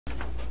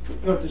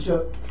Go to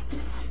shut.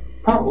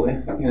 Probably,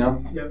 you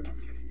know. Yep.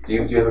 Do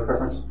you have a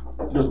preference?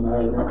 Doesn't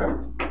matter. Okay.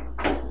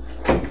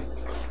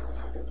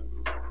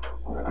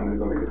 I'm gonna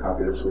go make a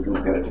copy of this so we can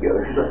look at it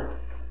together. Sure.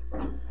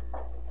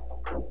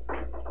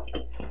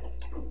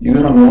 You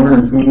good on water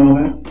and food and all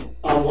that?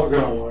 I'm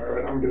good on water,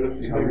 right? I'm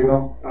good. You hungry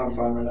though? I'm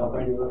fine right now,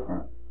 thank you. All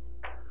right.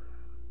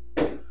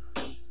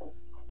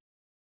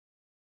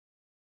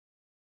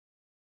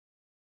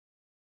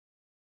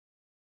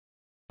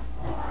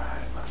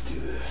 Alright, let's do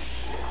this.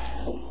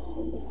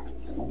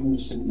 I'm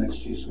gonna sit next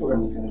to you so we're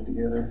looking at it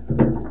together.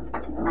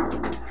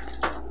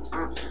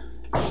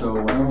 So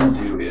what I want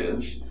to do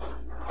is,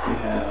 we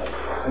have a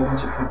whole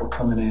bunch of people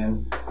coming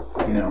in,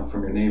 you know,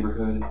 from your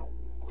neighborhood.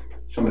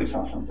 Somebody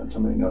saw something,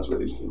 somebody knows where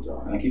these kids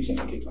are. And I keep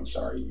saying kids, I'm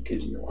sorry, you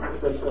kids in your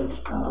life.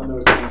 And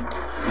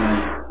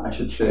I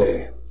should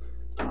say,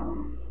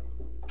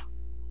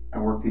 I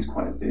work these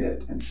quite a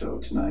bit, and so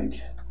tonight,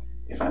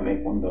 if I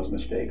make one of those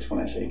mistakes when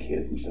I say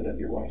kids instead of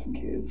your wife and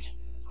kids,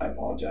 I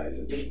apologize.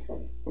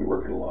 We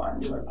work it a lot,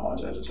 and so I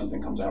apologize if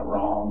something comes out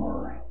wrong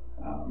or,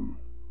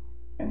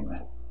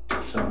 anyway.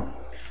 So,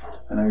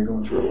 I know you're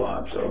going through a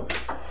lot, so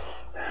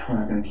we're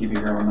not going to keep you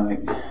here all night.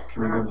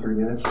 Can we go through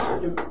this?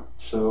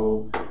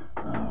 So,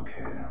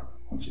 okay,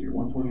 let's see,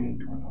 148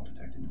 doorbell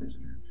detected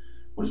visitor.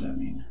 What does that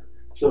mean?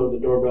 So the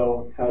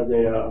doorbell has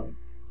a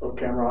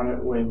camera on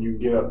it when you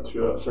get up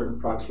to a certain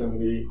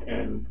proximity,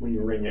 and when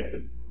you ring it,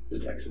 it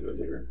detects a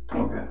visitor.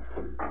 Okay.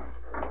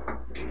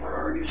 People are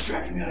already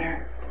distracting me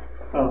there.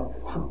 Oh.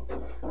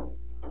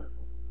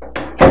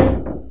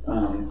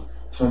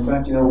 So in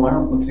fact, you know, why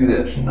don't we do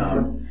this?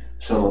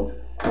 So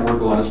I work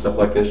a lot of stuff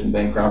like this in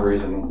bank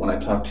robberies, and when I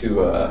talk to,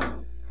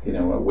 you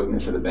know, a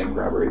witness at a bank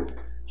robbery,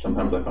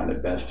 sometimes I find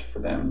it best for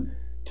them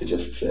to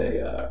just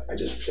say,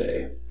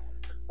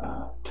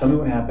 tell me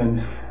what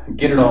happened,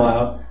 get it all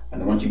out,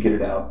 and then once you get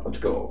it out, let's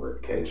go over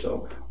it, okay?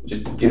 So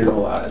just get it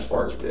all out as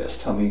far as this.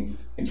 Tell me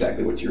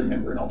exactly what you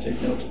remember, and I'll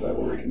take notes about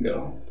where we can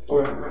go.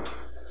 Okay.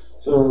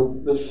 So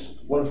this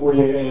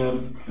 1:48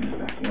 a.m.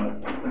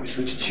 Let me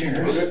switch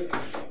chairs. Okay.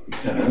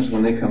 Because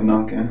when they come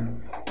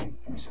knocking,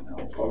 when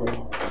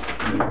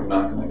they come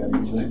knocking, I gotta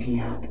use that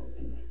key.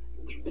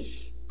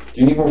 Do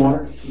you need more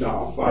water?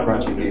 No, I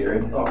brought you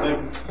Gatorade. Oh, thank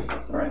you.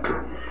 All right.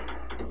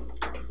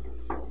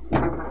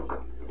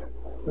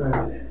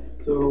 Alright,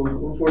 so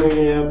 1:48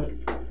 a.m.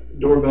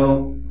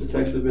 doorbell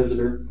detects a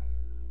visitor.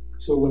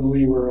 So when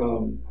we were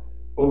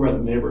over at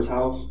the neighbor's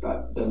house,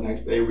 the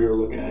next day we were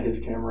looking at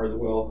his camera as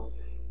well,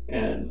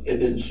 and it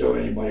didn't show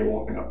anybody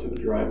walking up to the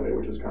driveway,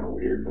 which is kind of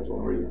weird. That's the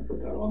only reason I put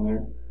that on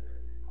there,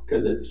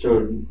 because it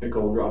showed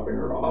Nicole dropping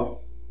her off,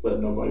 but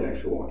nobody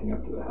actually walking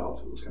up to the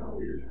house. It was kind of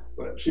weird,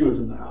 but she was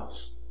in the house.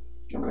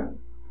 Okay.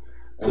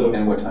 So,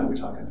 and what time are we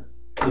talking?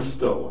 This is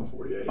still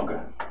 1:48.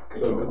 Okay.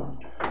 So,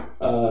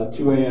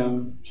 2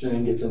 a.m.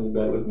 Shanann gets into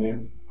bed with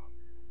me.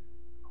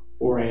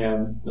 4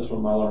 a.m. that's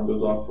when my alarm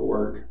goes off for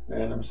work,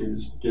 and I'm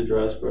just get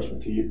dressed, brush my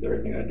teeth,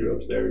 everything I do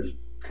upstairs.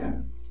 Okay.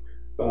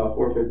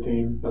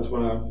 4:15, that's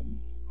when I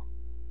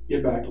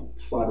get back,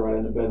 slide right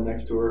into bed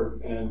next to her,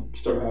 and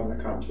start having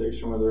a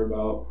conversation with her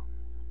about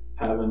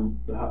having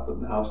the house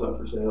up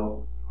for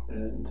sale,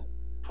 and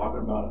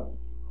talking about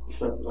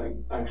like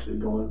actually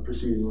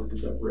proceeding with the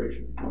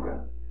separation. Okay.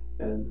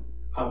 And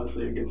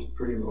obviously it gets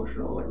pretty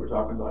emotional, like we're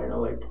talking about, you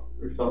know, like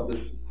we felt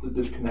the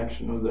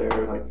disconnection was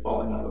there, like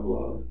falling out of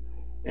love,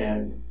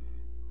 and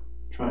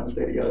trying to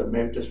stay together,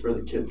 maybe just for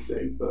the kids'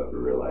 sake, but we're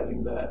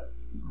realizing that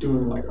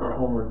doing like our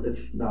homework, it's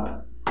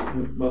not,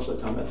 most of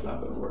the time that's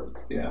not gonna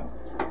work. Yeah.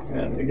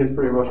 And it gets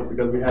pretty emotional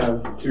because we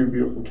have 2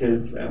 beautiful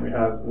kids and we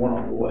have 1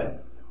 on the way.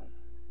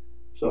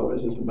 So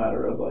it's just a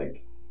matter of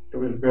like, it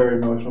was very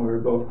emotional, we were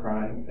both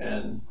crying,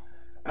 and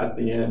at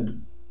the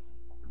end,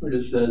 we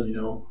just said, you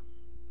know,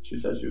 she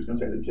said she was gonna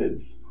take the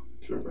kids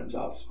to her friend's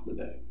house for the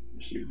day,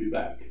 and she would be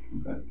back. Okay.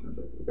 And I was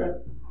like, okay,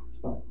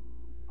 it's fine.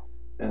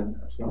 And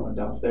so I went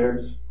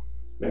downstairs,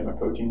 made my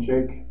protein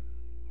shake.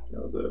 It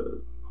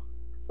was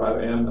 5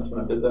 a.m. That's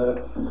when I did that.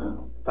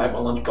 Packed my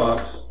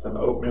lunchbox, had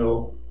my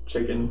oatmeal,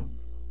 chicken,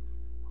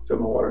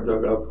 filled my water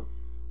jug up.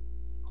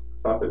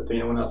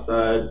 5:15, I went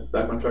outside,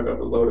 backed my truck up,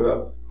 was loaded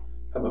up.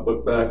 Had my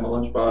book bag, my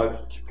lunchbox,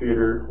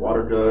 computer,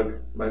 water jug,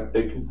 my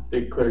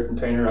big clear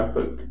container. I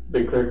put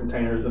big clear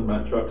containers in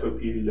my truck so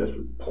it's easy just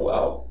to pull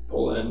out,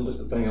 pull in, just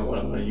depending on what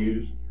I'm going to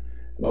use.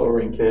 My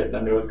O-ring kit, and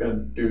I knew I was going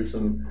to do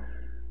some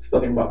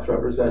stuffing box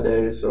rubbers that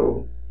day,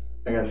 so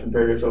I got some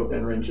various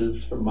open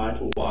wrenches from my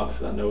toolbox,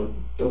 and I know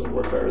those would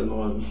work better than the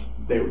ones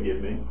they would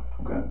give me.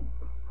 Okay.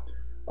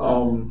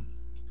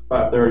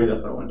 5:30,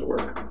 that's when I went to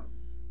work.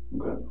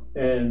 Okay.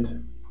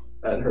 And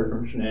I hadn't heard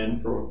from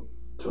Shanann for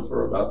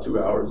about 2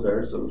 hours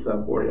there, so at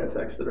 7:40 I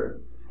texted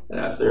her and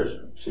asked her if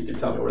she could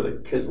tell me where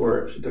the kids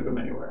were, if she took them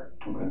anywhere.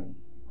 Okay.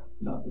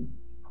 Nothing.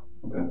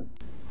 Okay.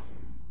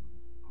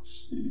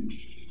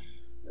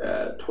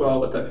 At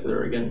 12 I texted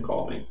her again,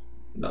 call me.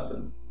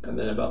 Nothing. And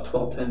then about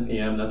 12:10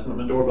 p.m. that's when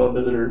my doorbell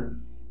visitor,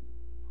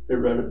 it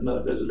read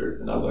another visitor,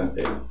 and I was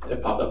like,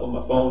 it popped up on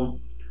my phone,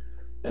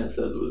 and it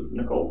says it was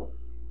Nicole.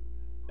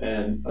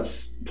 and I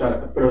try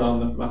to put it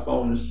on my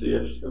phone to see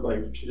if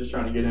like she's just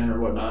trying to get in or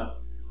whatnot.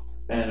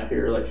 And I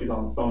hear like she's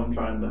on the phone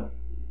trying to.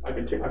 I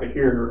could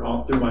hear her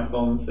on through my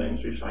phone thing.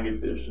 She's trying to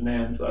get through to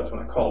Shanann, so that's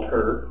when I called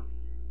her.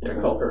 Yeah,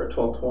 I called her at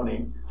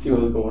 12:20, see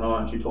what was going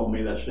on. She told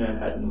me that Shanann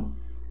hadn't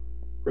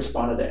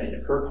responded to any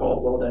of her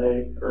calls all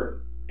day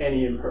or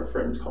any of her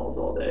friends' calls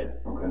all day.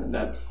 Okay. And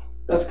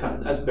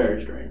that's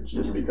very strange.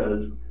 Just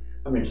because,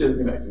 I mean, she doesn't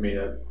get back to me.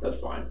 That's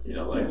fine. You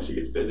know, like she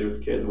gets busy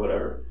with kids,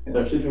 whatever. Yeah. So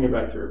if she doesn't get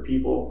back to her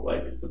people,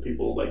 like the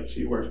people like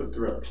she works with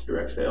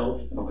direct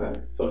sales. Okay.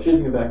 So if she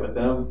doesn't get back with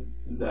them,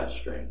 that's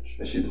strange.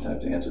 Is she the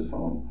type to answer the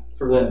phone?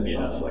 For them,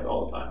 yeah, like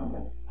all the time.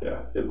 Okay.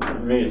 Yeah. For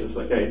me, it's just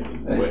like, hey,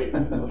 wait,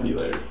 I'll see you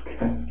later.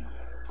 Okay.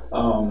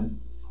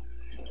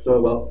 So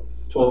about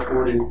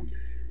 12:40,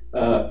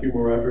 a few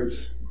more efforts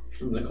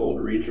from Nicole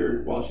to reach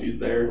her while she's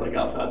there, like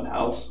outside the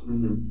house.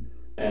 Mm-hmm.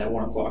 And at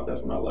 1 o'clock,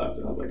 that's when I left,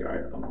 and I was like, all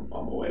right, I'm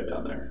on my way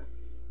down there.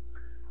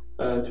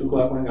 2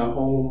 o'clock when I got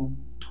home,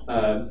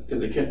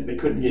 because they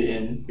couldn't get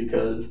in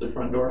because the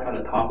front door had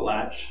a top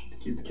latch to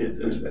keep the kids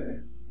in. Who's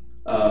there?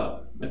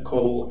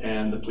 Nicole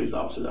and the police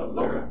officer that was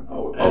there.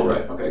 Okay. Oh,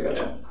 right. Okay,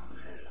 gotcha.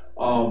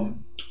 Yeah.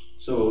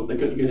 So they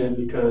couldn't get in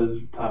because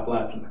top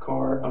latch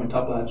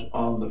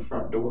on the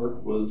front door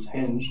was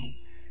hinged,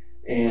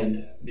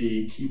 and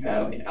the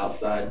keypad on the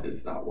outside does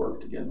not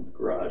work to get into the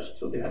garage.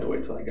 So they had to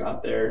wait till I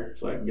got there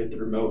so I can get the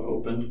remote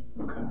opened.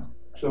 Okay.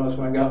 So that's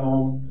when I got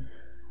home.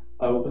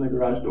 I opened the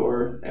garage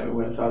door and we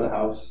went inside the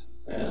house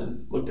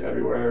and looked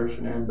everywhere.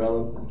 Shanann,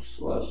 Bella, and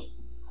Celeste,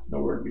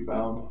 nowhere to be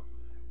found.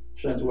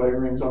 Shannan's wedding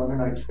ring's on her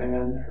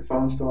nightstand, her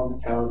phone's still on the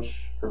couch,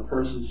 her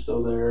purse is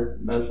still there,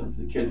 medicine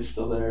for the kids is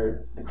still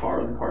there, the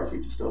car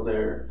seat is still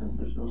there, and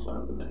there's no sign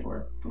of them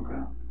anywhere.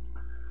 Okay.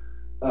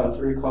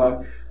 3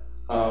 o'clock,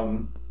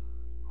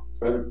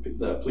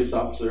 the police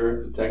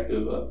officer,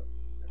 detective,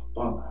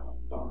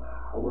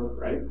 Howard,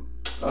 right?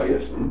 Oh,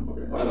 yes.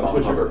 Okay. I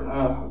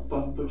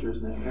butcher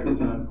his name every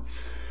time.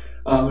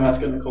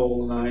 Asking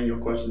Nicole and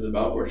I, questions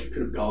about where she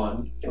could have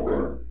gone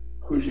or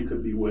who she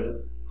could be with.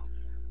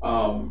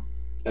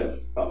 At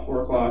about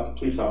 4 o'clock, the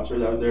police officer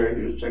that was there,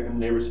 he was checking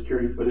neighbor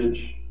security footage.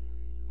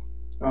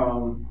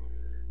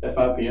 At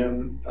 5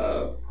 p.m.,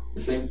 the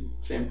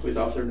same police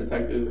officer,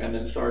 detective, and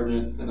then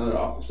sergeant, another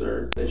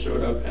officer, they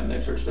showed up and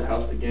they searched the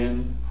house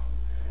again.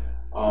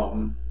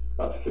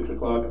 About 6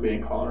 o'clock,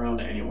 being calling around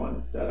to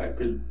anyone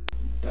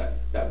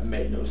that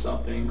may know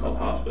something, called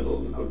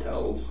hospitals and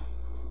hotels.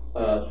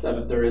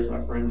 7:30,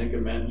 my friend Nick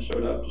Amend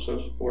showed up to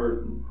show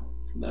support, and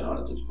then on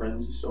it's his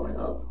friends showing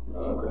up.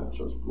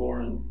 Shows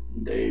Lauren,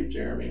 Dave,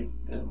 Jeremy,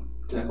 and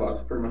 10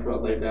 o'clock pretty much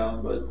about laid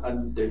down, but I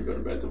didn't go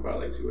to bed till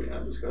probably like 2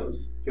 a.m. just because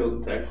he was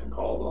in text and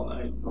calls all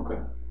night. Okay.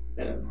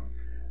 And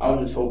I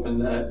was just hoping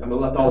that, I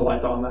left all the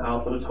lights on in the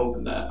house, I was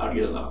hoping that I'd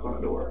get a knock on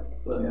the door.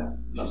 But yeah,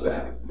 nothing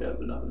happened. Yeah,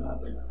 but nothing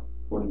happened.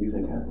 What do you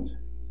think happened?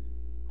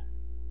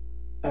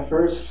 At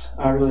first,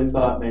 I really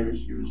thought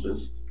maybe she was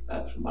just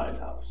at somebody's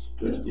house,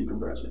 just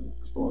decompressing.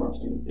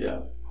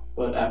 Yeah.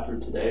 But after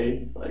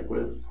today, like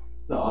with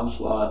the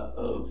onslaught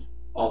of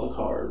all the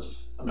cars,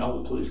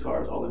 all the police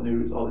cars, all the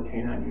news, all the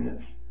K9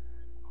 units,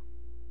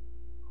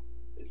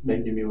 it's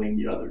making me lean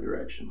the other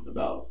direction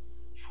about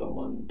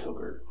someone took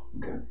her.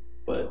 Okay.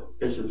 But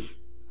it's just,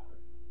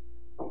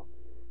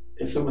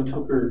 if someone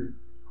took her,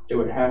 it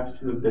would have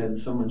to have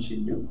been someone she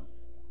knew.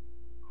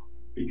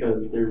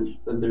 Because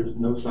there's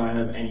no sign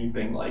of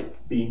anything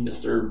like being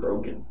disturbed,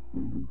 broken.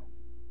 Mm-hmm.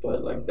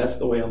 But like that's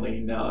the way I'm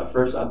leaning now. At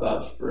first I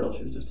thought for real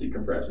she was just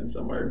decompressing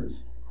somewhere.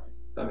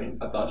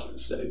 I thought she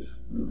was safe,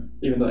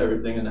 even though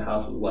everything in the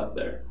house was left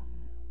there.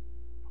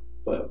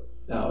 But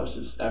now it's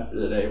just after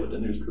the day with the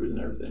news crews and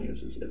everything,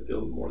 it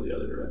feels more the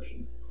other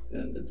direction,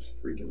 and it's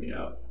freaking me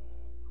out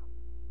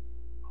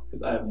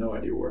because I have no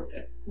idea where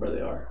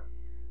they are.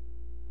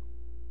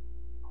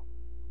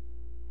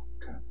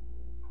 Okay.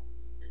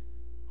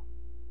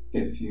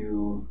 If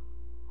you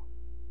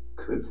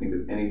could think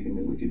of anything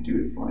that we could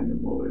do to find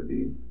them, what would it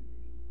be?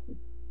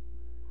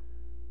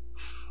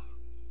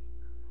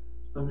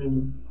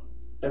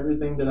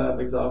 Everything that I've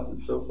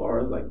exhausted so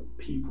far is like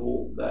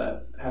people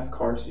that have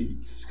car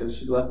seats, because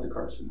she left the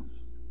car seats,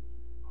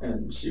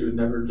 and she would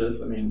never just.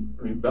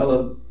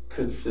 Bella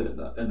could sit in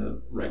a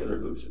regular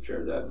booster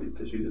chair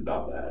because she's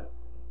about that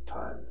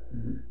time.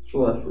 Mm-hmm.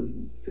 Celeste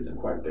isn't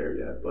quite there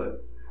yet,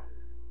 but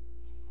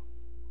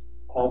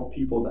all the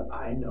people that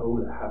I know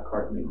that have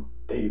cars,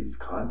 they've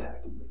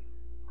contacted me.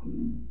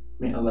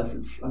 Mm-hmm. Unless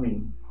it's,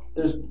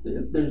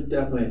 there's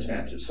definitely a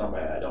chance it's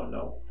somebody I don't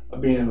know.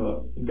 Being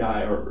a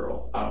guy or a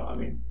girl,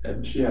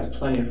 and she has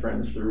plenty of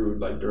friends through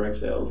like direct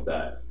sales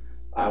that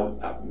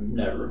I've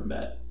never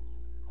met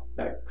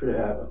that could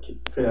have a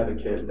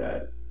kid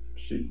that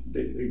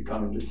they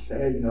come and just say,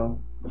 hey,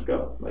 let's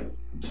go, like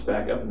just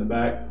back up in the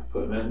back,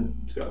 put them in,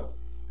 let's go.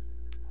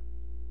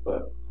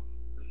 But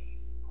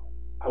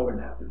I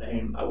wouldn't have the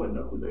name, I wouldn't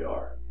know who they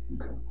are.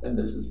 Okay. And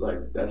this is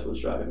like that's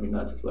what's driving me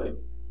nuts. It's like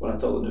when I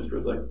told the news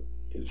crew, like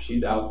if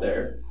she's out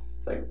there,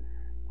 like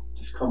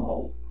just come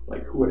home.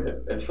 like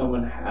if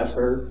someone has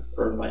her,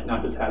 or like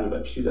not just has her,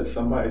 but she's at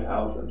somebody's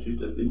house and she's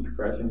just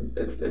decompressing,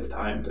 it's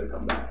time to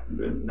come back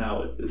because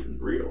now this is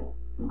real.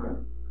 Okay.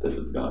 This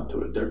has gone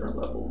to a different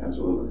level.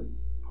 Absolutely.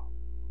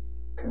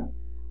 Okay.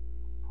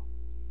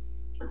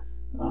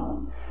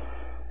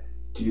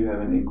 Do you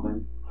have an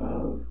inkling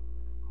of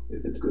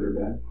if it's good or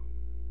bad?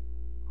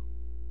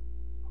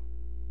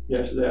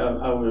 Yesterday,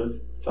 I would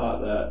have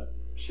thought that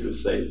she was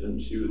safe and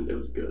it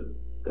was good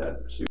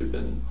that she would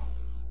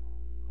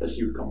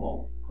come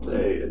home.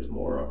 Today, it's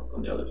more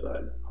on the other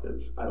side.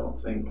 I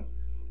don't think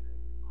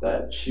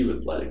that she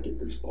would let it get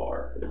this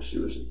far if she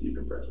was just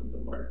decompressing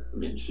somewhere. I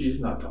mean, she's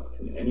not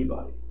talking to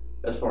anybody.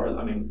 As far as,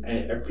 I mean,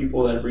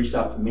 people that have reached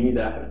out to me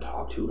that I haven't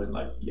talked to in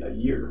like a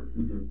year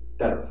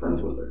that are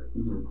friends with her.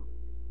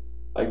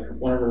 Like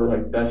one of her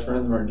like best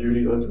friends, Mark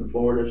Judy, lives in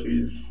Florida.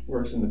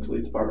 Works in the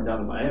police department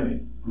down in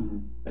Miami,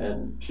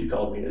 and she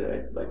called me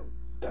today. Like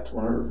that's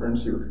one of her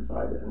friends she would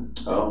confide in.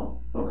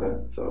 Oh,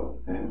 okay. So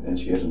and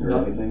she hasn't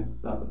heard anything.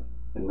 Nothing.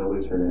 And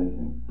nobody's heard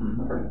anything.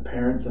 Her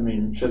parents, I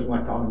mean, she doesn't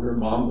like talking to her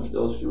mom, but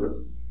still,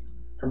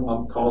 her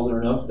mom calls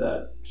her enough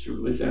that she would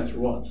at least answer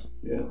once.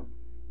 Yeah.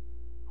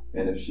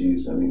 And if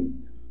she's, I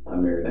mean,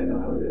 I'm married, I know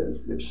how it is.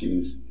 If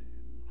she's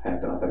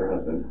hacked off at her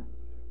husband,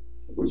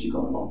 would she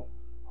call him home?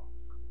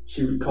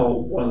 She would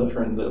call one of the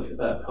friends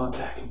that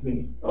contacted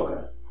me.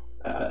 Okay.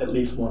 At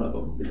least one of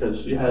them,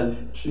 because she has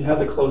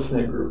a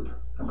close-knit group.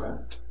 Okay.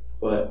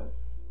 But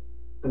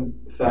the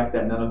fact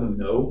that none of them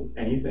know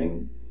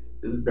anything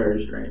is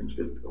very strange,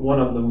 because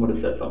one of them would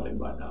have said something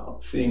by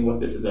now, seeing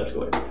what this is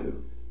escalated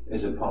to.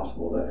 Is it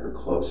possible that her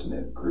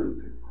close-knit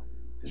group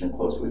isn't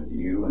close with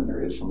you and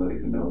there is somebody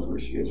who knows where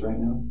she is right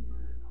now?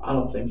 I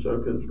don't think so,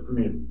 because, I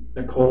mean,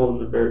 Nicole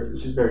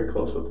she's very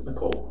close with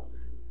Nicole.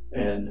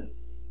 And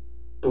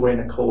the way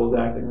Nicole is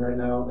acting right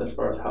now, as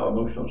far as how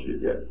emotional she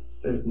is, yet,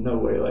 there's no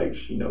way, like,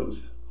 she knows.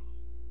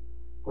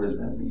 What does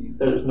that mean?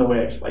 There's no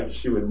way, like,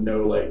 she would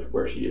know, like,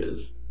 where she is,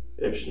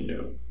 if she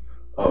knew.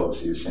 Oh, so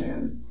you're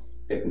saying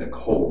if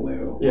Nicole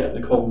knew? Yeah,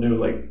 Nicole knew,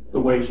 like, the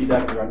way she's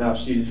acting right now,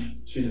 she's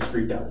as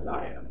freaked out as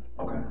I am.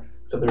 Okay.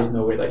 So there's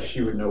no way, like, she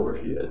would know where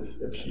she is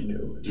if she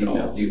knew. Do you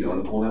know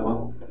Nicole that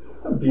well?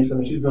 I'm decent. I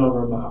mean, she's been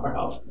over at our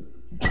house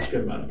a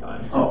good amount of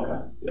time. Oh,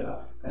 okay.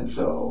 Yeah.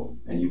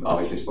 And you've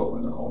obviously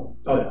spoken with Nicole?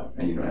 Oh, yeah.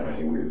 And you don't have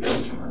any weird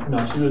feelings from her?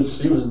 No,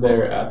 she was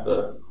there at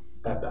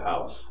the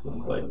house.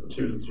 Like,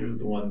 she was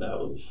the one that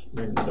was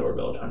ringing the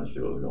doorbell trying to see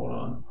what was going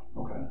on.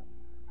 Okay.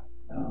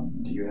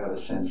 Do you have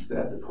a sense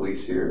that the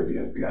police here, or the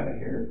FBI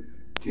here,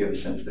 do you have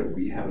a sense that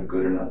we have a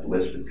good enough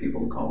list of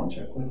people to call and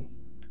check with?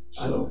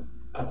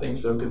 I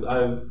think so, because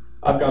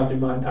I've gone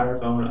through my entire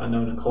phone. I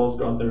know Nicole's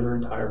gone through her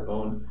entire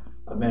phone.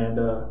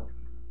 Amanda,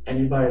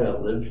 anybody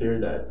that lives here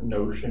that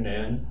knows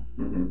Shanann,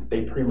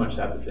 they pretty much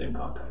have the same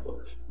contact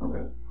list.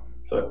 Okay.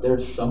 So if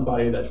there's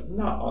somebody that's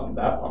not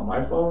on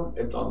my phone,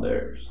 it's on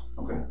theirs.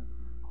 Okay.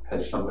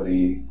 Has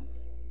somebody,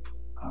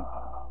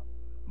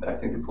 I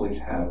think the police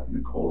have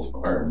Nicole's,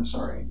 or I'm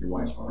sorry, your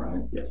wife's phone,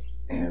 right? Yes.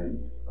 And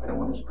I don't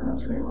want to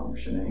pronounce her name wrong.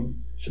 Shanann.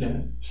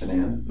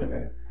 Shanann? Yep.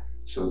 Okay.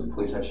 So the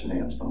police have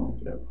Shanann's phone?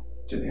 Yep.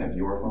 Do they have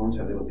your phones?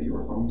 Have they looked at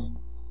your phones?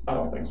 I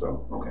don't think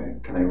so. Okay.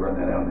 Can I run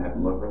that out and have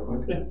them look real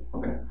quick? Yeah.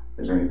 Okay.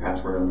 Is there any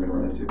password I'm going to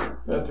run into?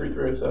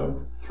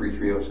 3307.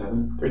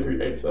 3307?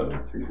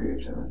 3387.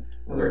 3387.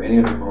 Are there any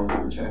other phones you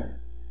can check?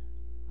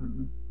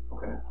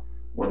 Okay.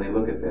 When they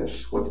look at this,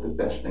 what's the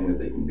best thing that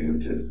they can do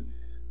to,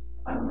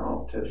 I don't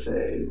know, to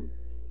say,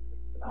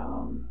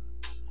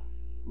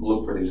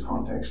 look for these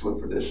contacts, look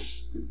for this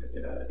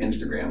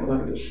Instagram,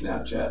 look for this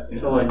Snapchat?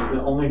 So, like,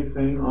 the only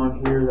thing on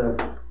here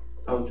that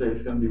I would say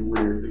is going to be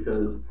weird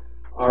because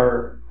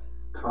our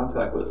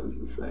contact list is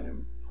the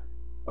same.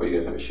 Oh, you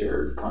guys have a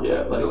shared contact?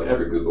 Yeah, like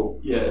every Google.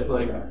 Yeah, it's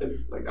like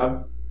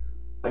I've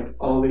like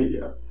all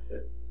the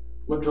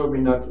what drove me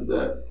nuts is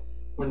that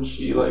when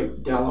she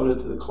like downloaded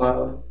it to the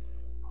cloud,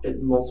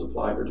 it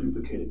multiplied or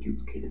duplicated.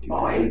 Oh,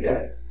 I hate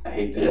that.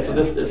 Yeah, so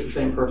this is the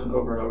same person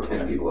over and over 10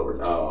 again. people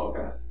over. Oh,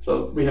 okay.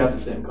 So we have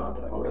the same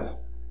contact. Okay.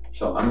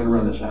 So I'm going to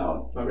run this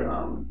out. Okay.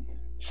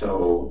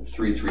 So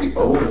 330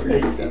 or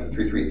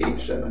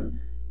 3387,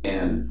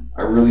 and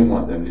I really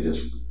want them to just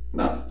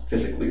not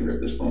physically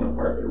rip this phone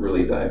apart, but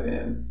really dive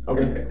in.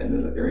 Okay.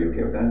 And are you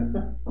okay with that?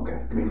 Yeah. Okay.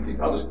 I mean,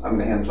 I'm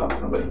gonna hand this off to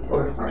somebody. Okay. All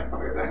right. I'll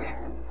be right back.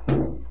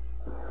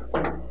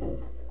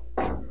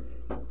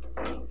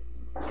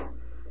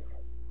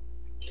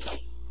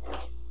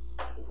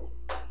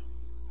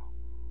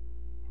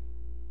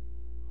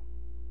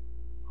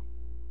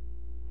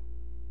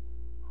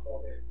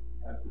 Okay.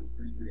 That's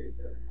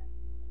 3387.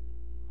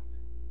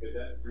 Good.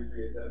 That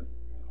 3387.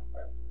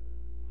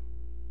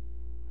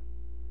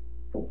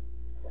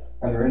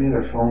 Are there any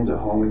other phones at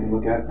home we can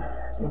look at?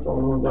 That's the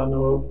only ones I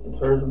know of.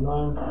 It's hers and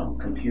mine.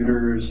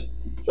 Computers.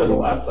 She has a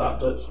laptop,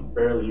 but she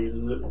barely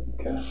uses it.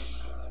 Okay.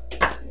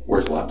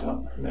 Where's the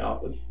laptop? In the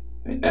office.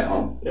 At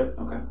home? Yep.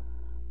 Okay.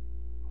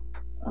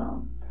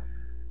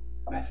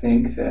 I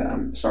think that,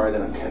 I'm sorry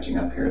that I'm catching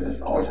up here.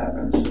 This always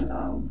happens.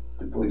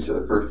 The police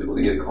are the first people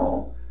to get a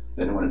call.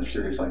 Then when it's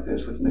serious like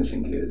this with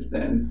missing kids,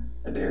 then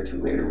a day or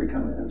two later we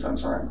come in and say, I'm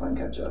sorry, I'm playing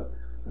catch up.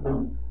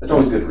 It's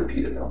always good to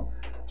repeat it though.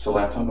 So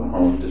laptop at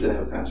home, does it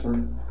have a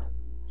password?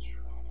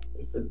 I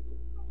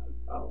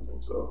don't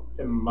think so.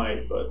 It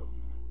might, but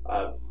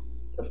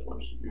that's one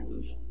she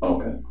uses.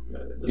 Oh, okay.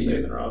 Just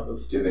in her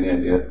office. Do you have any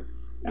idea?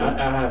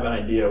 I have an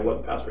idea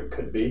what the password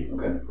could be.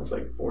 Okay. It's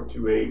like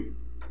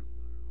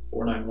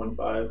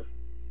 428-4915,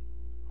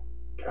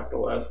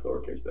 capital S,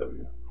 lowercase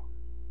w.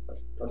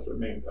 That's their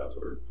main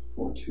password.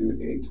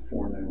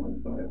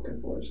 428-4915,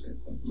 capital S,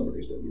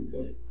 lowercase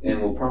w.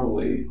 And we'll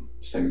probably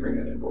just have you bring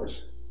that in for us.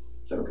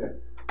 Is that okay?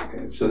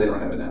 Okay. So they don't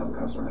have it now. The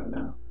cops don't have it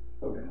now.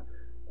 Okay.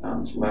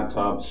 So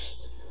laptops.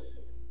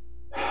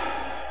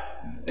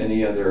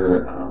 Any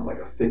other, like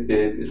a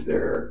Fitbit? Is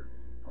there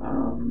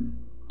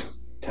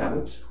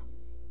tablets?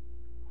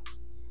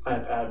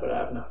 iPad, but I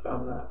have not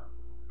found that.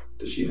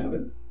 Does she have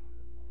it?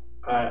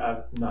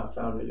 I've not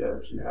found it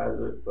yet. She has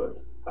it, but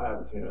I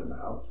haven't seen it in the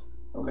house.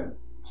 Okay.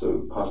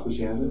 So possibly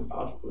she has it?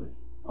 Possibly.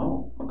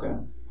 Oh, okay.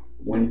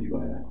 When did you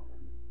buy that?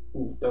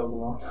 Ooh, that was a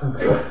long time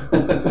ago.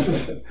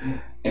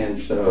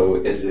 And so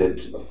is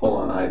it a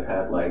full-on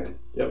iPad, like?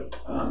 Yep.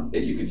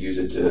 You could use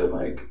it to,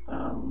 like,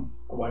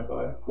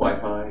 Wi-Fi.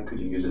 Wi-Fi? Could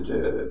you use it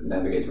to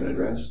navigate to an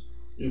address?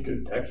 You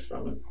could text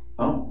from it.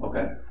 Oh,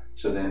 okay.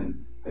 So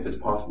then, if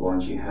it's possible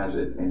and she has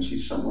it and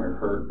she's somewhere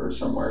hurt or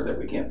somewhere that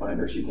we can't find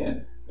her, she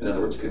can't. In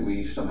other words, could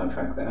we somehow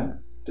track that?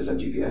 Does that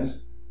GPS?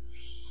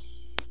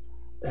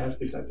 It has to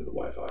be connected to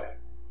Wi-Fi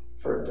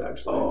for it to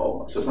actually.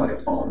 Oh, so it's not like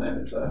a phone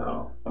then? It's a.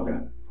 No. Okay.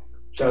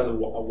 She has a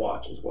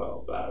watch as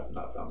well, but I have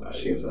not found that.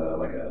 She has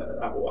like a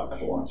Apple Watch.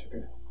 Apple Watch.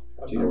 Okay.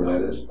 Do you know where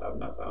that is? I have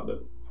not found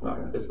it.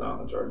 Okay. It's not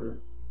on the charger.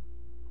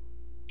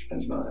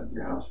 And it's not at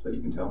your house that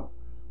you can tell?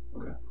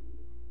 Okay.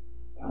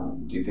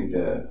 Do you think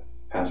the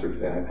password for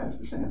the iPad is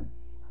the same?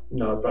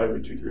 No, it'd probably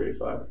be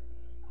 2385.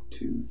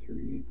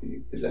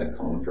 238. Is that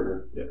common for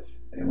her? Yes.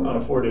 And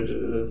On a 4-digit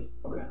it is.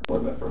 Okay.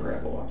 What about for her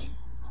Apple Watch?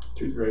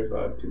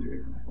 2385.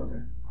 2385.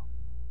 Okay.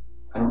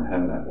 I don't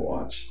have an Apple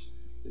Watch.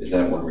 Is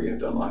that one where you have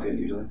to unlock it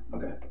usually?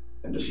 Okay.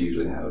 And does she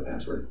usually have a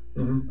password?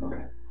 Mm-hmm.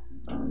 Okay.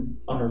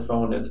 On her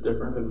phone it's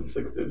different because it's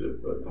 6 digits,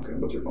 but. Okay.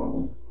 What's your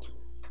phone?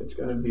 It's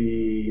going to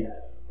be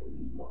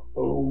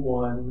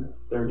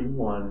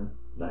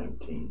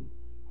 013119.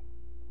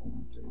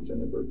 Is that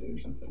the birthday or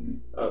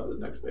something? The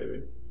next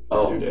baby.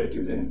 Oh, due date.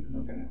 Due date.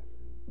 Okay.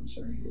 I'm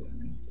sorry to hear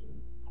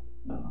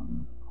that.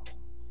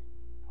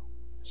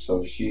 So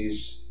if she's,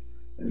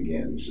 and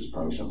again, this is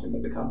probably something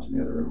that the cops in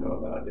the other room know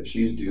about. If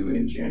she's due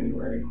in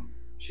January,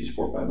 she's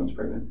 4 or 5 months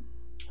pregnant?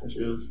 She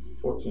is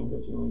 14,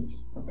 15 weeks.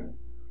 Okay.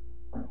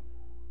 All right.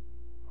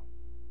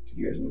 Did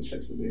you guys know the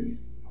sex of the baby?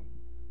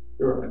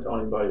 We weren't going to tell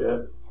anybody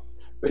yet.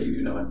 But you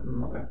do know it?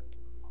 Mm-hmm. Okay.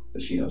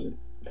 But she knows it?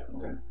 Yeah.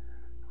 Okay.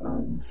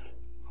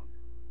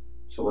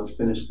 So let's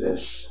finish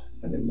this,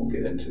 and then we'll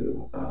get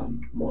into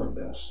more of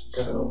this.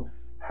 Okay. So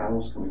how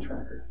else can we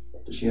track her?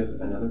 Does she have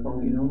another phone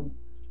that you know of?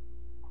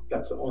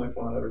 That's the only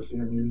phone I've ever seen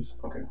her use.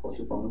 Okay. What's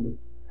your phone number?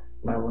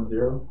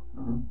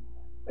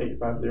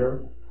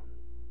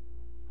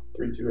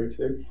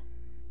 910-850-3286.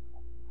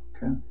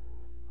 Okay.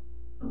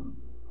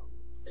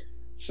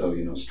 So,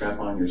 strap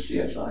on your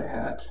CSI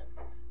hat.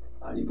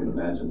 You can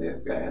imagine the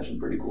FBI has some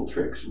pretty cool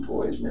tricks and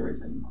toys and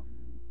everything.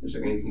 Is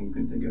there anything you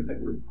can think of that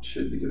we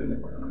should be giving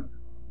them on?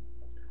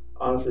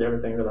 Honestly,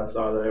 everything that I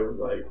saw there was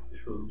like,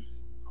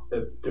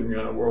 it took me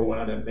on a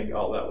whirlwind. I didn't think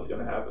all that was going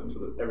to happen. So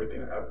that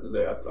everything that happened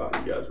today, I thought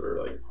you guys were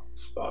like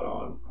spot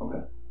on.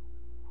 Okay.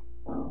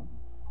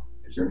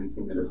 Is there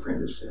anything that a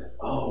friend has said?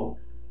 Oh,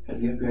 has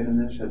the FBI done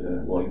this?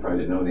 Well, you probably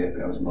didn't know the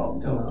FBI was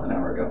involved until an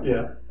hour ago.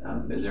 Yeah.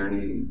 Is there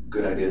any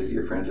good ideas that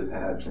your friends have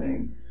had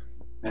saying,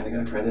 man, I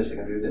gotta try this, I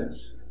gotta do this?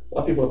 A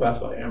lot of people have asked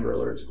about Amber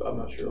Alerts, but I'm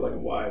not sure like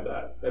why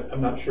that.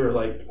 I'm not sure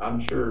I'm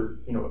sure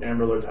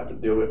Amber Alerts have to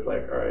deal with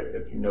like, all right,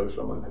 if you know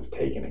someone has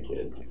taken a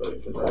kid,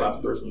 like since the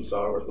last person you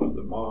saw was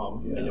the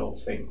mom, and you don't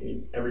think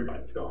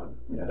everybody's gone.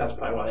 Yeah. That's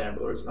probably why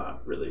Amber Alert's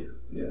not really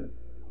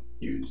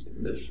used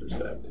in this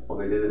respect. Well,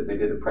 they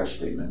did a press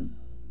statement.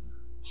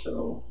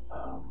 So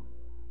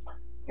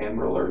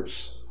Amber Alerts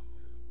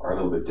are a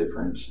little bit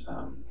different.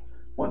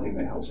 One thing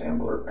that helps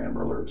Amber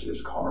Alerts is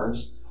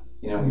cars.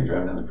 When you're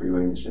driving down the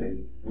freeway and you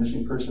say,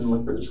 missing person,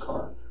 look for this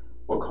car.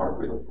 What car do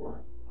we look for?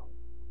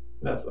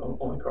 That's the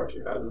only car she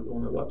has is the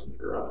one that left in the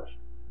garage.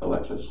 A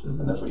Lexus? Mm-hmm.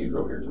 And that's what you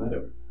drove here tonight?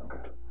 Yep.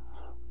 Okay.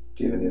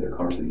 Do you have any other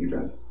cars that you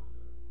drive?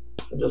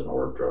 Just my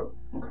work truck.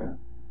 Okay.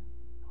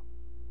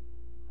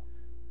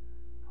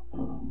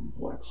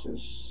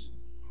 Lexus.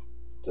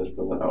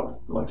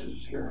 Lexus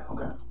is here.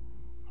 Okay.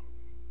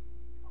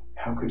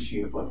 How could she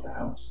have left the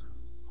house?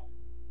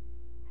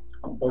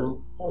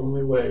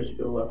 Only way she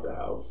could have left the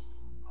house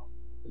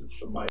is if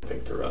somebody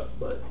picked her up,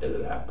 but it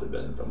would have to have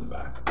been from the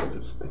back. Because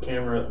it's the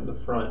camera in the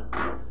front,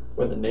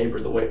 where the neighbor,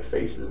 the way it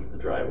faces the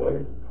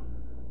driveway,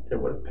 it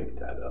would have picked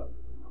that up.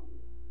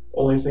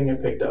 Only thing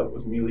it picked up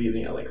was me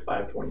leaving at like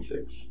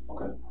 5:26.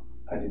 Okay.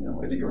 I didn't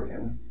know. Is it your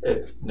camera?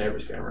 It's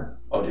neighbor's camera.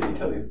 Oh, did he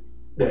tell you?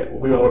 Yeah,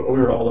 we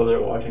were all over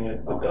there watching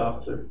it with the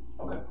officer.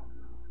 Okay.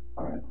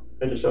 All right.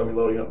 They just showed me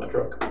loading up my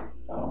truck.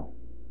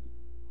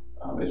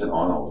 Is it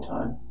on all the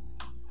time?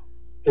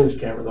 His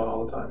camera's on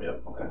all the time,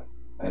 yep. Okay.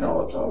 And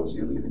all it saw was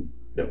you leaving?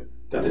 Yep.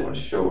 Did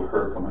it show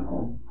her coming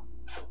home?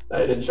 I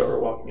didn't show her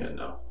walking in,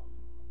 no.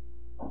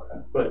 Okay.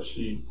 But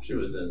she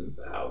was in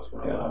the house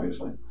when I left.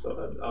 Obviously. So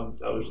I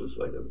was just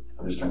like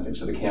I'm just trying to think,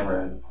 so the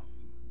camera,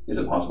 is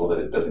it possible that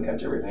it doesn't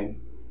catch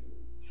everything?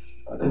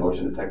 The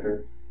motion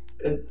detector?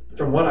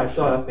 From what I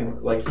saw, I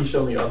think, like, he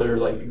showed me other,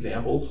 like,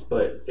 examples,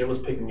 but it was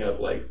picking up,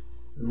 like,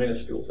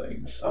 minuscule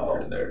things here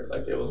and there.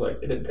 Like, it was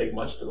like, it didn't take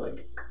much to,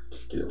 like,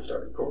 just get it to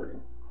start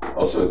recording.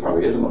 Oh, so it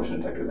probably is a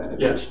motion detector then, if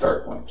there's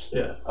start points.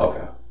 Yeah.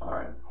 Okay, all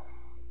right.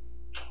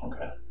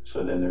 Okay,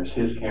 so then there's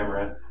his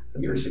camera,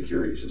 your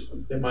security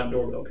system. And my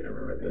doorbell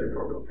camera right there. Your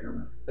doorbell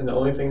camera. And the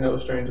only thing that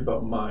was strange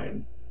about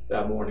mine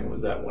that morning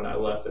was that when I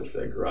left, it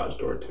said garage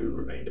door 2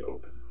 remained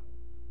open.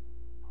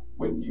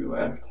 When you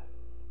left?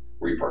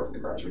 Were you parked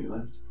in the garage when you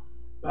left?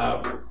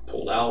 I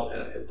pulled out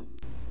and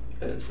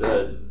it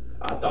said,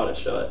 I thought it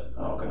shut.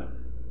 Oh, okay.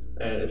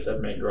 And it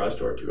said main garage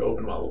door 2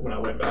 open when I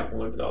went back and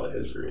looked at all the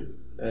history.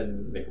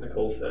 And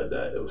Nicole said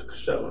that it was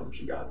shut when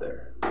she got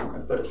there.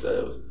 Okay. But it said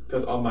it was,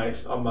 because on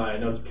my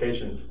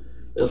notifications,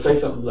 it'll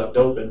say something's left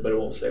open, but it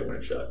won't say when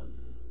it's shut.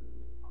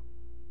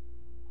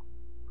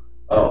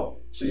 Oh,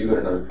 so you got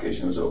a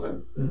notification it was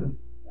open Mm-hmm.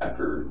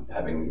 after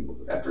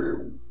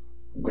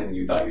when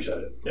you thought you shut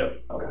it?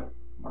 Yep. Okay,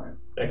 all right.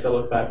 Next I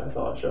looked back and I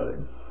saw it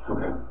shutting.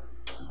 Okay.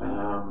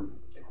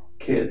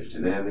 Kids,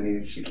 do they have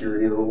any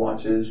security little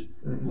watches?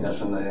 Mm-hmm. You know,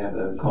 something they have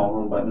the call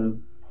home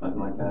button? Nothing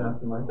like that?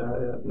 Nothing like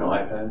that yet. No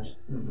iPads?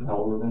 Mm-hmm. How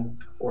old are they?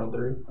 4 and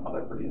 3. Oh,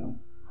 they're pretty young.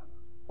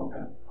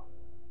 Okay.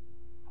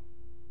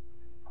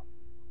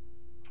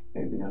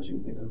 Anything else you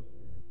can think of?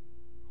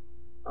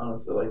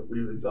 Honestly, like,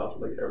 we've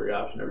exhausted, like, every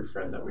option, every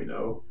friend that we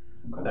know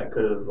that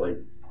could have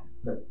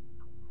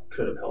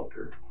helped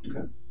her.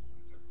 Okay.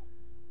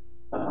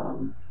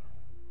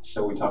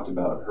 So we talked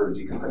about her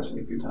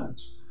decompressing a few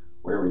times.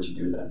 Where would you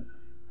do that?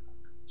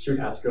 She would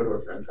have to go to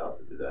her friend's house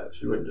to do that.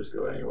 She wouldn't just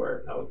go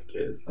anywhere, not with the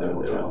kids. At a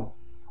hotel?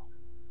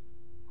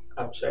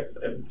 I've checked.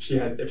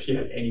 If she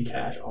had any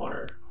cash on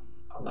her,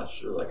 I'm not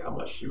sure, like, how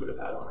much she would have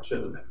had on her. She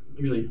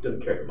usually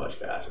doesn't carry much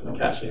cash. And the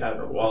cash she had in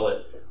her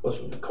wallet was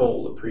from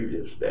Nicole the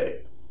previous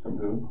day. From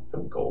who?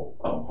 From Nicole.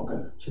 Oh,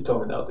 okay. She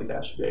told me that was the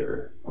cash she gave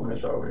her when we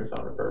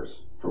found her purse.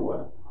 For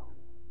what?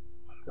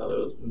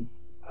 No,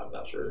 I'm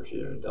not sure. She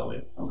didn't tell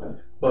me. Okay.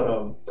 But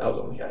that was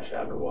the only cash she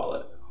had in her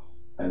wallet.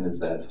 And is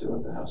that still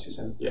at the house, you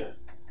said? Yeah.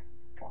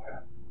 Okay.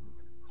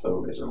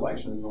 So is her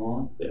license in the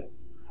wallet? Yeah.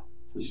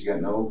 So she's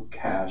got no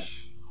cash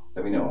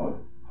that we know of,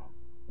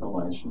 no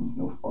license,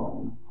 no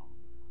phone.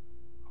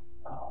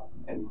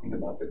 Anything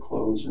about the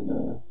clothes in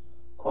the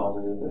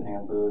closet, the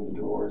hamper, the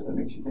drawers that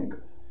makes you think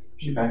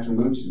she packed some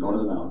boots, she's going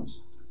to the mountains?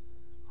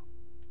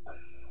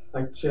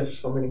 Like, she has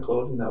so many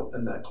clothes in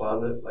that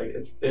closet. Like,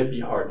 it'd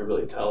be hard to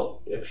really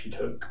tell if she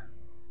took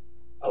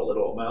a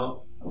little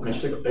amount. Okay. If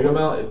she took a big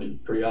amount, it'd be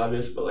pretty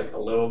obvious. But like a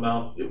little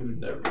amount, you would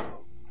never know.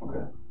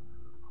 Okay.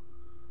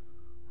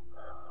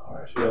 All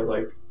right. She has,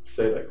 like,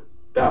 say, like,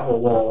 that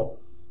whole wall,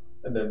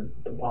 and then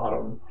the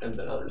bottom, and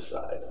the other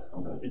side.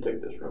 Okay. If you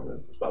take this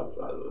room, it's about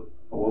the size of it.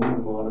 A woman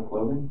with a lot of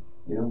clothing?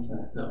 You don't say?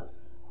 No.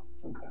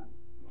 Okay.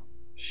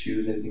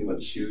 Shoes, anything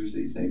about shoes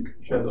that you think?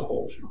 She has a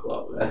whole shoe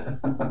closet.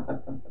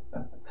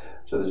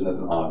 So there's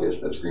nothing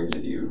obvious that screams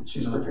at you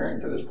she's No. preparing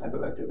for this type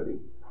of activity?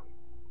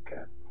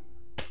 Okay.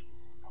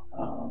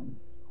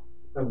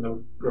 And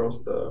the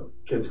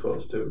kids'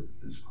 clothes too.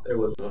 It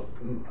was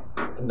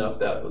enough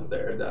that was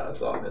there that I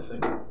saw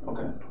missing.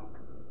 Okay.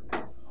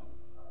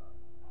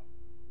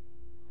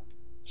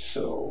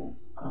 So,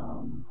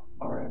 all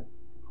right.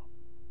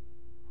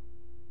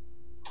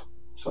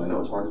 So I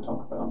know it's hard to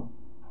talk about.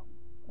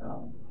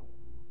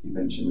 You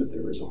mentioned that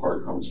there was a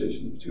hard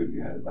conversation the two of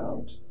you had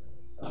about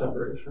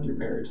Separation. Your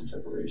marriage and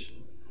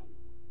separation.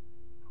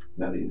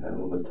 Now that you've had a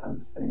little bit of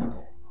time to think,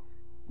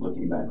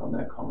 looking back on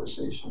that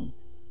conversation,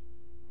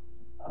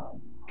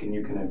 can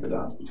you connect the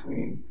dots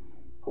between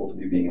both of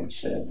you being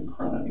upset and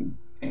crying,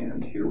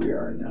 and here we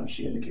are, and now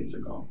she and the kids are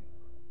gone?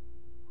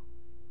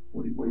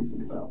 What do you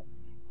think about?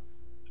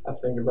 I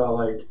think about,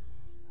 like,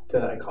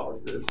 did I cause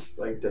this?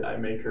 Like, did I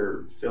make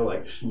her feel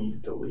like she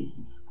needed to leave?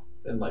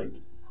 And, like,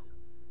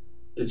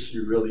 did she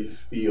really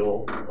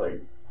feel,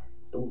 like,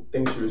 the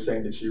things she was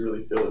saying, did she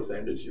really feel the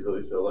same? Did she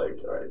really feel like,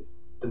 all right,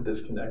 the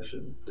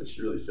disconnection? Did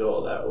she really feel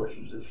all that, or was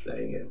she just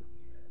saying it?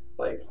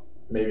 Like,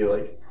 maybe,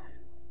 like,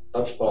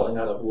 us falling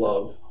out of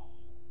love,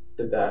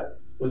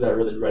 was that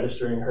really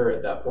registering her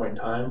at that point in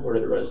time, or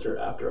did it register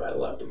after I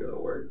left to go to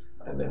work?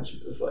 And then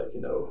she was like,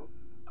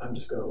 I'm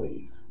just going to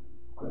leave.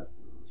 Okay.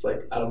 It's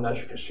like, I'm not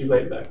sure, because she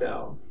laid back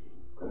down.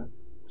 Okay.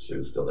 She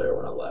was still there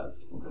when I left.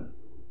 Okay.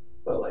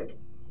 But, like,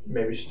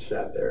 maybe she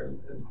sat there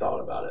and thought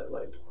about it,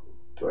 like,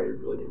 do I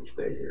really need to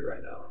stay here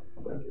right now?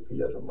 Like, if he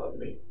doesn't love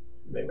me,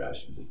 maybe I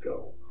should just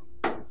go.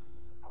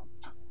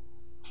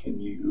 Can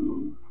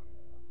you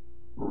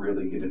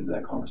really get into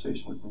that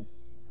conversation with me?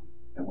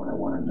 And what I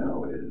want to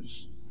know is,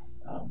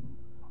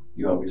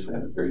 you obviously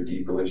have a very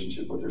deep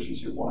relationship with her. She's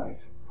your wife.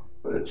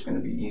 But it's going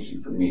to be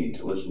easy for me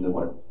to listen to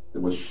what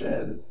was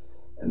said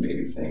and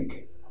maybe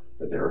think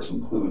that there are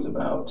some clues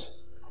about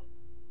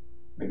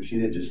maybe she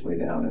did just lay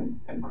down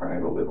and cry a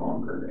little bit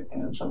longer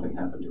and something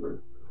happened to her.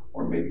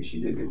 Or maybe she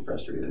did get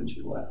frustrated and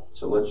she left.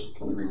 So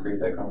can we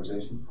recreate that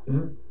conversation?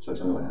 Mm-hmm. So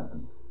tell me what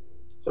happened.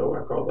 So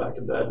I crawled back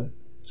in bed.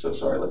 So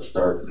sorry, let's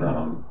start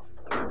from,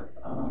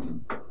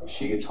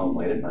 she gets home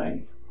late at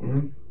night.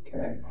 Mm-hmm.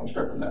 Okay, I'll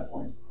start from that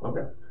point.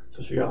 Okay.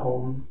 So she got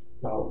home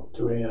about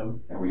 2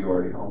 a.m. And were you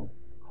already home?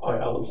 Oh yeah,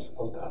 I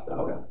was passed out.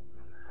 Okay.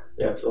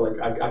 Yeah, so like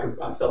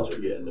I felt her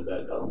get into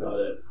bed. That was about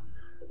it.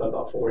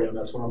 About 4 a.m.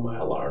 That's when my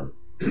alarm.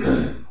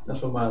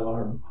 That's when my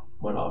alarm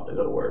went off to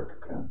go to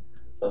work. Okay.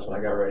 That's when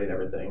I got ready and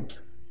everything.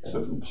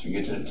 So she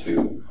gets in at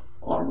 2,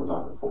 alarm goes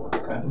off at 4.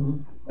 Okay.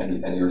 Mm-hmm.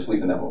 And you were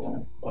sleeping that whole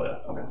time. Oh yeah.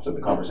 Okay. So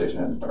the conversation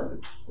hadn't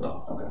started.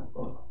 No.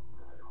 Okay.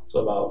 So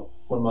about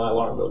when my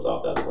alarm goes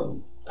off, that's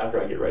when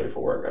after I get ready for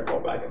work, I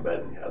crawl back in bed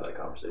and have that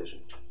conversation.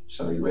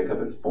 So you wake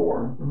up at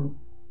 4.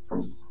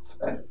 Mm-hmm.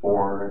 At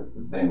 4,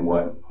 then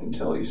what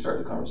until you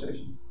start the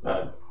conversation?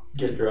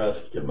 Get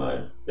dressed, get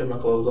my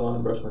clothes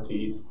on, brush my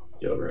teeth,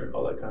 deodorant,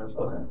 all that kind of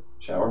stuff. Okay.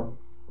 Shower?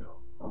 No.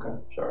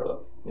 Okay. Shower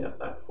up. Yeah,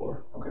 night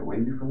before. Okay. What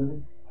do you do for a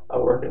living? I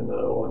work in the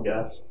oil and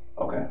gas.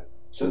 Okay.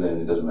 So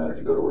then it doesn't matter if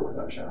you go to work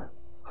without a shower.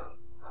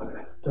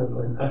 Okay. Doesn't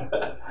really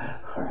matter.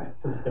 All right.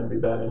 It's gonna be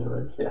bad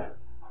anyways. Yeah.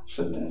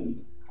 So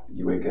then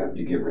you wake up,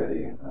 you get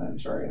ready. I'm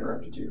sorry I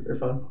interrupted you. You're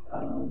fine.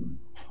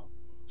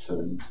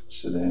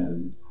 So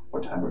then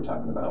what time are we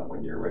talking about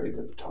when you're ready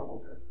to talk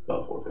with her?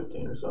 About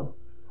 4:15 or so.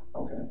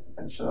 Okay.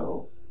 And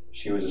so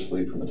she was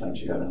asleep from the time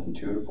she got up from 2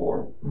 to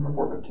 4, mm-hmm.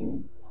 or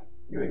 4:15.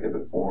 You wake up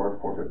at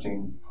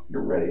 4:15,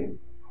 you're ready.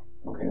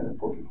 Okay, and at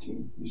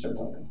 4:15, you start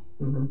talking.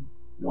 Mm-hmm.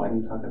 Why do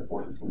you talk at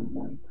 4:15 in the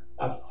morning?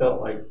 I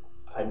felt like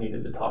I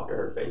needed to talk to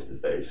her face to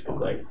face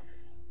because like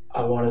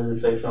I wanted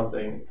to say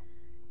something.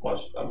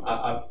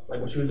 I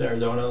like when she was in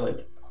Arizona,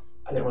 like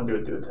I didn't want to do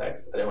it through a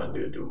text. I didn't want to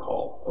do it through a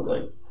call. I was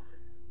like,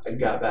 I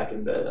got back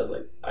in bed. I was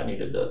like, I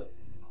needed to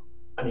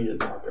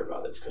talk to her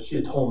about this because she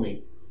had told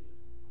me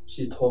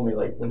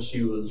like when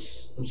she was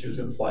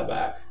gonna fly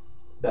back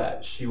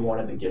that she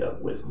wanted to get up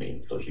with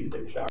me so she could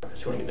take a shower because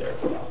she wanted to get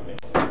there without me.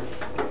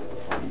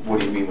 What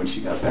do you mean when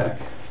she got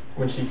back?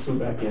 When she flew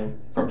back in.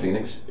 From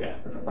Phoenix? Yeah.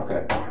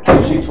 Okay.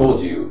 So she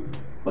told you,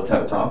 let's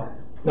have a talk?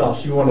 No,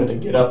 she wanted to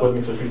get up with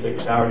me so she could take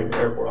a shower and get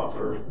the airport off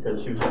her because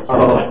she was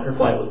her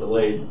flight was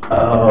delayed.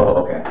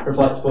 Oh, okay. Her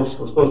flight was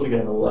supposed to get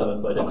in at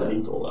 11, but it didn't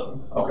leave till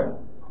 11. Okay.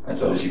 And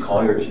so did she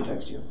call you or did she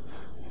text you?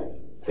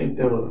 I think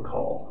there was a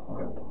call.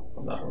 Okay.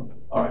 On that one.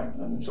 All right.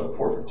 And so at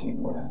 4:15,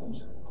 what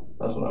happens?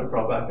 That's when I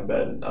crawled back in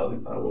bed and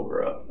I woke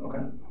her up.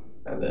 Okay.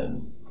 And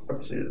then I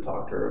proceeded to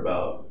talk to her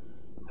about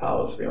how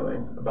I was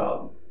feeling,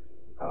 about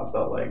how I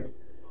felt like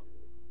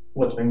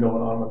what's been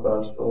going on with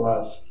us the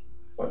last,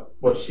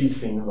 what she's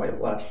seen like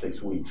the last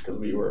 6 weeks,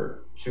 because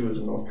she was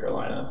in North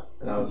Carolina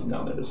and I was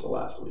down there just the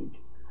last week.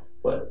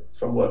 But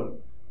from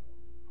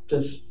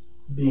just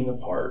being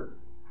apart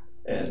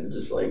and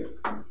just like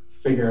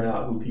figuring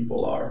out who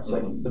people are.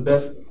 Like the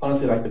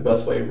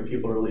best way for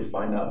people to really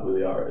find out who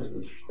they are is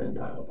to spend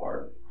time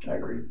apart. I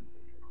agree.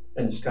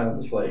 And it's kind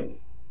of just like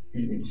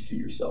you need to see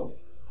yourself.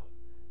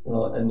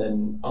 Well, and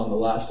then on the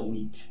last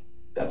week,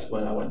 that's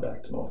when I went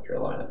back to North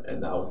Carolina,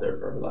 and I was there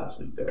for the last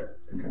week there.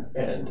 Okay.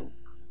 And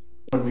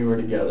when we were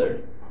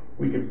together,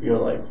 we could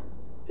feel like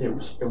it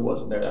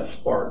wasn't there. That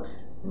spark,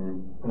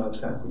 and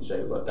that's kind of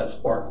cliche, but that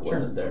spark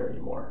wasn't there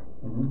anymore.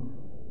 Mm-hmm.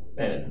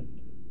 And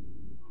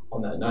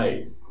on that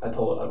night, I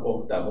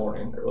woke that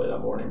morning, early that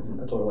morning,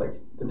 I told her like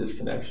the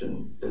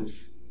disconnection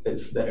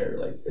it's there,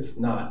 like it's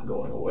not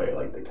going away.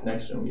 Like the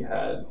connection we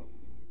had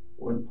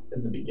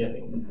in the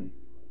beginning,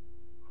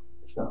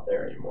 it's not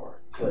there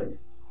anymore. It's like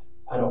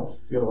I don't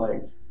feel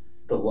like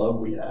the love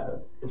we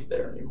have is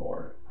there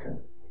anymore. Okay.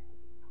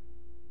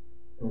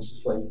 And it's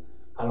just like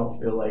I don't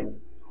feel like.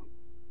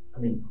 I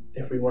mean,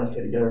 if we want to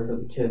stay together for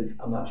the kids,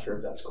 I'm not sure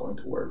if that's going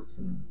to work.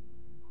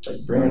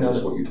 Like bringing another.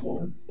 That's what you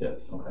told her. Yes.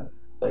 Okay.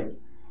 Like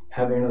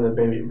having another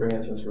baby, bringing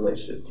us into this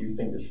relationship. Do you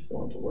think this is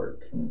going to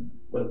work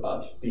with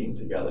us being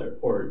together,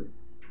 or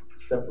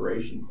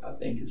separation? I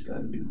think is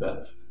going to be the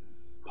best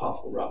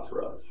possible route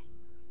for us.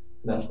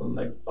 And that's when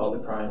like all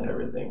the crying and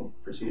everything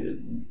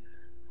proceeded.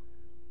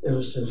 It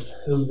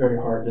was very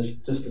hard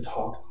just to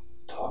talk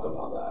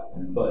about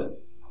that.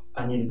 But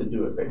I needed to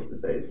do it face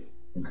to face.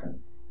 Okay.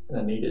 And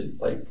I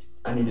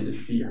needed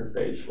to see her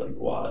face like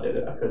while I did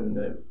it. I couldn't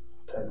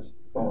text,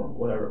 phone,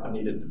 whatever. I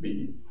needed to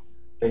be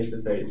face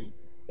to face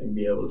and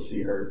be able to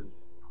see her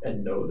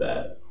and know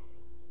that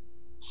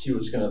she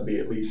was going to be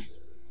at least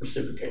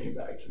reciprocating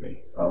back to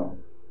me. Oh,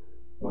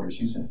 what did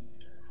she say?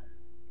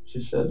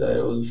 She said that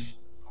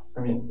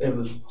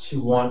she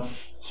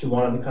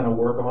wanted to kind of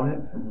work on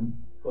it,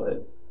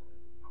 but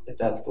if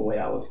that's the way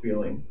I was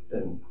feeling,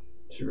 then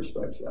she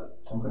respects that.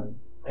 Okay.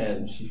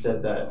 And she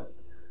said that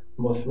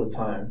most of the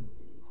time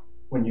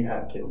when you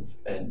have kids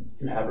and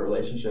you have a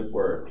relationship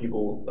where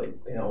people like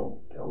they don't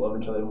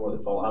love each other more,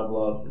 they fall out of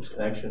love, there's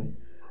connection,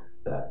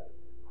 that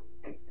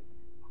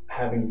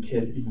having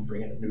kids, even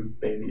bringing a new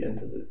baby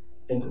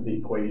into the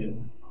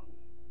equation,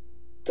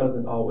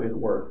 doesn't always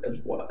work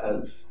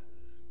as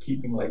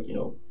keeping like, you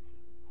know,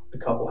 the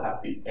couple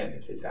happy and the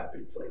kids happy.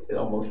 It's like, it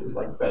almost is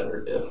like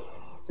better if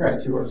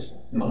Right. two are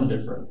on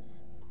different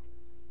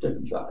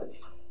sides.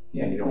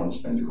 Yeah, you don't want to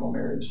spend your whole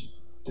marriage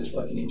just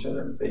liking each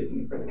other and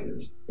faking it for the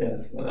kids. Yes,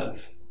 and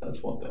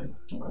that's one thing.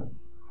 Okay.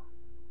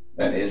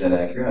 And is that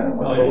accurate? I don't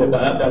want Oh,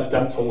 yeah,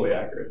 that's totally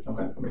accurate.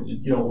 Okay. I mean,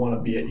 you don't want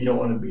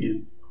to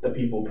be the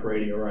people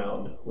parading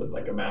around with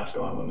like a mask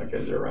on when the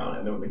kids are around,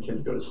 and then when the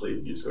kids go to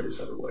sleep, you just go your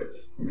separate ways.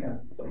 Okay.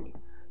 Like,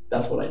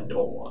 that's what I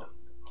don't want.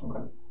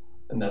 Okay.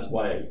 And that's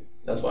why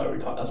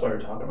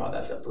we're talking about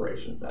that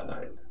separation that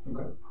night.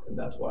 Okay. And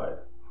that's why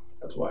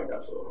I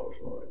got so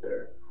emotional right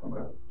there.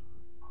 Okay.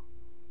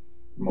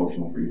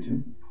 Emotional for you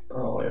too?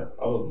 Oh yeah,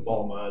 I was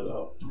bawling my eyes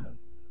out.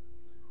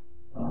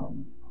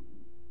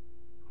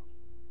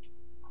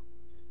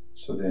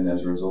 So then,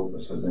 as a result,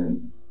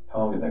 how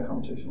long did that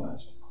conversation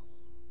last?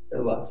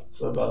 It lasted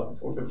so about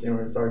 4:15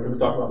 when we started. We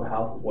talked about the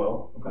house as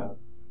well. Okay.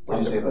 What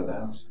did you say about the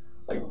house?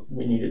 Like,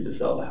 we needed to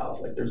sell the house.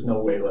 Like, there's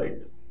no way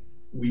like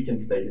we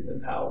can stay in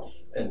this house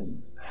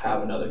and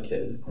have another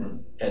kid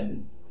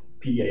and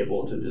be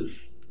able to just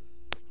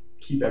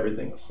keep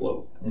everything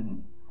afloat.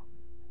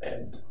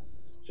 And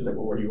she's like,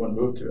 well, where do you want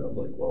to move to? I was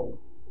like, well,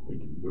 we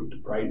can move to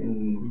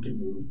Brighton. We can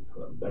move.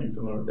 Are you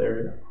familiar with the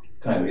area?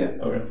 Kind of,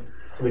 yeah. Okay.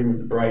 So we can move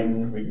to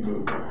Brighton. We can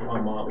move to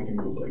Vermont. We can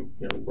move like,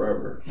 you know,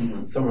 wherever.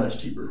 Somewhere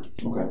that's cheaper.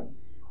 Okay.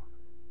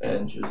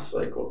 And she's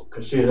like, well,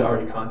 because she had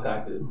already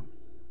contacted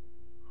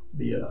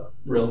the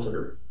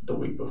realtor the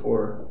week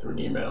before through an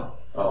email.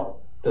 Oh.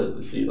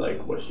 To see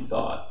like what she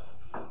thought.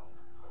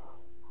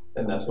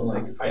 And that's when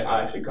like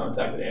I actually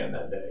contacted Ann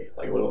that day,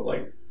 like a little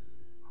like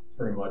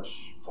pretty much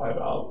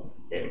about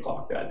 8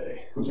 o'clock that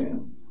day. Who's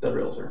Ann? The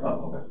realtor.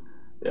 Oh, okay.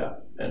 Yeah,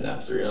 and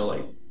asked her, you know,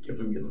 like if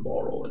we can get the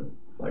ball rolling,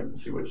 like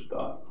see what she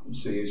thought.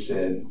 So you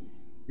said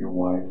your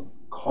wife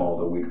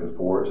called a week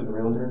before to the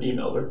realtor?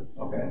 Emailed her.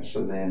 Okay,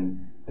 so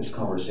then this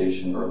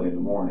conversation early in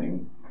the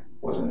morning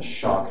wasn't a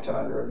shock to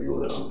either of you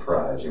or a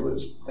surprise. It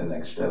was the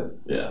next step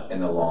in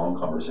the long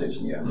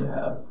conversation you have to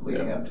have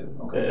leading up to.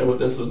 Okay. Yeah,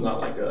 this was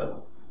not like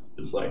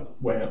just like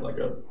weighing like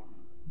a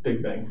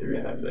Big Bang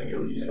Theory type thing. It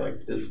was just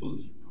like, this was,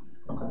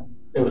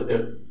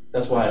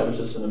 that's why it was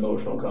just an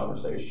emotional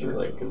conversation,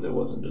 like, because it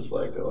wasn't just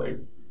like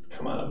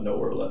come out of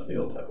nowhere, left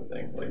field type of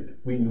thing. Like,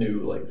 we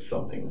knew like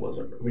something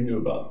wasn't, we knew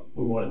about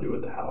what we wanted to do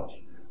with the house.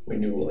 We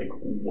knew like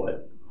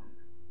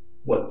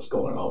what's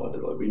going on with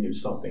it. Like, we knew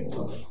something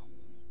was.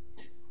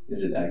 Is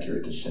it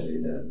accurate to say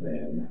that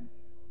then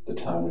the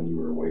time when you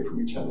were away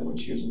from each other, when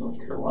she was in North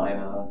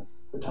Carolina,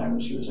 the time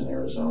when she was in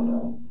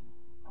Arizona,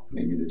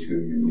 maybe the two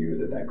of you knew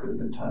that could have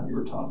been time you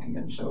were talking,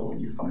 and so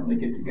when you finally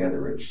get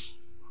together, it's,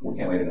 we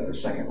can't wait another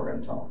second, we're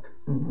going to talk.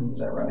 Is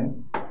that right?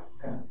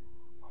 Okay.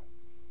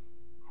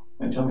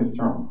 And tell me if it's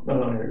wrong.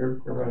 No,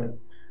 you're right.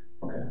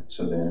 Okay,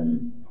 so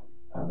then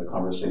the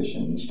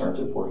conversation starts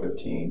at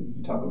 4:15.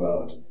 You talk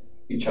about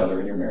each other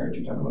and your marriage.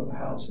 You talk about the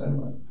house. Then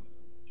what?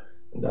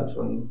 And that's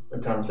when the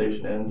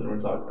conversation ends, and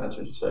we're talking. That's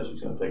what she said.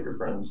 She's going to take her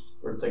friends,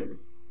 or take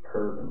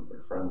her and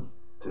her friends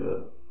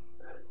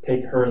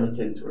take her and the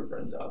kids to her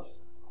friend's house.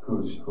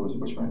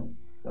 Which friend?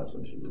 That's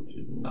what she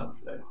did not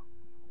say.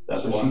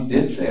 So she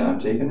did say, I'm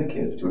taking the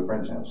kids to a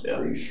friend's house. Yeah.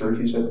 Are you sure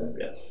she said that?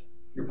 Yes.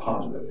 You're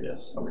positive? Yes.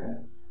 Okay,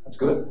 that's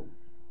good.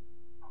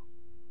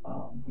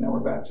 Now we're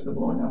back to the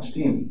blowing out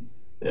steam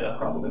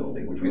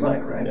probability, which we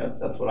like, right? Yeah,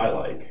 that's what I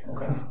like.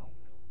 Okay.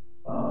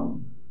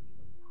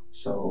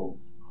 So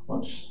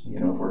let's,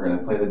 if we're going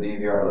to play the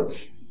DVR, let's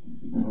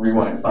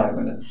rewind 5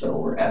 minutes. So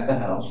we're at the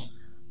house.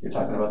 You're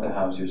talking about the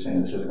house. You're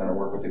saying this isn't going to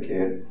work with the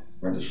kid.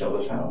 We're going to sell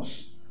this house.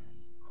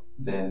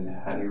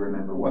 Then how do you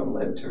remember what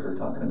led to her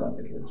talking about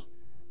the kids?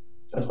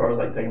 As far as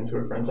like taking them to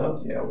her friend's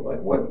house? Yeah,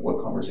 like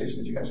what conversation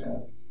did you guys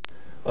have?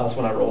 Well, that's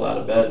when I rolled out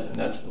of bed, and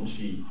that's when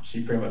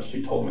she pretty much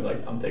told me,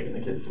 like, I'm taking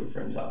the kids to a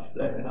friend's house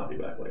today, and I'll be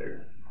back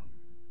later.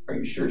 Are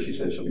you sure she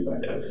said she'll be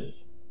back later? Yes.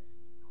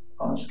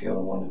 On a scale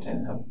of 1 to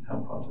 10, how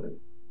positive?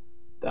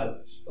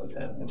 That's a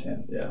 10. A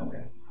 10? Yeah.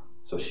 Okay.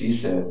 So she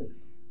said,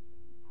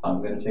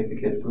 I'm going to take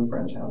the kids to a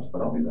friend's house,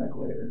 but I'll be back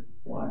later.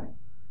 Why?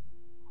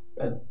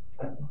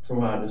 From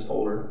what I just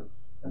told her.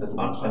 That doesn't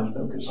make sense,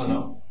 though, because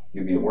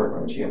you'd be at work,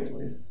 why would she have to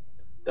leave?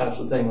 That's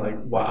the thing, like,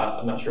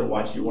 I'm not sure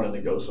why she wanted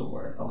to go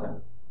somewhere. Okay.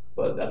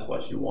 But that's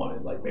what she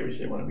wanted. Like, maybe she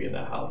didn't want to be in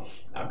that house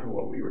after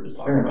what we were just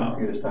talking Fair about.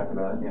 Enough. You just talked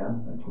about it, yeah.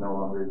 It's no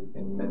longer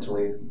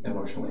mentally,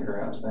 emotionally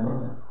her house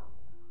then.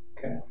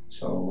 Okay,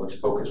 so let's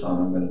focus on,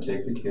 I'm going to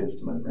take the kids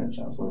to my friend's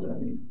house. What does that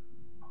mean?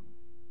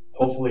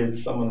 Hopefully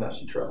it's someone that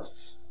she trusts.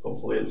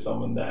 Hopefully it's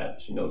someone that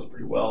she knows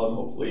pretty well, and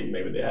hopefully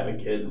maybe they have a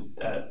kid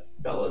that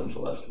Bella and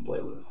Celeste can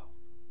play with.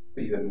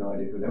 But you have no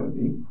idea who that would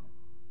be?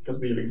 Because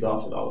we have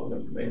exhausted all of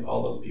them,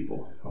 all those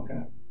people.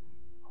 Okay.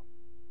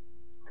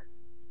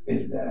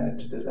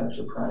 Does that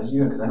surprise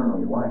you? Because I don't know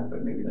your wife,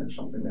 but maybe that's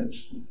something that's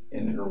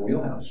in her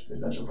wheelhouse.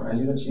 Does that surprise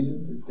you that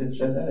she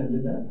said that and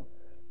did that?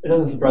 It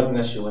doesn't surprise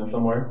me that she went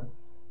somewhere.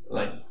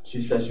 Like,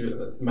 she said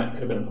could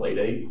have been a play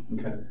date.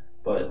 Okay.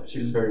 But she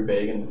was very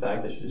vague in the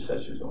fact that she just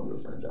said she was going to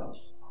a friend's house.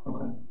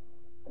 Okay.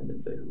 And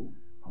didn't say who.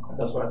 Okay.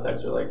 that's why I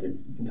text her, like, if you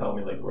can tell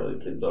me, like, where the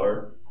kids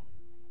are.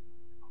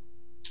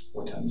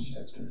 What time did you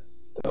text her?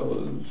 That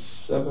was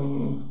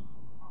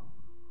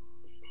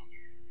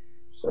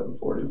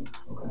 7:40.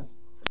 Okay.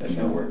 And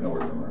no word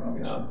from her,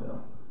 obviously.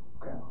 No.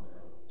 Okay.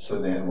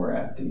 So then we're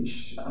at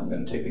I'm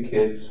gonna take the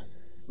kids,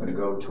 I'm gonna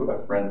go to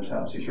a friend's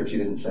house. You sure she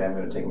didn't say I'm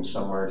gonna take them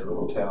somewhere to a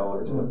hotel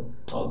or to a?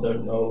 Oh, there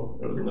was no.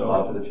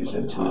 Positive she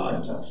said to a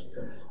friend's house.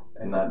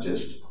 And not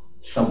just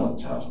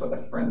someone's house, but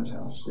a friend's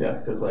house. Yeah,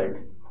 because like,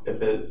 if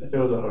it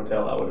was a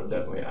hotel, I would have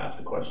definitely asked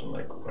the question,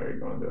 like, why are you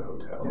going to a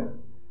hotel? Yeah.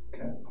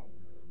 Okay.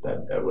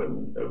 That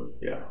wouldn't,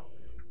 yeah.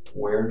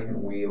 Where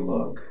can we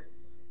look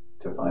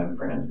to find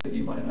friends that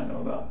you might not know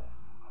about?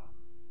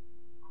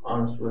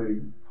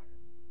 Honestly,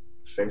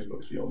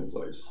 Facebook's the only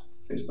place.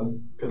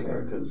 Facebook?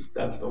 Because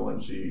that's the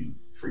one she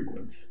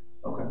frequents.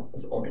 Okay.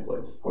 That's the only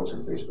place. What's her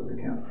Facebook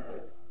account?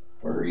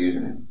 Or her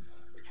username?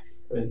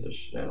 It's a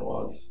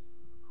Shanann.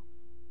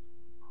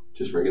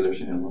 Just regular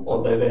Shanann?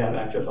 Well, they have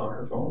access on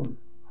her phone.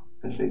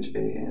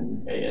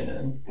 SHANANN.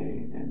 ANN.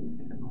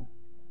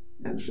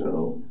 And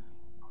so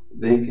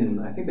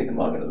I think they can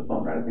log into the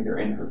phone, right? I think they're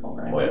in her phone,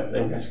 right? Oh yeah,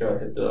 they just gotta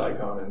hit the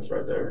icon and it's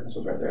right there.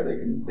 So it's right there, they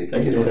can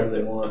do whatever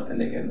they want.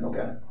 And they can,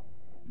 okay.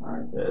 All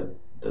right. Yeah, it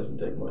doesn't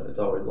take much, it's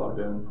always logged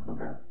in.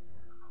 Okay.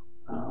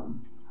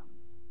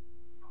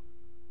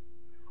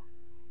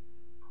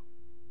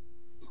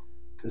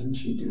 Doesn't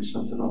she do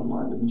something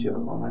online? Doesn't she have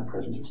an online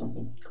presence or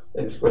something?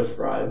 It's with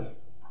Thrive,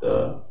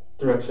 the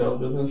direct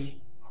sales business.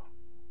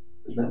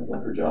 Isn't that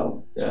like her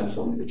job? Yeah. It's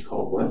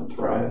called what?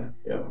 Thrive.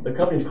 Yeah. The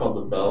company's called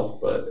The Bell,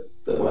 but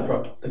the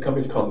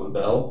company's called The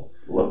Bell.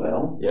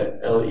 LaBelle? Yeah.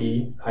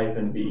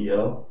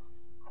 LE-VEL.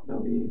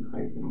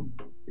 LE-VEL.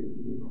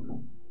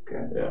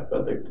 Okay. Yeah,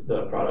 but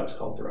the product's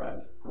called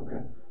Thrive.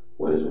 Okay.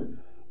 What is it?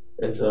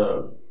 It's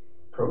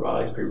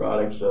probiotics,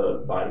 prebiotics,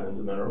 vitamins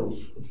and minerals.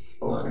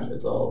 Okay.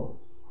 It's all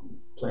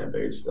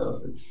plant-based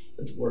stuff.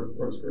 It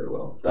works very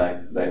well.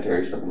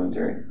 Dietary,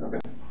 supplementary. Okay.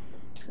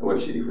 And what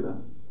does she do for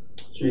them?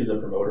 She's a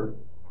promoter.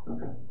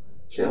 Okay.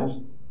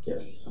 Sales?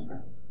 Yes. Okay.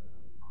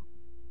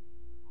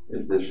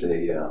 Is this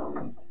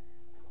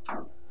I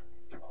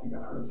think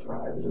I've heard of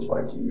Thrive. Is this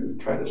like you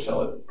try to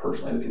sell it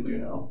personally to people you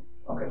know?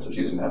 Okay, so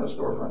she doesn't have a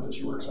storefront that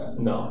she works at?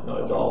 No,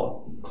 it's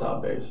all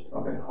cloud-based.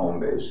 Okay,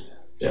 home-based.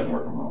 She can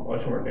work from home. Well,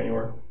 I can work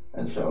anywhere.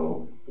 And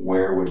so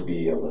where would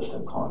be a list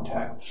of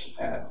contacts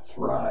at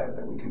Thrive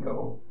that we could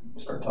go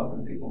start talking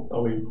to people?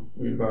 Oh,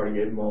 we've already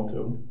gave them all to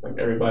them. Like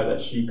everybody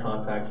that she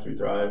contacts through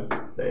Thrive,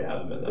 they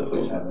have them in that phone.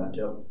 Please have that?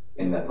 Yep.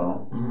 In that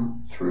phone? Mm-hmm.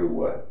 Through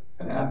what?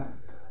 An app?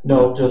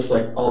 No, just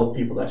like all the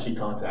people that she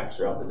contacts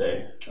throughout the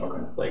day.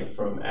 Okay. Like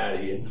from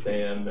Addie and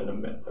Sam,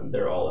 and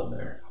they're all in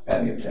there.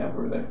 Addie and Sam,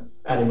 who are they?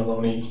 Addie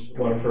Maloney's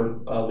one of her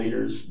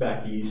leaders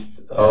back east.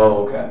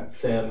 Okay.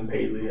 Sam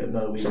Paisley,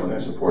 another leader. Someone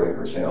who's supporting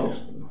her sales.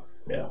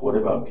 Yeah. What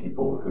about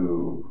people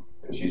who,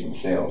 because she's in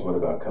sales, what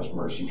about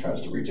customers she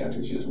tries to reach out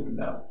to she doesn't even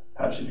know?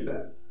 How does she do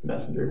that?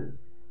 Messenger.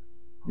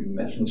 You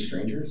message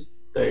strangers?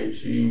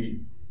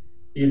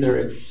 Either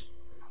it's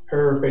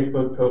her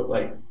Facebook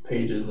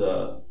page is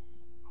I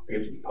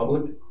guess it's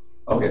public.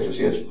 Okay, so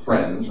she has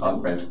friends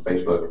on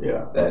Facebook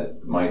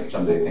that might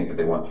someday think that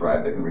they want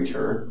Thrive, they can reach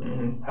her.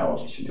 Mm-hmm. How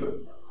else does she do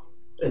it?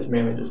 It's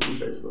mainly just through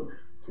Facebook.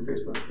 Through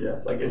Facebook?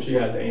 Yeah, like if she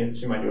has any,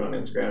 she might do it on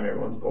Instagram every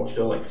once in a while.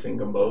 She'll like sync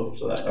them both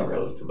so that it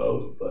goes to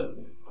both, but.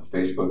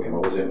 Facebook, and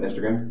what was it,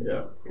 Instagram?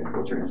 Yeah.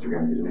 What's her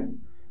Instagram username?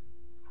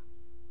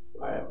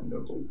 I have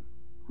no clue.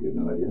 You have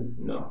no idea?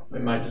 No,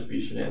 it might just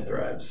be Shanann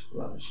Thrives.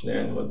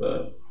 Shanann with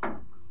a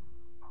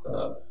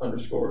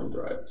underscore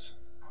Thrives.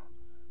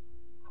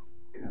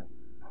 Okay.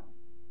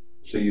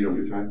 So you don't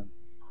do Thrive?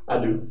 I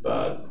do,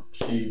 but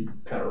she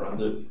kind of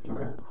runs it.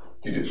 Okay.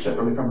 Do you do it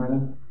separately from her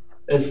then?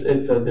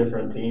 It's a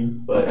different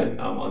team, but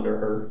I'm under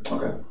her.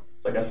 Okay.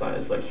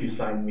 It's like she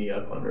signed me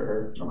up under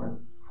her. Okay.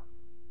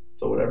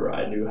 So whatever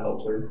I do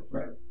helps her.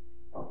 Right.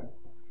 Okay.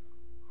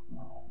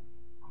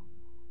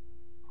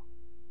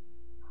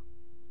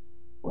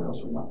 What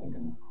else are we not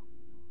thinking of?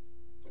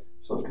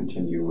 So let's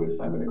continue with,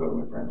 I'm going to go to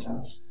my friend's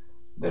house.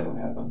 Then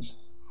what happens?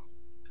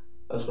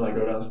 That's when I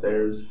go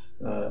downstairs,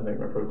 make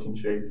my protein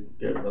shake,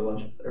 get my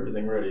lunch,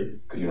 everything ready.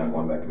 Because you're not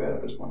going back to bed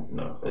at this point?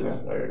 No, I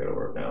gotta go to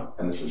work now.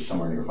 And this is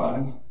somewhere near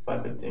 5?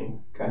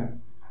 5:15. Okay.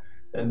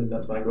 And then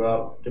that's when I go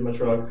out, get my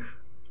truck,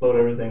 load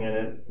everything in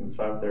it, and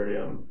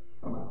 5:30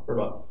 for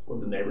about what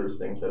the neighbors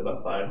think, so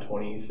about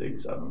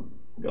 5:26 I'm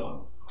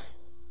gone.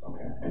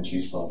 Okay, and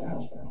she's still at the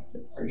house now?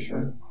 Are you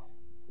sure?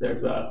 Yeah,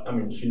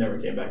 because she never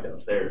came back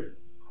downstairs.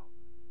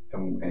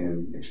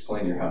 And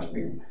explain your house to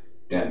me.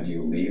 Do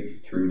you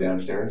leave through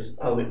downstairs?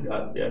 Go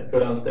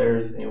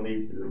downstairs and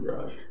leave through the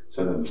garage.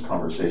 So then this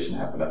conversation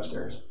happened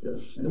upstairs? Yes.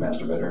 In the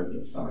master bedroom?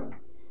 Yes. Okay.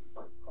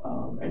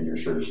 And you're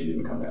sure she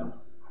didn't come down?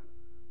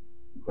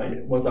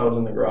 Like, once I was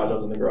in the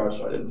garage,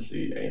 so I didn't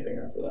see anything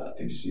after that.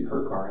 Did you see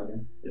her car in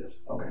there? Yes.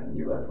 Okay, and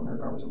you left when her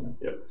car was in there?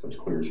 Yep. So it's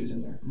clear she's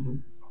in there? Mm-hmm.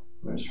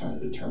 I'm just trying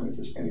to determine if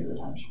there's any other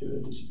time she could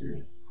have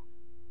disappeared.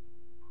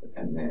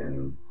 And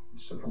then,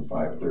 so from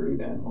 5:30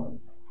 then what?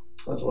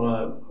 That's when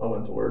I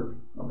went to work.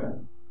 Okay.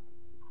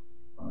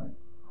 All right.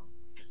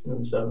 And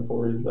then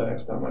 7:40 is the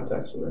next time I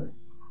texted her.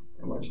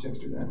 And why'd you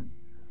text her then?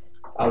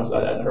 I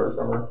hadn't heard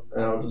from her,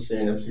 and I was just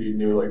seeing if she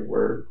knew like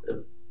or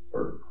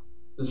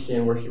just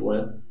seeing where she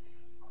went.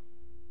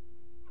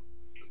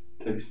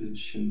 Texted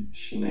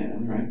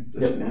Shanann, right?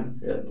 Yep. Shanann?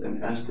 Yeah.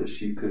 And asked if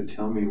she could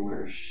tell me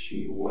where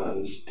she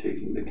was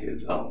taking the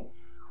kids. Oh,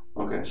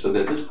 okay. So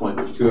at this point,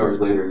 it's 2 hours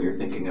later, and you're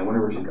thinking, I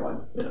wonder where she's going.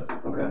 Yeah.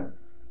 Okay.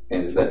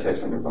 And is that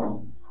text on your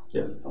phone?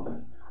 Yeah. Okay.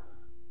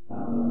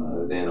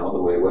 Then all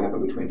the way, what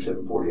happened between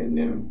 7:40 and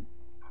noon?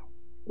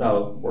 I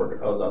was working.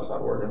 I was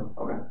outside working.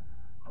 Okay.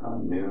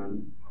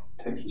 Noon,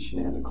 texted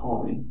Shanann to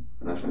call me,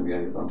 and that's going to be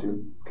on your phone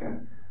too. Okay.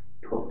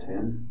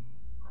 12:10,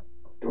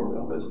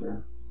 doorbell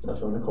visitor. That's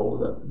when Nicole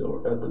was at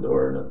the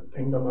door, and it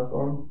pinged on my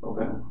phone.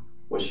 Okay.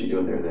 What's she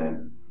doing there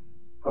then?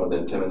 Oh,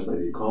 then 10 minutes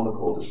later, you called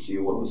Nicole to see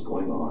what was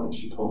going on, and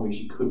she told me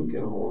she couldn't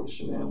get a hold of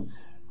Shanann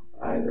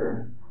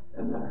either,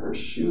 and that her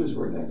shoes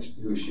were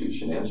whose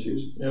shoes? Shanann's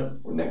shoes? Yep.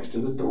 Were next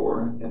to the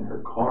door, and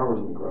her car was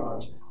in the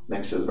garage,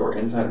 next to the door,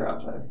 inside or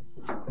outside?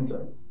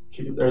 Inside.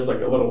 There's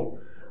like a little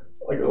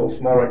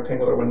small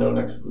rectangular window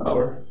next to the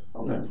door.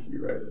 Okay. You can see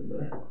right in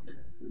there.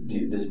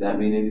 Does that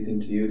mean anything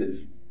to you? Does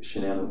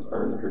Shanann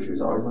or her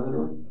shoes always by the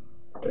door?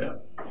 Yeah.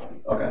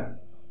 Okay.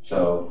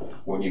 So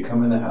when you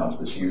come in the house,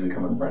 does she usually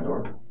come in the front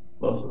door?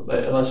 Most of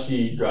it, unless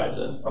she drives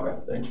in. Okay.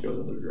 Then she goes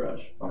into the garage.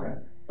 Okay.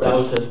 That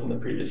was just from the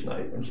previous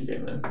night when she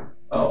came in.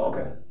 Oh,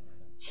 okay.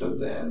 So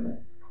then,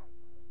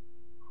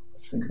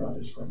 let's think about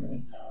this for a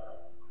minute.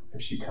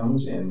 If she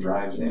comes in,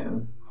 drives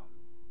in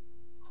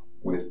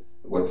with,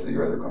 what's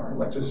your other car,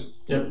 Lexus?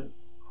 Yep.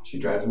 She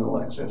drives in the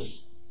Lexus,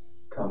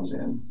 comes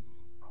in.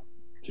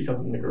 She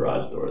comes in the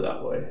garage door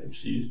that way if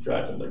she's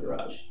driving the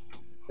garage.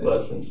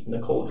 But since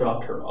Nicole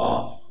dropped her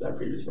off that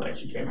previous night,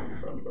 she came in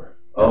the front door.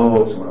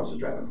 Oh, someone else is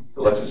driving.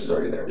 The Lexus is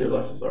already there. The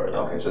Lexus is already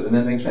there. Okay, so then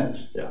that makes sense.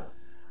 Yeah.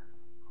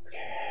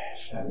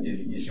 Okay.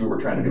 You see what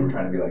we're trying to do? We're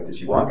trying to be like, did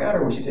she walk out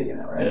or was she taken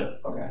out, right?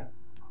 Yeah. Okay.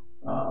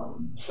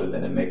 So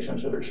then it makes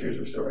sense that her shoes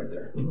were still right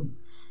there. Mm-hmm.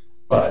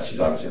 But she's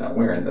obviously not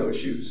wearing those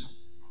shoes.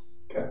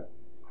 Okay.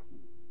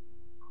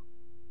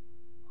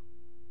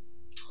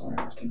 All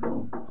right, let's keep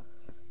going.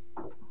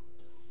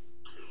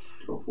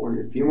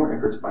 12:40. A few more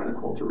efforts by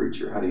Nicole to reach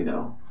her. How do you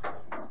know?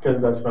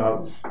 Because that's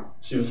when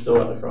she was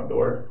still at the front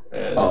door,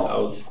 and I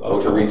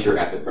was to reach her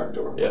at the front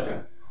door. Yeah.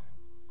 Okay.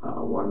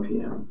 1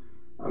 p.m.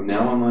 I'm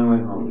now on my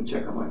way home to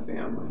check on my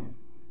family.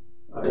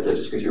 Is that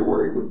just because you're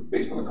worried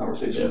based on the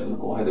conversation with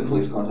Nicole? Had the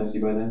police contact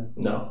you by then?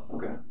 No.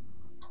 Okay.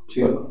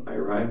 2, I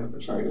arrived.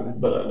 Sorry, go ahead.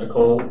 But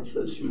Nicole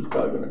said she was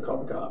probably going to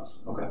call the cops.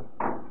 Okay.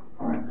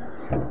 All right.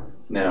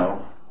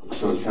 Now,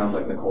 so it sounds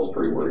like Nicole's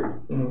pretty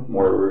worried. Mm-hmm.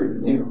 More worried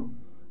than you.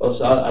 Well,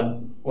 so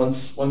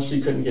once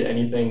she couldn't get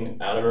anything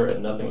out of her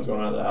and nothing was going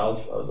on in the house,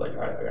 I was like,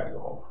 all right, I gotta go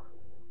home.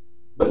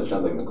 But it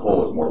sounds like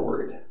Nicole was more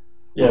worried.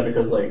 Yeah,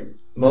 because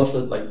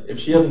if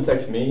she doesn't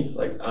text me,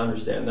 like I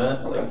understand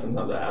that, like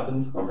sometimes that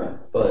happens. Okay.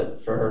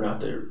 But for her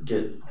not to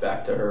get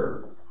back to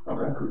her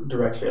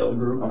direct sales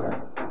group,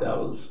 that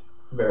was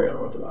very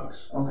unorthodox.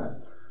 Okay.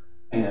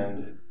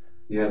 And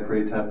you had a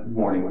pretty tough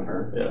morning with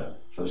her. Yeah.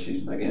 So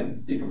she's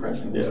again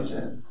decompressing. Yeah. She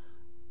said.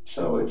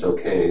 So it's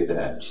okay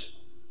that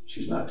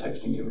she's not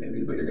texting you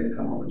maybe, but you're going to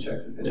come home and check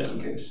just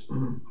in case.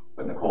 Mm-hmm.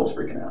 But Nicole's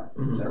freaking out.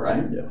 Mm-hmm. Is that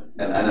right? Yeah.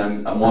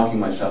 And I'm walking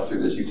myself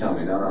through this. You tell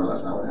me, no,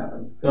 that's not what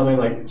happened. No, I mean,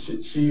 like,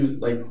 she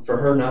like, for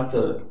her not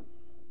to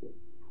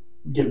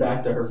get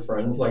back to her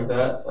friends like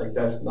that, like,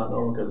 that's not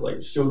normal, because, like,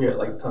 she'll get,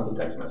 like, tons of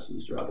text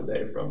messages throughout the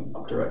day from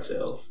direct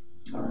sales.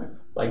 All right.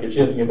 Like, if she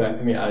doesn't get back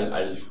to me,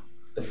 I just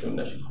assume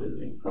that she's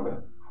busy. Okay.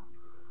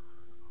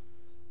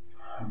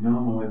 I'm now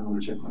on my way home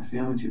to check my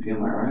family. 2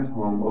 p.m. I arrive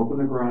home, open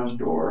the garage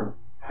door.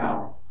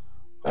 How?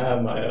 I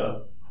have my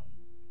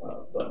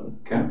button.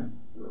 Okay.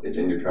 It's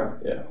in your truck?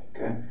 Yeah.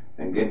 Okay.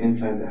 And get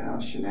inside the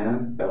house.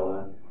 Shanann,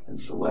 Bella,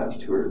 and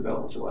Celeste. Who are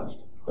Bella and Celeste?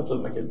 That's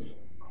with my kids.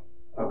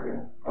 Okay.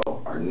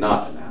 Oh, are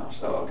not in the house.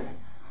 Oh, okay.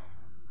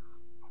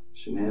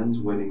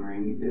 Shanann's wedding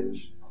ring is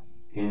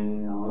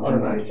in her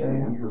right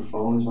hand. Her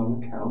phone is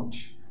on the couch.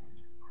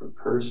 Her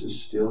purse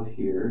is still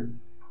here.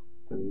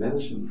 The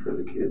medicine for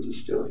the kids is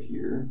still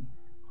here.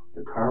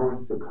 The car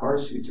with the car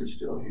seats are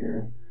still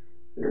here.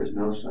 There is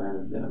no sign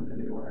of them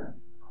anywhere.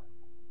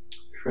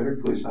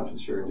 Frederick police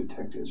officer and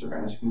detectives are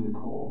asking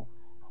Nicole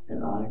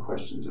and I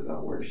questions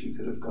about where she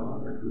could have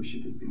gone or who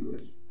she could be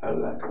with. How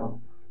did that go?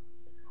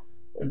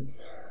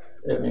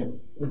 I mean,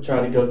 we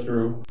tried to go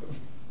through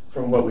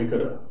from what we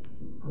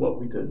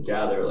could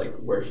gather, like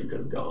where she could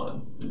have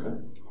gone.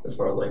 Okay. As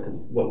far as like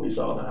what we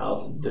saw in the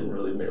house, it didn't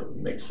really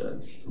make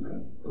sense.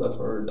 Okay. So that's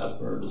where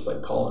we're just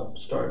like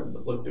starting to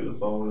look through the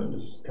phone and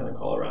just kind of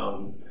call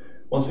around.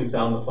 Once we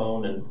found the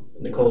phone and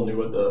Nicole knew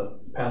what the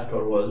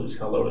passcode was, just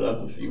kind of load it up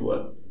and see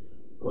what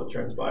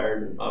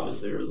transpired. And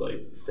obviously there was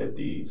like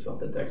 50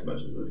 something text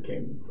messages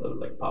that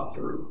like popped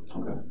through.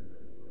 Okay.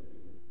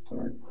 All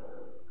right.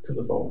 Because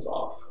the phone was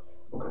off.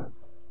 Okay.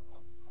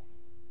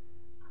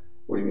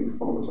 What do you mean the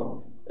phone was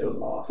off? It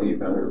was off. When you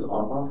found it was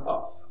off?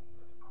 Off.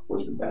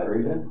 Was the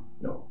battery dead?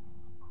 No.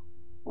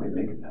 Why are you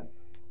making that?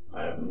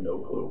 I have no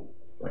clue.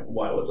 Like,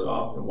 why was it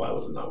off and why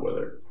was it not with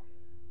her?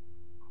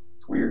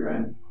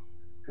 right?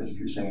 Because if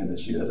you're saying that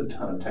she does a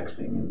ton of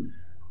texting and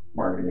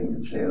marketing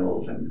and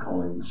sales and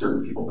calling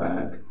certain people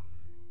back,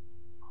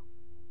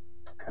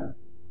 okay,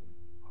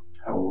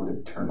 how would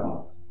it turn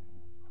off?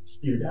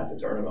 You'd have to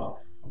turn it off.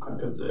 Okay.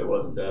 Because it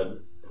wasn't dead.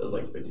 It was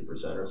like 50%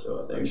 or so,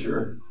 I Are think. you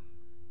sure?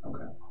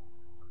 Okay.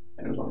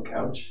 And it was on the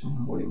couch?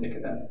 Mm-hmm. What do you think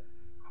of that?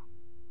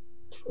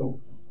 Oh,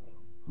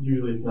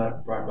 usually it's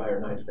not right by her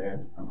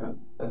nightstand. Okay.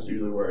 That's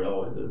usually where it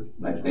always is.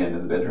 Nightstand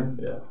in the bedroom?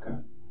 Yeah. Okay.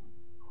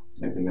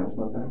 Anything else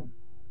about that?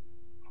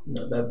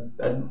 No,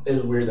 that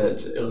is weird that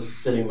it was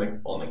sitting like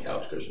on the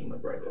couch cushion,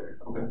 like right there.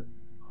 Okay.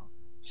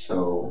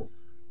 So,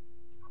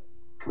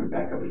 can we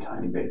back up a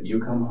tiny bit?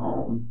 You come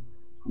home,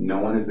 no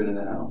one has been in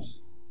the house.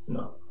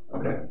 No.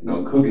 Okay.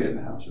 No one could get in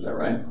the house, is that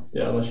right?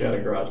 Yeah, unless you had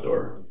a garage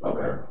door.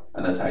 Okay.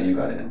 And that's how you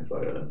got in? So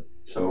I got in.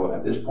 So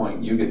at this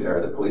point, you get there.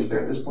 Are the police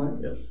there at this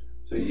point? Yes.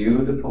 So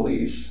you, the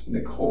police,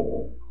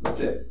 Nicole, that's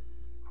it.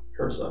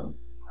 Her son.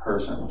 Her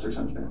son, what's her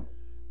son's name?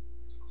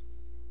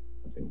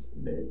 I think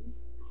Nick.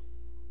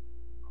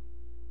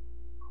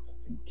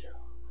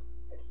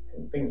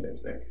 I think his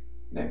name's Nick.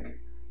 Nick.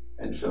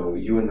 And so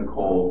you and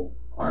Nicole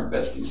aren't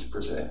besties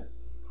per se.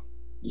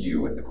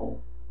 You and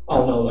Nicole.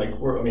 Oh no, like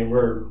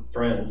we're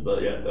friends,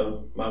 but yeah,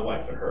 my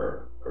wife and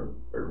her are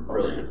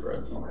really good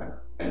friends. Okay.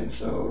 And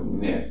so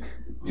Nick,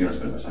 you don't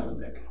spend much time with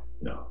Nick?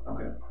 No.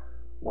 Okay.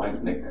 Why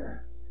is Nick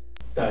there?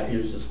 That he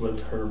was just with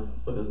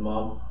his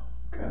mom.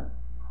 Okay.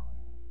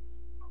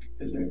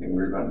 Is there anything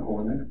weird about Nicole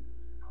and Nick?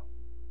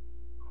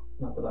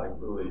 Not that I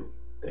really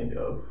think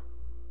of.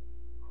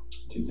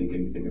 Do you think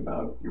anything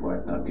about your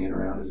wife not being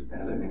around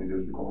has anything to do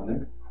with Nicole and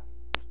Nick?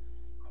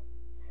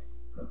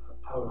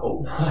 I would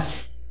hope not.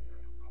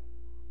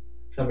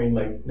 I mean,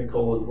 like,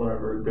 Nicole is one of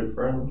her good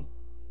friends.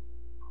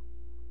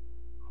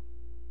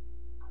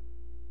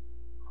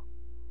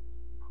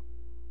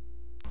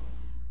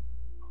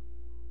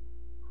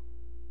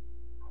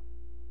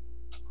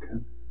 Okay.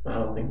 I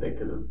don't think they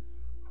could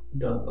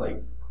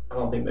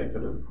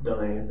have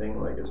done anything,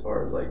 like, as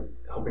far as, like,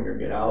 helping her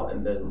get out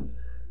and then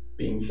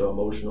being so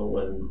emotional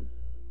when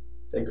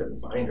they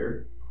couldn't find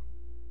her.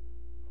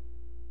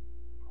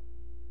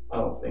 I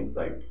don't think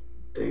they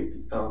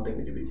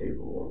could be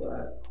capable of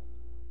that.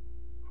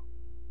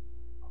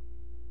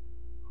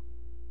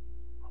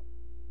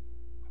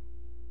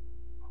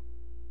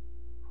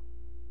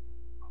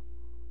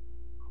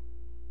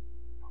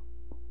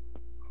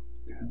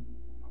 Okay.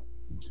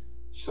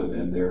 So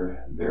then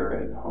they're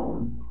at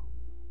home.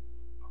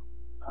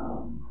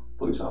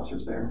 Police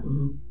officers there.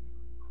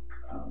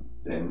 Mm-hmm.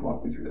 Then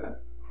walk me through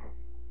that.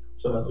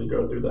 So as we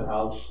go through the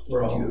house, Do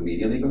you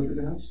immediately go through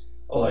the house?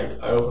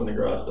 I open the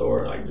garage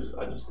door and I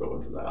just go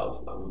into the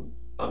house.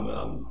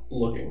 I'm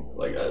looking,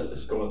 like I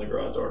just go in the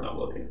garage door and I'm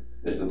looking.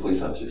 Is the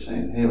police officer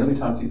saying, "Hey, let me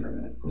talk to you for a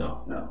minute"?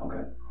 No. No.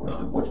 Okay.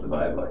 What's the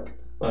vibe like?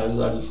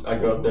 I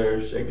go up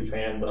there, shake his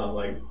hand, but I'm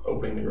like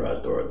opening the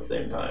garage door at the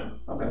same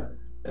time. Okay.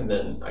 And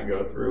then I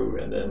go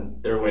through, and then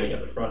they're waiting at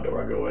the front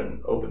door. I go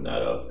in, open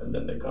that up, and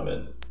then they come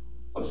in.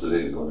 Oh, so they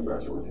didn't go in the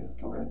garage door with you?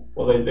 Okay.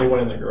 Well, they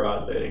went in the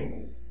garage. They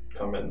didn't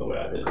come in the way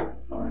I did.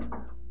 All right.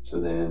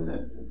 So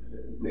then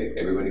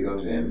everybody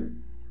goes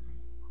in,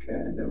 okay,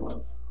 and then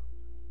what?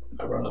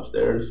 I run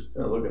upstairs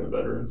and I look in the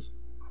bedrooms.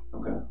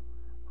 Okay.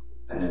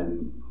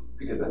 And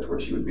because that's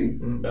where she would be?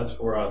 That's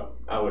where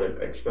I would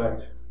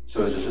expect.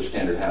 So is this a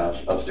standard house,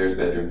 upstairs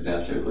bedrooms,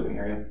 downstairs living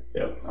area?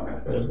 Yep. Okay.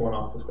 And there's one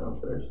office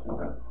downstairs.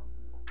 Okay.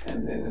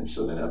 And then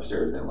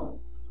upstairs, then what?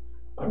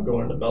 I'm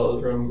going to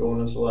Bella's room,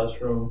 going to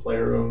Celeste's room,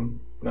 playroom,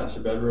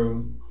 master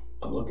bedroom.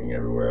 I'm looking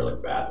everywhere,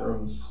 like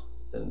bathrooms,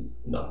 and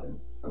nothing.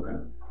 Okay.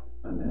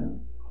 And then?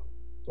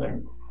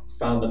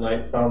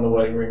 I found the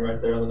wedding ring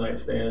right there on the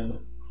nightstand,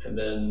 and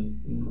then.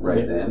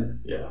 Right then?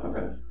 Yeah.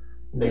 Okay.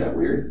 Is that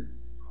weird?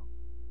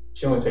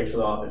 She only takes it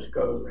off and she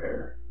covers her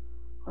hair.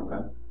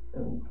 Okay.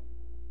 And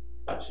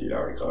she'd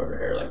already covered her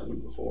hair like the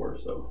week before,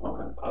 so.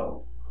 Okay.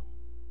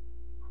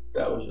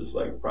 That was just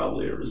like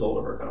probably a result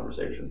of her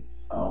conversation.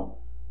 Oh.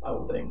 I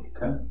would think.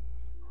 Okay.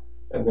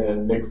 And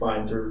then Nick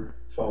finds her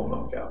phone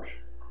on the couch.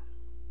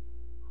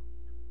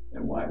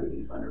 And why did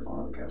he find her phone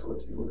on the couch?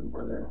 What's he looking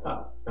for there?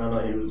 I don't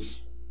know,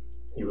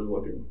 he was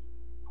looking.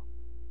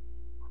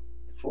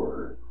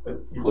 For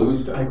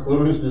clues?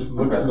 Clues, just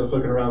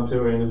looking around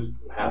too, and just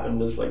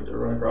happened just like to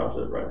run across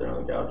it right there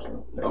on the couch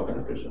next to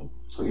the cushion.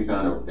 So he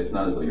found it, it's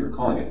not as though you were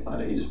calling it to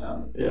find it, he just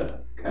found it? Yeah.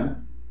 Okay.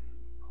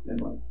 Then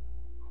what?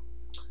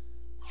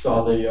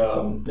 Saw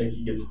Nick,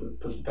 he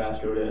puts the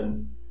passcode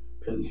in,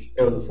 because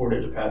it was a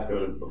 4-digit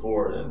passcode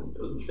before, and it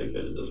was a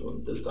 6-digit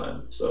this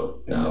time, so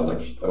now like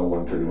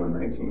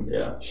 013119.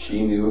 Yeah.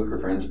 She knew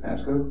her friend's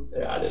passcode?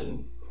 Yeah, I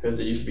didn't, because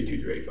it used to be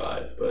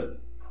 2385, but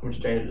when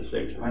she changed it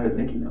to 6. Why did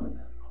Nikki know it?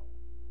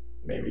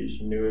 Maybe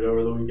she knew it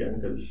over the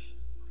weekend, because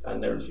I'd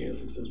never seen a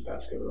 6-digit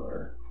passcode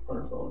on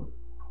her phone.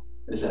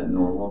 Is that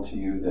normal to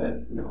you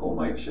that Nicole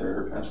might share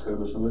her passcode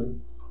with somebody?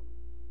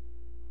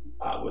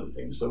 I wouldn't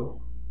think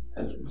so.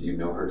 Do you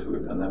know her to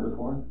have done that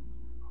before?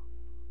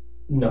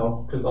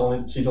 No, because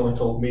she's only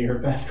told me her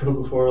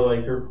passcode before.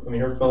 Like her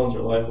phone's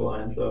her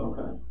lifeline. So.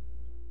 Okay.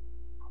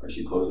 Are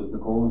she close with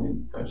Nicole?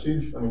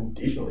 she's,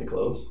 decently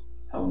close.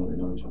 How long have they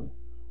known each other?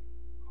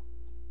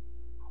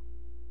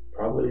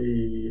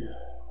 Probably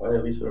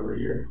at least over a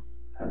year.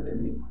 How did they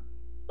meet?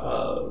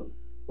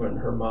 When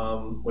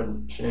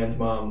Shanann's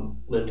mom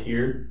lived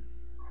here,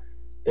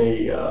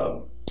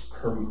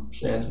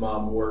 Shanann's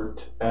mom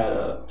worked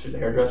at, she's a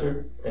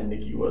hairdresser, and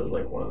Nikki was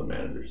like one of the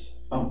managers.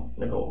 Oh.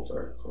 Nicole,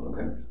 sorry.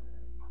 Okay.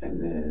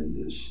 And then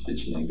did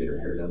Shanann get her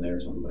hair done there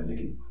or something by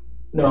Nikki?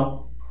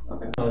 No.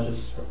 Okay.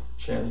 Just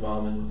Shannan's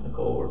mom and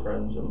Nicole were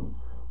friends, and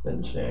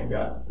then Shanann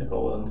got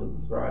Nicole into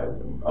the Thrive,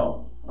 and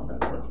went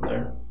from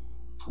there.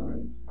 All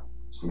right.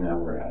 So now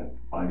we're at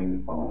finding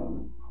the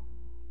phone,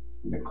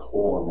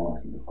 Nicole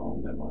unlocking the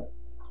phone, then what?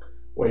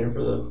 Waiting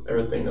for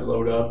everything to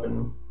load up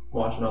and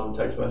watching all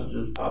the text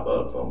messages pop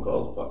up, phone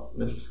calls,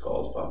 missed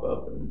calls pop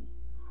up, and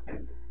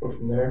go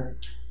from there.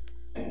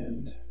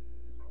 And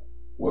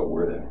what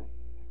were they?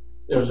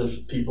 It was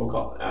just people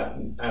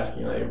asking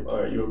like,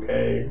 are you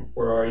okay?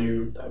 Where are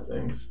you? Type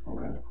things.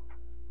 Okay.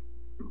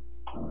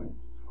 All right.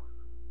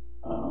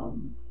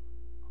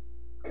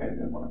 Okay,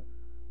 then what?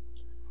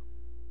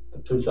 The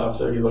police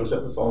officer, he looks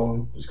at the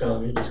phone, looks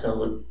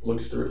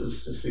through it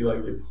just to see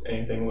like if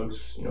anything looks,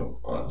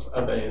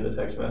 of any of the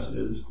text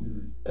messages.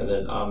 Mm-hmm. And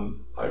then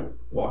I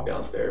walk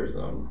downstairs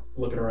and I'm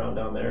looking around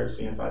down there,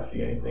 seeing if I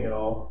see anything at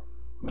all.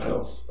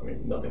 Okay.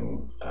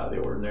 Nothing out of the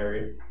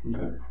ordinary.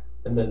 Okay.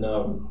 And then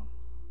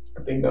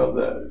I think that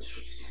was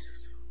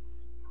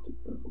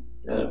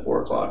at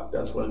 4 o'clock.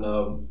 That's when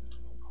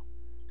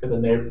because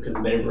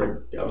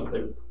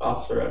the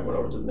officer, I went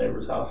over to the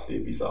neighbor's house to see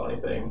if he saw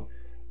anything.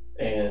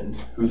 And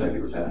whose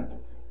idea was that?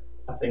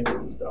 I think it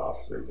was the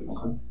officer, because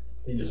Okay.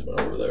 he just went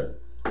over there.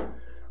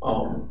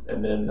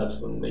 And then that's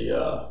when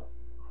the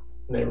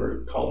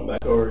neighbor called him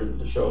back over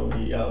to show him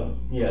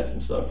he had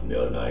some stuff from the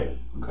other night.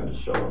 Okay.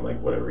 Just show him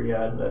like whatever he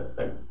had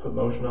that put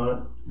motion on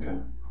it. Okay.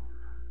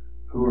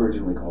 Who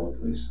originally called the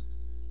police?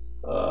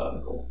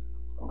 Nicole.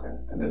 Okay.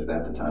 And is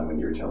that the time when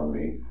you're telling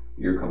me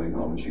you're coming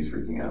home and she's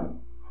freaking out?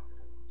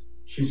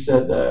 She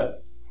said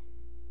that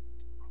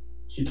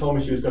she told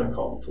me she was going to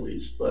call the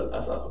police, but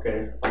I thought,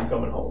 okay, I'm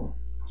coming home.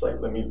 It's like,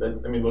 let me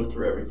look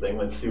through everything.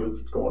 Let's see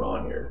what's going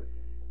on here.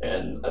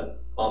 And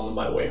on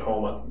my way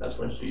home, that's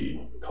when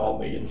she called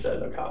me and said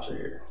the cops are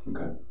here.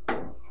 Okay.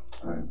 All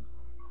right.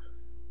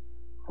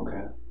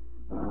 Okay.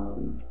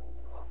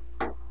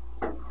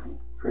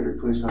 Frederick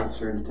police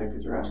officer and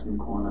detectives are asking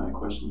Nicole and I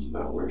questions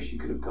about where she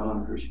could have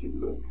gone or who she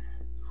could go.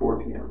 4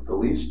 p.m.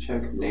 Police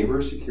check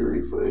neighbor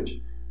security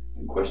footage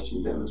and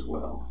question them as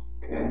well.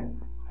 Okay.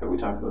 Have we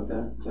talked about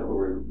that? Is that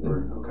where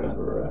we're okay? That's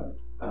where we're at.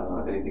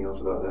 Anything else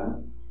about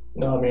that?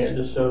 No, it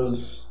just shows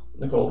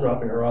Nicole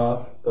dropping her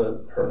off,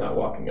 but her not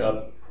walking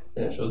up,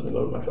 and it shows me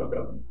loading my truck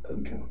up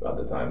at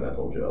the time I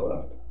told you I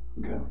left.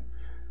 Okay.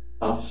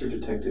 Officer,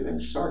 detective,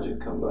 and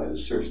sergeant come by to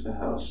search the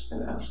house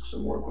and ask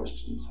some more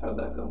questions. How'd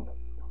that go?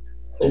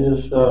 They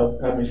just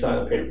had me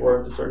sign the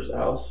paperwork to search the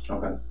house.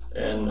 Okay.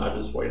 And I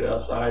just waited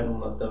outside and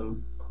let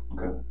them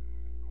go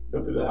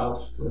through the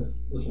house.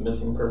 There's a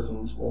missing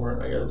persons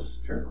warrant, I guess.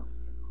 Sure.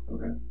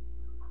 Okay.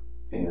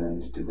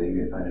 And did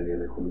they find any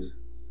other clues?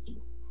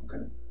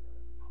 Okay.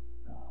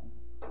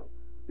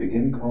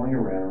 Begin calling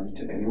around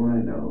to anyone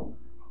I know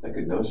that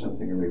could know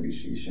something or maybe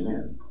see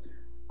Shanann.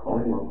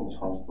 Calling locals,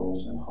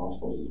 hospitals, and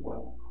hospitals as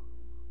well.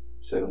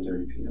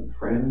 7:30 p.m.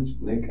 Friends,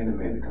 Nick and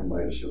Amanda come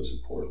by to show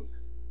support.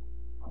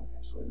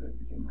 Okay, so that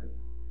became good.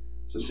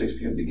 So 6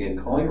 p.m. Begin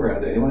calling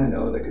around to anyone I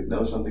know that could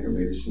know something or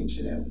maybe seen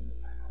Shanann.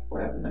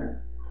 What happened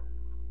there?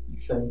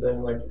 Same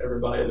thing, like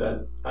everybody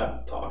that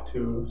I've talked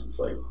to, it's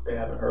like they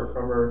haven't heard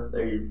from her,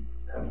 they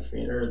haven't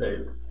seen her,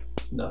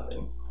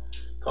 nothing.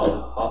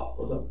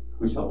 What's up?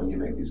 Who's helping you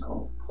make these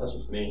calls? That's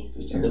just me.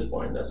 Just at this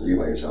point. Were you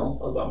by yourself?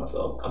 I was by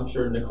myself. I'm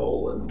sure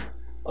Nicole and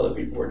other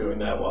people were doing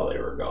that while they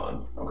were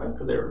gone. Okay.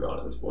 Because they were gone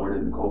at this point. Where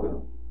did Nicole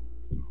go?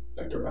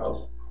 Back to her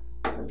house.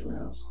 Back to her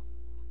house.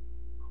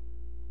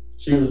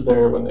 She was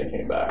there when they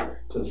came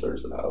back to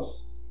search the house.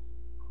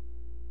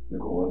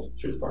 Nicole was?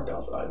 She was parked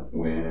outside.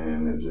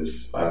 When is this?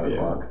 5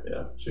 o'clock?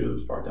 Yeah, she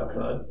was parked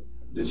outside.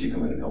 Did she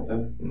come in and help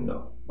them?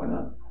 No. Why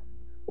not?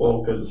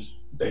 Well, because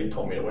they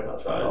told me to wait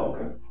outside. Oh,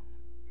 okay.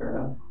 Fair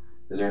enough.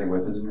 Is there any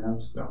weapons in your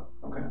house? No.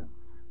 Okay.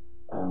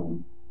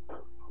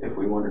 If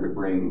we wanted to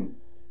bring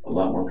a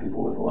lot more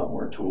people with a lot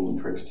more tools and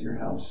tricks to your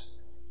house,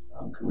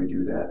 could we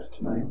do that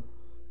tonight?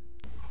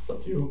 It's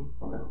up to you.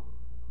 Okay.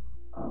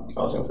 I was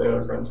going to stay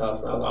at a friend's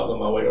house. I was on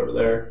my way over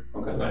there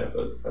tonight,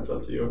 but that's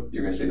up to you.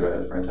 You're going to stay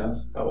at a friend's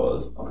house? I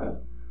was. Okay.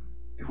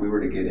 If we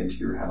were to get into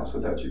your house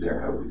without you there,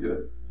 how would we do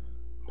it?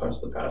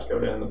 Punch the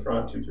passcode in the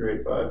front,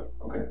 2385.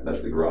 Okay.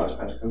 That's the garage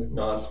passcode?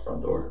 No, that's the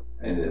front door.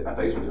 And I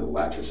thought you were going to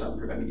latch or something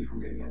preventing you from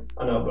getting in.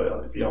 I know, but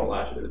if you don't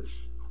latch it, it's...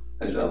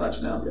 I just don't latch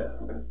now? Yeah.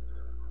 Okay.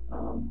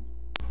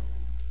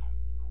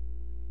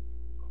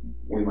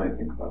 We might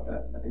think about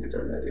that. I think it's a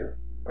good idea.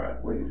 All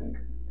right. What do you think?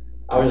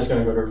 I was just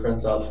going to go to her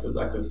friend's house because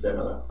I couldn't stay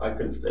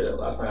there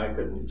last night. I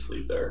couldn't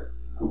sleep there.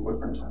 What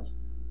friend's house?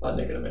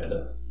 Nick and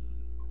Amanda.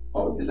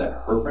 Oh, is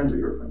that her friends or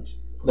your friends?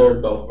 They're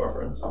both of our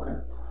friends. Okay.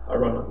 I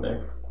run with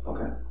Nick.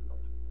 Okay.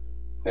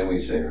 And when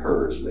you say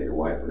her, is that your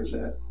wife or is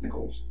that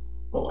Nicole's?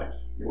 My wife.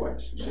 Your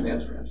wife's.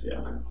 Shanann's friends. Yeah.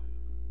 Okay.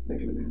 They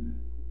can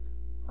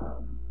be. I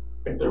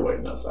think they're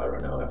waiting outside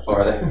right now, actually. Oh,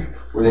 are they?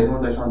 Were they the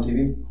ones I saw on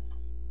TV?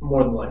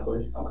 More than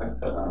likely. Okay.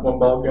 One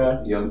bald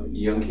guy.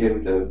 Young kid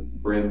with the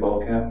brim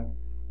ball cap?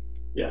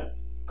 Yeah.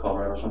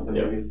 Colorado or something,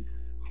 Yep. maybe?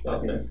 That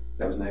was Nick.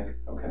 That was Nick?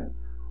 Okay.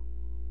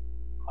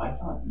 I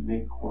thought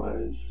Nick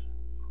was,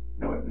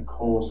 no, wait,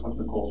 Nicole's, what's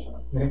Nicole's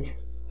son? Nick.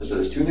 So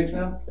there's two Nicks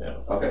now? Yeah.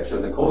 Okay, so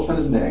Nicole's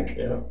son is Nick.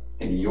 Yeah.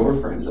 And your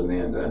friend is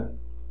Amanda.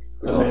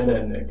 Amanda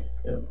and Nick.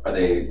 Yeah. Are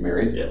they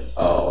married? Yes.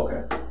 Oh,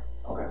 okay.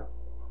 Okay.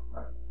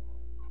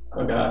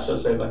 Okay, I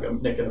should say like a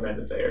Nick and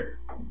Amanda Thayer.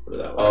 Put it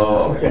that way.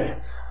 Oh, okay.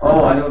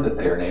 Oh, I know the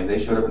Thayer name.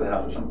 They showed up at the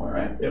house or something,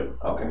 right? Yep.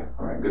 Okay,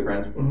 all right, good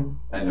friends? Mm-hmm.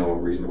 And no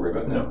reason to worry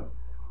about that? No.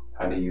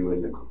 How do you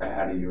and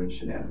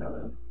Shanann know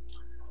that?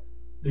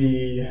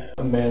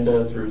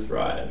 Amanda through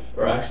Thrive,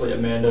 or actually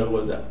Amanda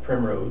was at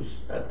Primrose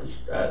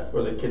at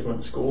where the kids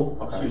went to school.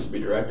 Okay. She used to be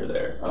director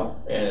there. Oh.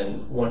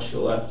 And once she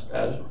left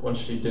as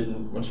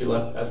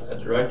a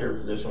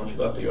director position, when she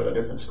left to go to a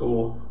different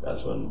school,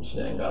 that's when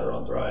Shanann got her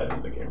on Thrive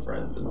and became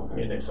friends, and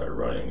me and Nick started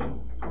running. And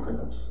okay,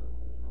 that's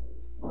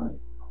all right.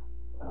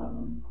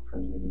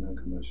 Friends maybe not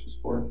commercial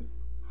sport.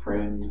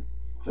 Friend, is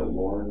that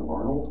Lauren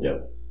Arnold?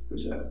 Yep.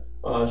 Who's that?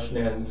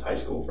 Shanann's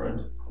high school friend.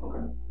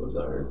 Okay. Was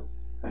that her?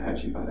 And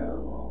how'd you find out about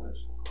all this?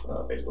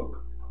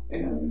 Facebook.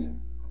 And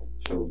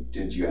so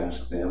did you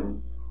ask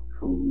them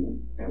who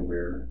and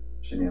where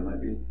Shanann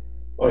might be?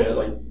 Oh yeah,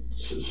 like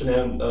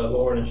Shanann,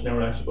 Lauren and Shanann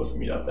were actually supposed to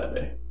meet up that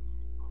day.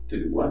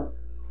 To do what?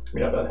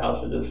 Meet up at the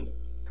house for this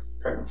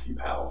pregnancy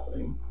pal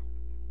thing.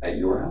 At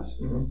your house?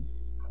 Mm-hmm.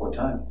 What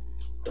time?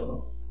 Don't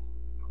know.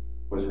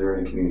 Was there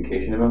any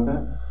communication about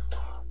that?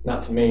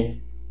 Not to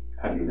me.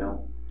 How do you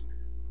know?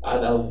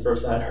 That was the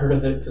first I had heard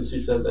of it, because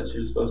she said that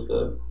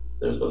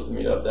they were supposed to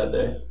meet up that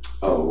day.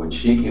 Oh, when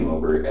she came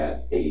over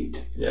at 8,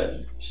 Yeah.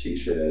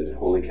 she said,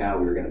 holy cow,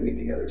 we were going to meet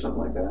together, something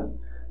like that?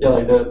 Yeah,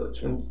 like that.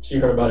 When she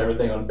heard about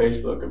everything on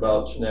Facebook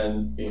about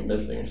Shanann being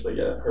missing, and she's like,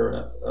 yeah, her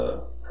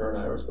and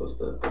I were supposed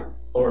to,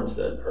 Lauren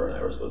said her and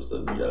I were supposed to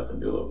meet up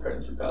and do a little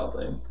pregnancy pal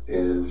thing.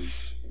 Is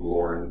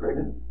Lauren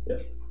pregnant?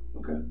 Yes.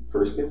 Okay.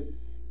 First kid?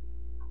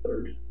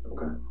 Third.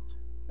 Okay.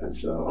 And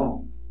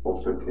so,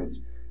 both third kids.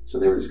 So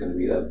they were just going to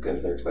meet up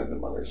because they're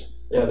expecting mothers.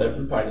 Yeah,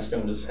 they're probably just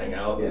going to just hang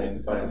out Yeah.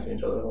 and probably haven't seen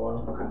each other in a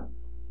while. Okay.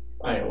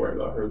 I ain't worried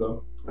about her,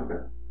 though.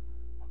 Okay.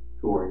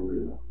 Who are you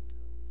worried about?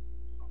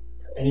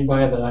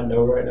 Anybody that I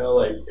know right now,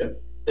 like, if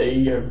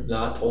they have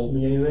not told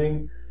me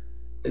anything,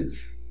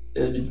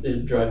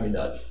 it'd drive me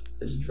nuts.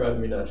 It's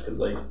driving me nuts, because,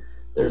 like,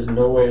 there's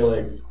no way,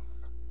 like,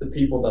 the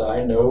people that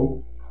I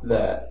know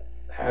that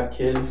have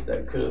kids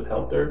that could have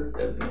helped her,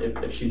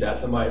 if she's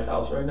at somebody's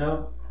house right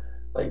now,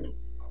 like,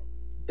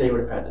 they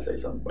would have had to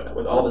say something by now.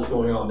 With all this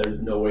going on, there's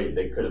no way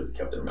they could have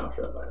kept their mouth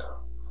shut by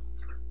now.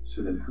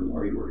 So then who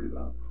are you worried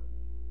about?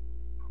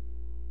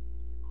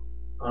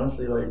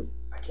 Honestly, like,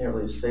 I can't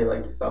really say,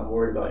 like, if I'm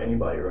worried about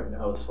anybody right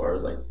now as far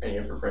as, like, any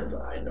of her friends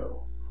that I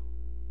know.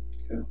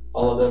 Okay.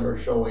 All of them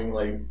are showing,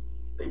 like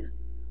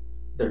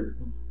their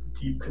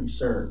deep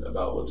concern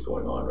about what's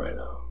going on right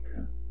now.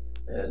 Okay.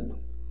 And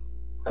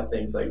I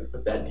think, like,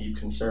 with that deep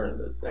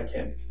concern, that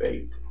can't be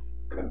faked.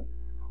 Okay.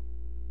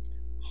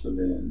 So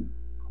then,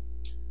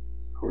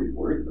 who are you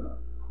worried about?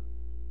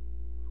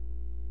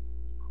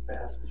 It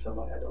has to be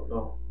somebody I don't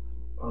know,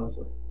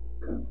 honestly.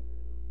 Okay.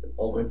 The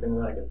only thing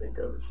that I can think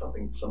of is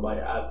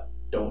somebody I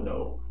don't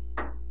know.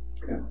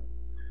 Okay.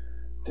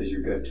 Does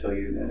your gut tell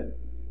you that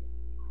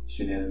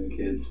Shanann and the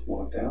kids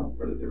walked out,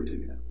 or that they were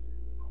taken out?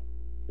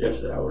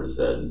 Yesterday I would have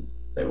said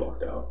they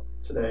walked out.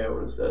 Today I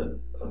would have said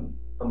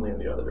I'm leaning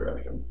the other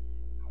direction.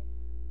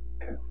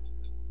 Okay.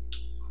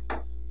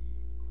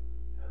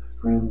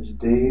 Friends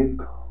Dave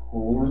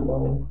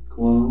Cologne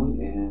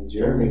and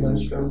Jeremy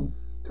Lindstrom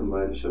come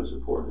by to show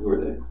support. Who are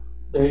they?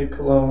 Dave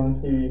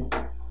Cologne,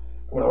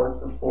 when I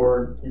worked for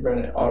Ford, he ran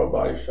an auto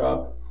body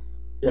shop.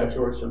 He actually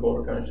works for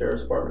Boulder County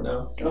Sheriff's Department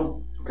now.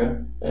 Oh,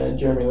 okay. And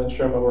Jeremy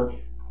Lindstrom,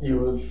 he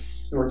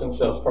worked in the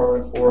sales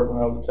department at Ford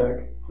when I was a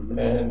tech,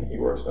 and he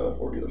works in a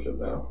Ford dealership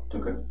now.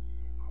 Okay.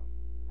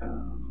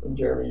 And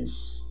Jeremy's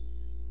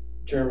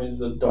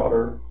the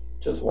daughter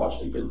just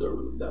watched the kids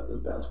over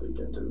this past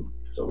weekend too,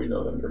 so we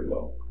know them pretty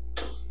well.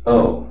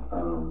 Oh,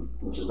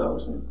 what's his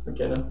daughter's name?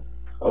 McKenna.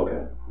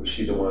 Okay. Was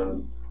she the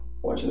one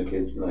watching the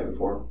kids the night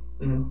before?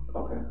 Mm-hmm.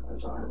 Okay,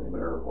 I saw her name in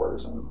her report or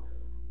something.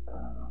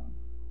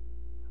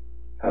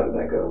 How did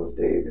that go with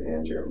Dave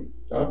and Jeremy?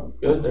 Oh,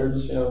 good. They're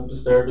just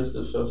there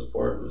to show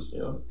support, just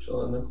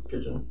chilling in the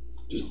kitchen.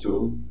 Just two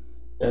of them?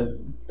 Yeah,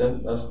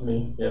 then us,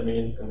 me,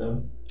 and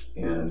them.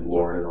 And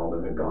Lauren and all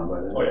them had gone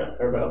by then? Oh yeah,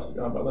 everybody else had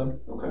gone by then.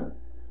 Okay.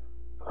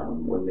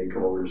 When they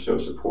come over to show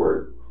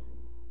support,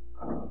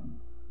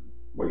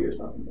 what are you guys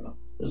talking about?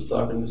 Just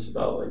talking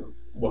about, like,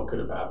 what could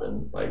have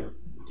happened. Like,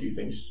 do you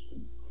think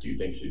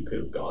she could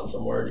have gone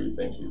somewhere? Do you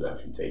think she was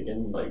actually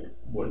taken? Like,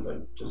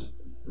 just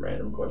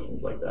random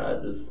questions like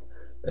that.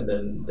 And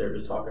then they're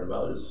just talking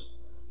about just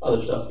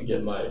other stuff to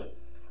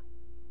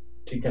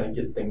kind of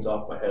get things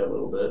off my head a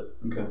little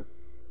bit. Okay.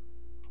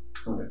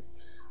 Okay.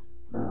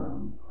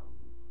 Um,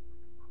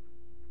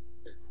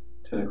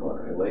 10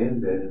 o'clock, I lay in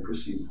bed and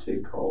proceed to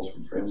take calls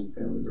from friends and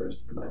family the rest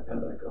of the night. How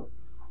did that go?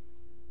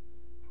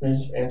 I'm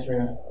just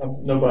answering.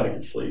 Nobody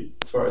can sleep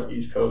as far as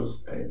East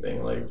Coast,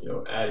 anything like,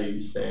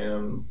 Addie,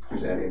 Sam.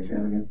 Who's Addie and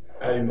Sam again?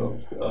 Addie Milk,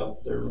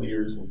 they're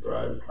leaders in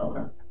Thrive.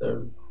 Okay.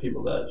 They're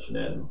people that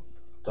Shanann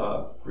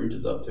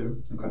reaches up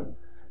to. Okay.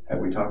 Have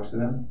we talked to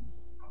them?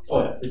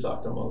 Oh yeah, we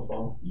talked to them on the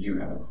phone. You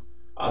have?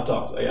 I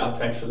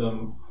texted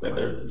them,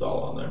 it's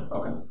all on there.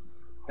 Okay.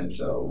 And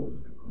so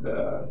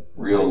the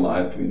real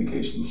live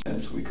communication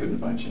sense, we couldn't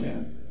find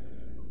Shanann.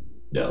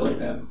 Yeah, like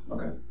them.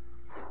 Okay.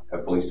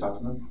 Have police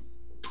talked to them?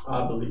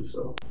 I believe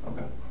so.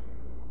 Okay.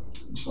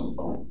 Just on the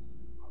phone?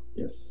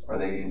 Yes. Are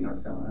they in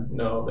North Carolina?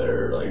 No,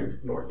 they're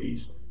like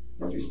northeast.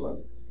 Northeast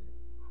what?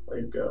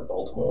 Like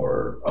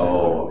Baltimore.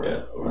 Oh, okay.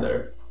 Yeah, over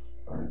there.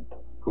 All right.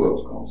 Who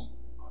else calls?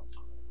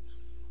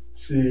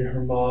 See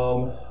her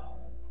mom,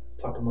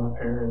 talk to my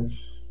parents,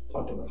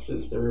 talk to my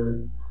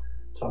sister,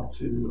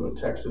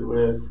 texted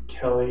with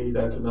Kelly,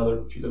 that's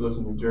another, she lives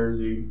in New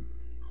Jersey.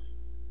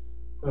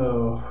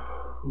 Oh,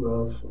 who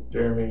else?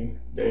 Jeremy,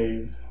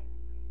 Dave,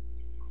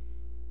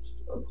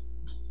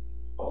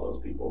 all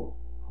those people.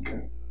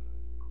 Okay.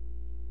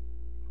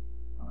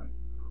 All right.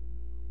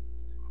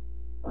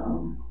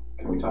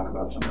 Can we talk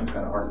about something that's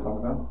kind of hard to talk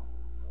about?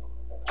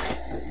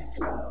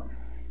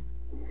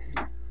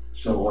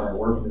 So when I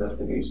work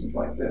investigations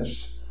like this,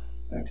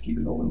 I have to keep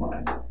an open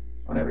mind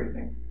on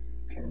everything.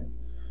 Okay.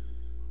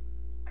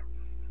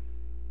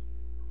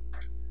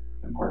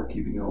 And part of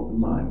keeping an open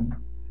mind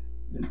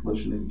is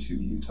listening to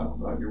you talk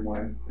about your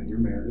wife and your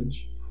marriage.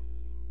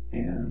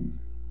 And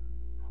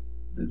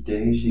the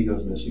day she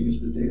goes missing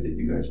is the day that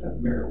you guys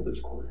have marital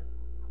discord.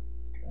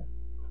 Okay.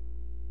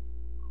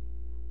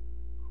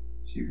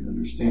 So you can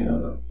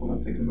understand what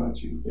I'm thinking about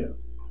you. Yeah.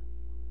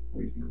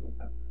 What do you think about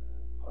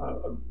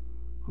that?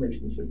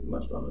 Makes me sick to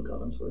my stomach,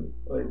 honestly.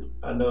 Like,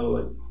 I know,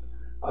 like,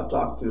 I've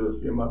talked to a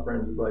few of my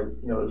friends, like,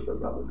 this does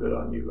not look good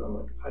on you. I'm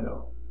like, I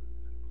know.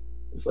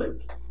 It's like,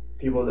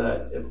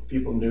 if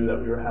people knew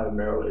that we were having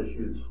marital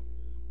issues,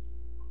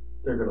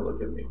 they're gonna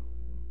look at me,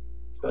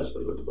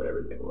 especially with the way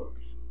everything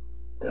looks.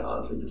 And it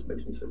honestly just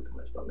makes me sick to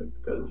my stomach,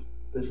 because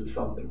this is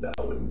something that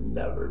I would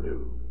never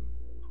do.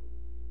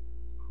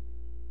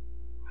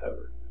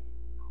 Ever.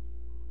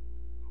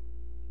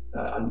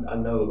 I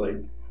know, like,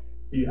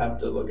 you have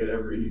to look at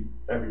every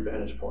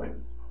vantage point.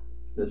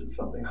 This is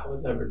something I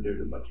would never do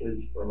to my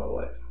kids or my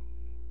wife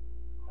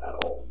at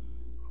all.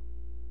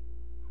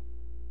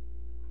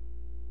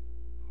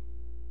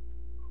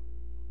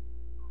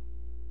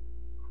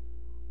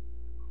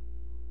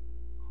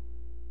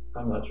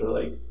 I'm not sure,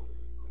 like,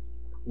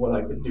 what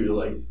I could do,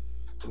 like,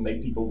 to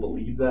make people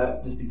believe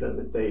that, just because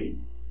if they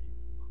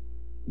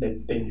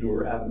knew we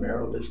were having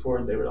marital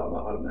discord, they would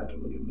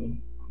automatically look at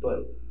me.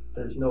 But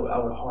there's no, I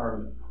would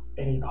harm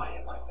anybody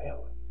in my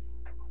family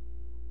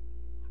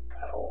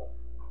at all.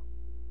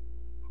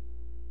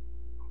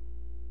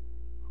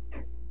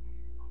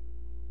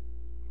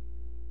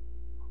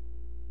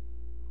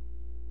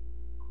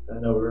 I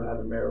know we were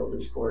having marital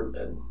discord,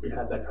 and we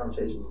had that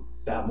conversation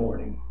that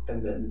morning,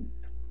 and then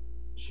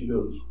she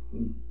goes,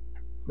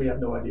 we have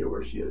no idea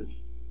where she is,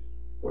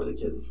 or the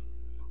kids.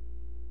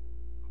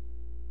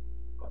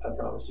 I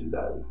promise you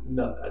that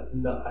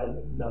I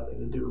had nothing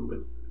to do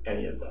with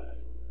any of that.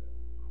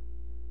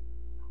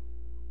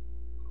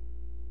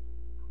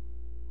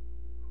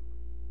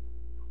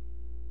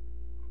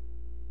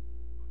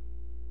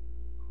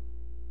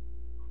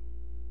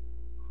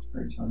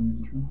 Are you telling me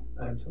the truth?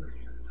 Absolutely.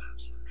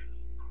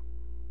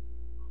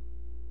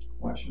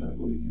 Why should I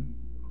believe you?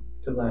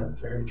 Because I'm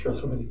a very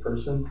trustworthy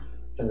person,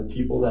 and the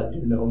people that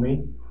do know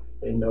me,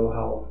 they know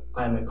how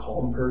I'm a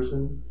calm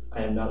person.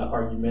 I am not an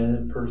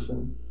argumentative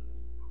person.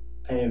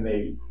 I am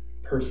a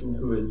person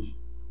who is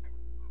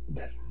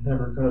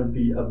never going to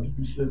be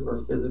abusive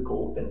or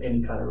physical in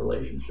any kind of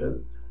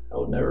relationship. I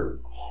will never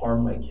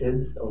harm my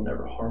kids. I will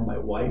never harm my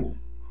wife.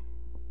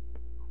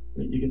 I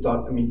mean, you can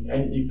talk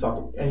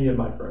to any of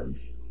my friends,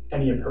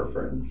 any of her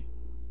friends.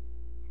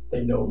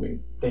 They know me.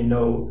 They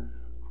know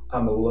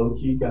I'm a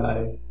low-key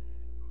guy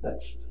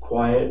that's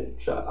quiet.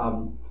 So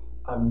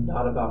I'm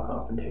not about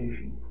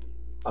confrontation.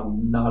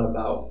 I'm not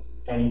about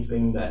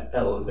anything that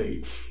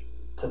elevates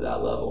to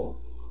that level.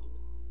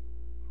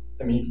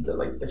 I mean,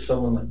 like, if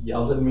someone like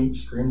yells at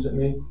me, screams at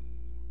me,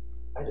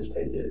 I just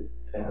take it,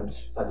 and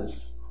I just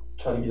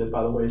try to get it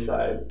by the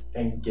wayside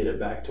and get it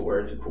back to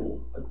where it's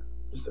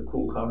just a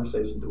cool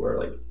conversation, to where,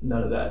 like,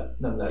 none of that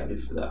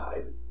gets to that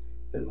height.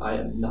 Because I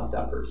am not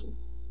that person.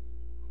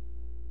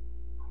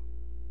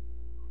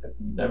 I've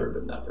never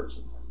been that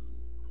person.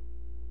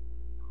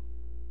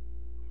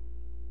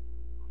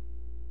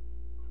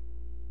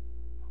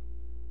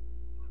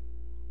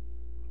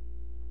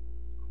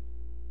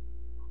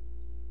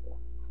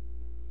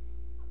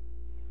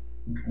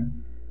 Okay.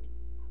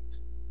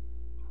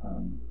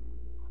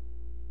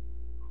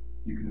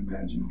 You can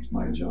imagine it's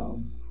my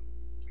job.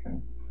 Okay.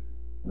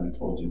 And I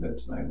told you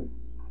that tonight,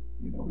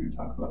 we would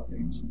talk about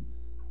things.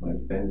 Might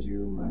offend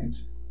you, might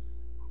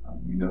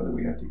You know that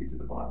we have to get to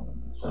the bottom of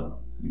this.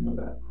 You know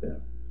that? Yeah.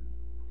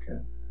 Okay.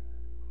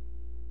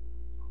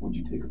 Would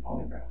you take a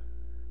polygraph?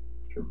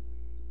 Sure.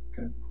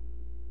 Okay.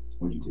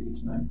 Would you take it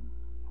tonight?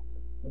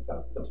 If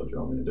that's what you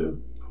want me to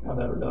do. I've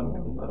never done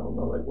one. I don't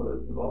know like what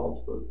it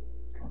involves, but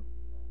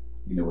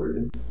You know where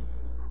it is?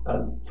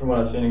 From what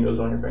I've seen, it goes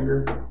on your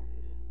finger.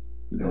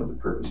 You know what the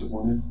purpose of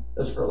one is?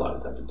 That's for a lie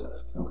detector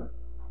test. Okay.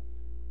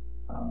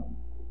 All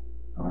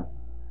right.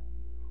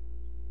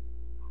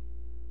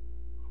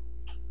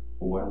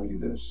 Well, why don't we do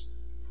this?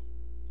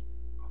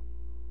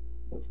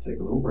 Let's take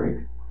a little break.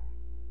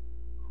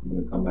 I'm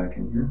going to come back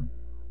in here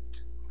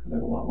because I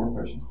have a lot more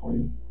questions for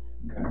you.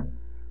 Okay.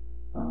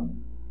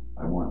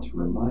 I want to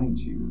remind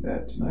you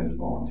that tonight is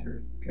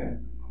voluntary. Okay.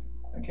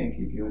 I can't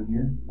keep you in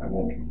here. I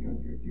won't keep you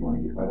in here. If you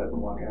want to get right up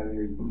and walk out of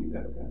here, you can do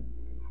that. Okay.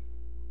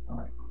 All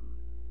right.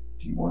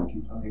 Do you want to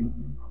keep talking?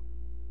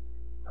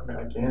 I mean,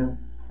 I can.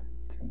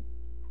 Okay.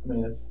 I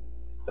mean, if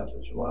that's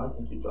what you want, I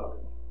can keep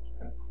talking.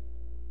 Okay.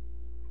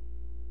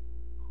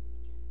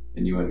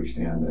 And you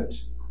understand that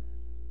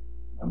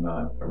I'm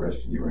not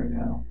arresting you right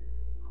now.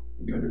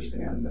 You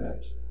understand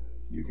that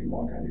you can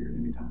walk out of here at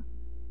any time.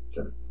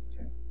 Sure.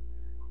 Okay.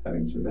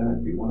 Having said that,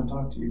 I do want to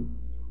talk to you.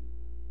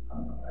 I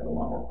have a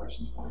lot more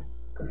questions for you.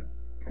 Okay.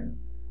 Okay.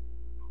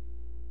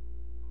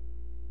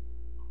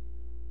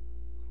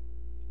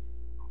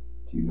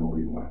 Do you know where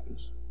your wife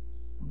is?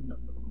 No.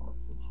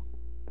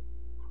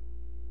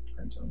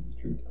 Are you telling the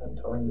truth? I'm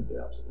telling you the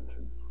absolute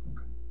truth.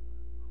 Okay.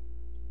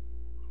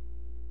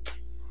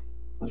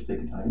 Let's take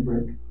a tiny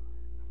break.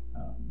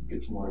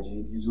 Get some water. Do you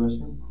need to use the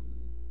restroom?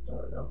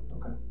 No.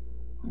 Okay.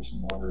 There's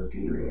some water or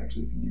Gatorade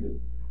actually if you need it.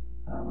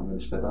 I'm going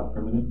to step out for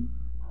a minute.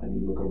 I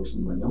need to look over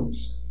some of my notes.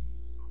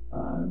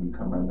 I'm going to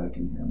come right back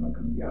in here. I'm not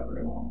going to be out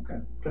very long,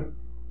 okay? Okay.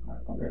 All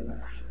right, I'll be right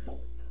back.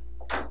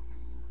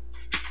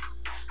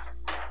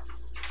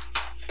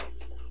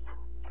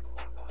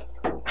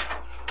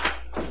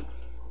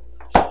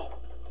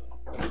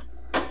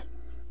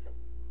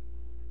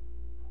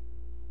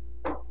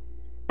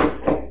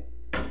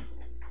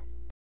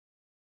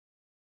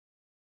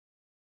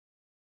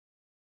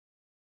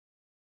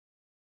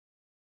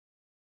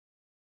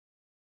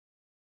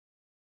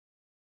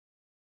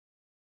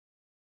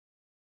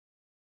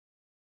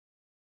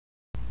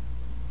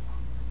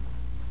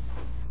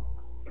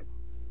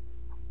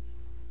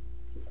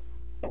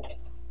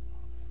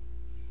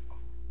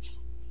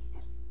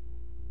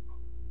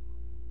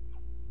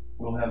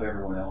 We'll have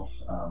everyone else.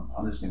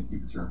 I'm just going to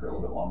keep this room for a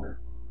little bit longer.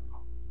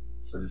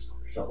 So just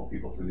shuffle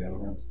people through the other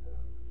rooms.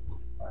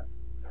 All right.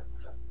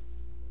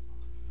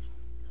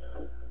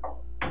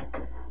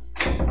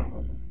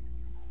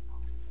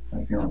 How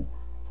you feeling?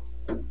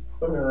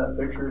 Looking at that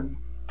picture.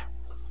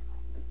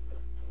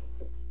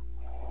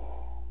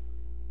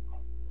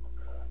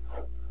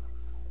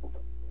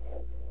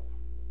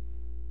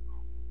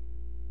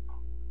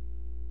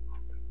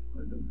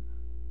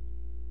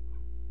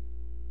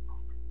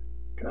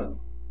 God.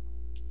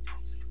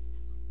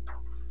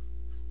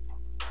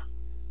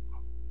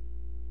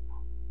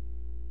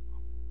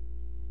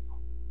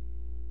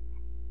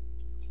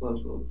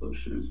 Those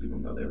shoes,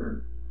 even though they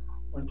were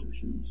winter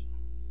shoes.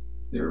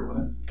 They were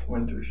what?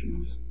 Winter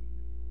shoes.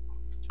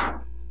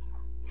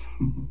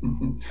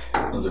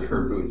 Those are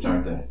her boots,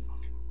 aren't they?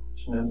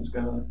 Shannan's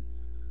gonna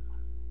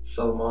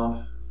sell them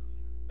off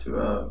to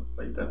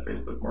like that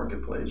Facebook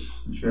marketplace.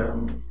 She had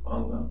them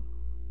on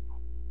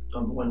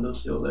the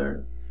windowsill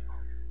there.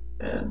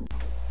 And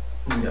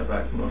when we got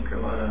back from North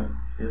Carolina,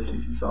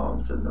 she saw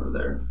them sitting over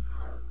there.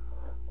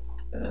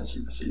 And then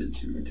she proceeded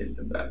to take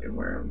them back and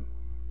wear them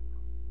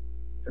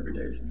every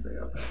day since they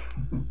got back.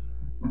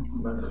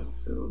 No matter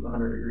if it was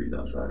 100 degrees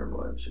outside or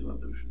what, she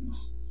loved those shoes.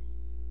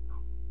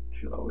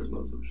 She always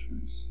loved those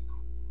shoes.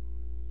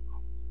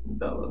 And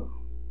Bella,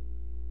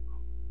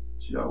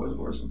 she always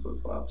wore some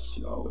flip-flops.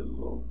 She always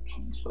will.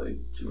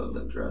 She loved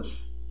that dress.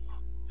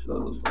 She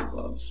loved those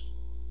flip-flops.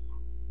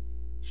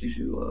 She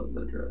loved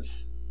that dress.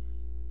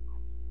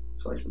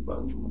 She likes the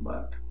buttons on the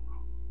back.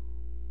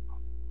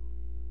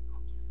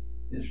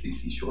 Is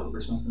CC short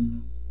for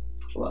something?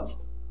 Celeste.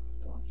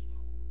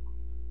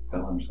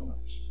 Bella and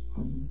Celeste.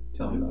 Mm-hmm.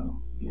 Tell me about them.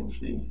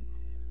 BNC.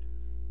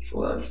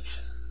 Celeste.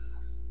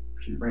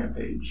 She's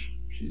Rampage.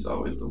 She's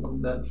always the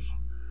one that's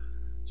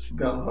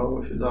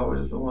gung-ho. She's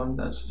always the one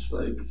that's just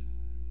like,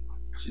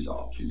 she's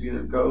off. She's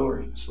either go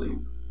or she's sleep.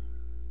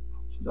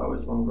 She's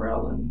always the one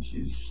growling.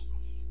 She's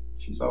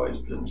always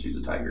been, she's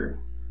a tiger.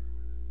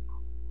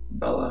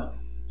 Bella,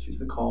 she's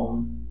the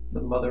calm, the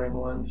mothering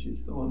one. She's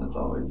the one that's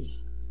always,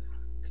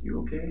 you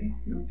okay?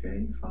 You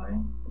okay?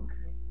 Fine? Okay.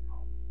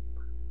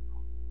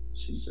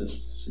 She's just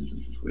the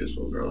sweetest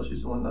little girl.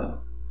 She's the one that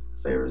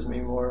favors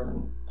me more,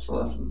 and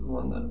Celeste is the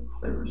one that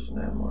favors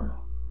Shanann more.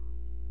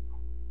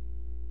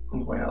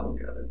 And the way I look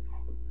at it.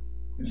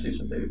 You see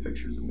some baby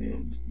pictures of me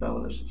and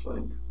Bella is just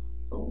like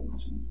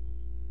old and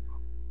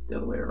the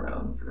other way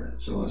around for it.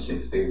 So when you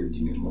say favorite, do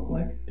you mean look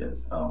like? Yes.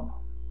 Oh,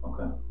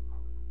 okay.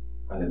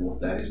 Are they Wolf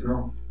Daddy's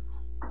girl?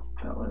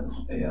 That one is.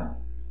 Yeah,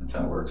 that's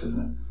how it works, isn't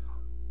it?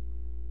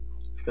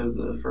 because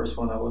the first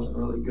one I wasn't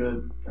really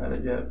good at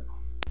it yet.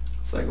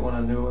 Second one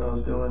I knew what I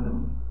was doing,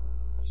 and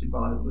she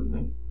bonded with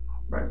me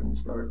right from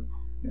the start.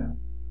 Yeah.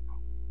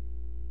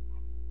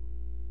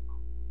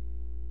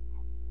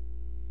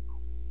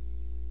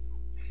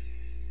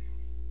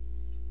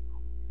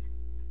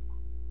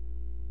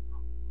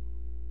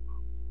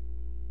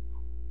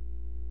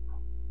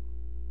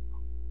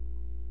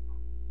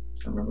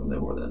 I remember when they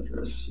wore that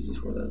dress. She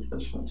just wore that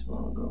dress not too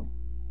long ago.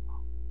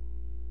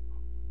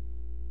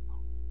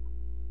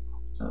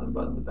 I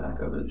unbuttoned the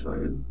back of it so I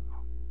could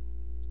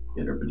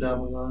get her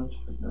pajamas on.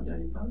 She's like, no,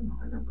 Daddy, button.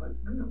 I got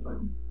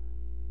button.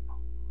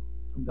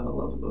 I'm gonna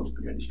love those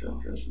spaghetti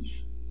strap dresses.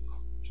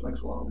 She likes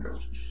long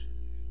dresses.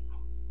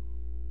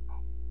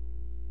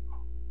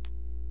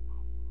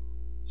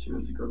 She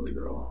was a girly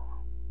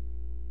girl.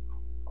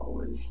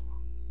 Always.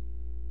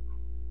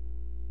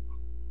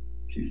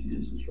 She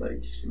is just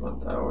like,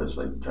 I always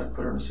like tried to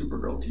put her in a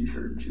Supergirl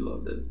t-shirt and she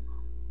loved it.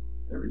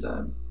 Every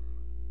time.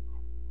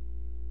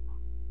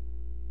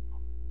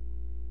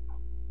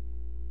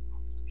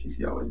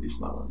 She always be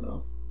smiling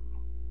though.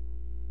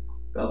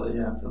 Bella,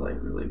 you have to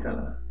like really kind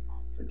of,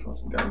 like, you want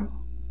some gum?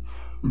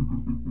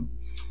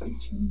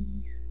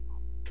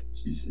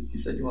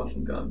 She said you want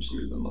some gum. She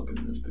would have been looking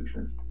at this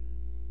picture.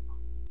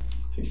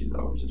 I think she's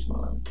always just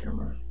smiling on the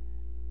camera.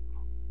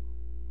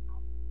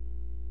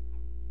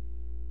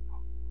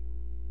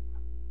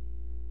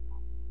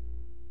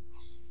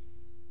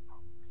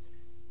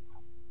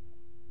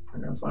 I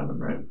gotta find them,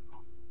 right?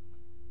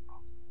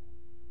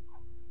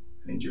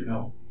 I need your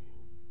help.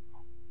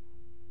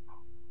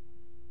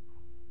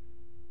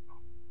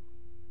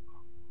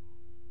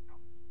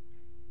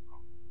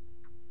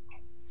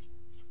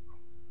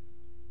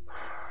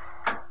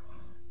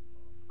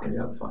 I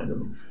gotta find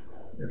them.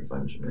 I gotta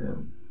find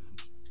Shanann.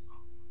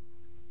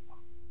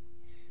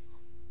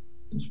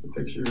 It's the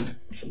picture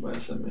somebody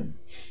sent me,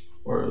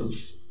 where it was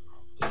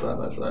side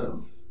by side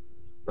of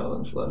Bella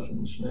and Celeste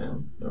and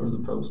Shanann. There was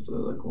a post to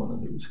like one of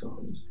the news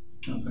companies.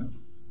 Okay.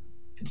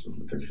 This was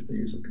the picture they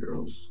used of the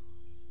girls.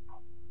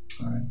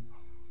 All right.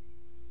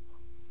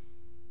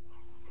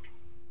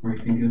 Were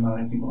you thinking about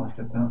anything while I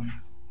stepped out?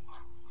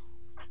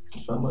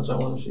 Just how much I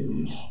want to see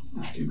these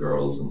two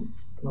girls and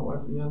my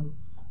wife again.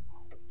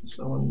 Just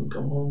I want them to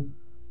come home.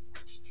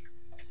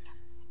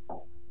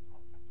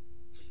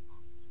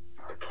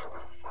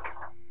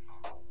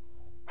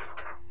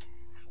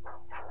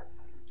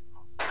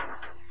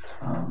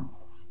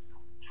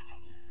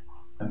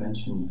 I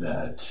mentioned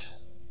that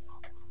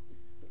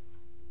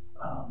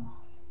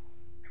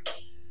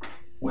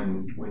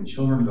when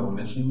children go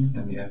missing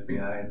in the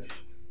FBI,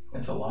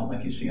 it's a lot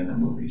like you see in the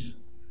movies.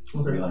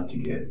 Okay. We like to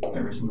get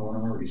every single one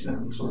of our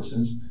recent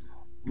sources.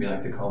 We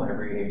like to call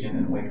every agent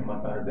and wake them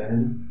up out of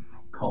bed,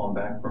 call them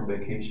back from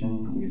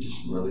vacation. We just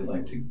really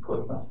like to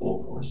put a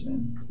full force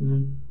in.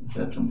 Mm-hmm. Is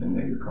that something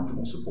that you're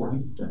comfortable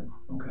supporting? Yeah.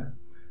 Okay.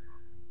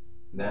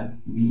 That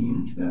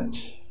means that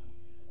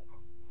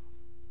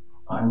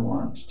I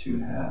want to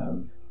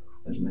have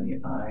as many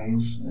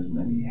eyes, as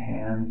many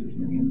hands, as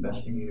many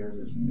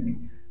investigators, as many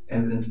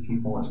evidence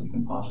people as we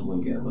can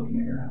possibly get looking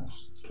at your house.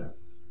 Okay.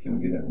 Can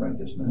we do that right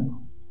this minute?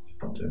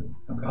 Up to.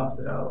 Okay. I'll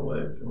stay out of the way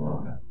if you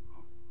want. Okay.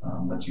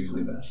 That's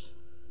usually best.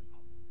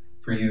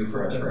 For you,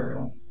 for us, for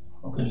everyone.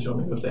 Okay. You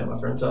want me to go stay at my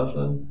friend's house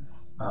then?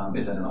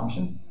 Is that an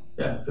option?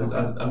 Yeah, because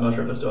I'm not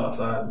sure if it's still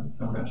outside.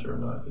 I'm not sure or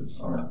not.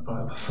 All right.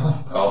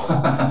 Oh,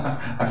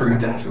 I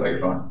forgot to ask you about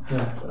your phone.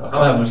 Yeah. I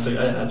don't have much to.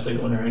 I didn't have to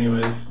take one here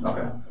anyways.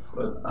 Okay.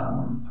 But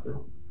the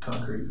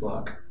concrete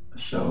block.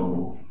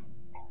 So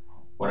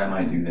what I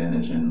might do then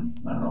is in,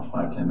 I don't know,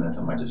 5-10 minutes,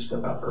 I might just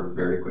step out for a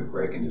very quick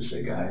break and just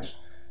say, guys,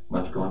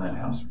 let's go in that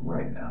house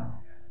right now.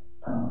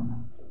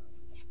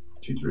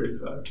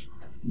 2385.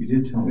 You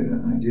did tell me that,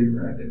 and I did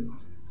write it.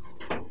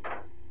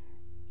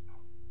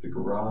 The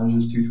garage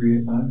is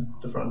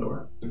 2385? The front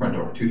door. The front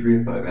door,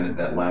 2385, and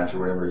that latch or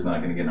whatever is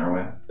not going to get in our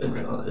way?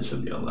 It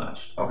should be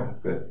unlatched. Okay,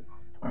 good.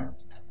 All right.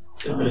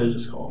 If it is,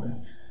 just call me.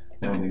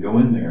 Now, when they go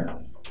in there,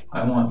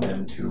 I want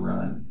them to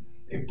run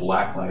a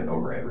black light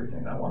over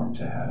everything. I want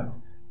them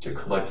to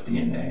collect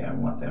DNA. I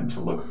want them to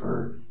look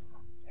for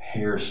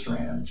hair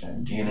strands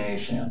and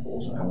DNA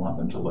samples, and I want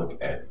them to look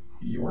at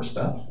your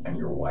stuff and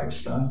your wife's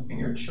stuff and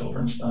your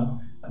children's stuff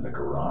and the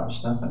garage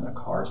stuff and the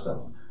car stuff,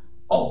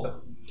 all of it.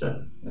 Okay.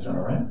 Is that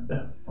all right?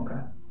 Yeah.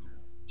 Okay.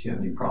 Do you have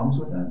any problems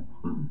with that?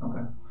 Mm-hmm.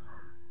 Okay.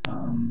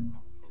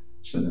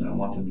 So then I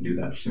want them to do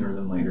that sooner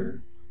than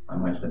later. I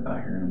might step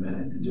out here in a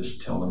minute and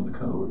just tell them the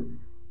code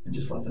and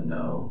just let them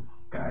know,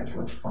 guys,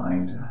 let's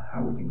find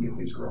how we can get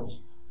these girls.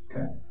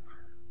 Okay.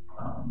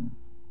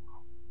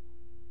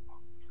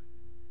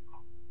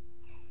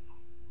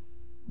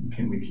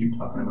 Can we keep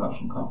talking about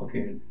some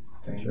complicated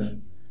things? Sure.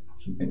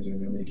 Some things that are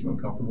going to make you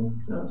uncomfortable?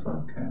 Yeah, that's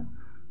fine. Okay.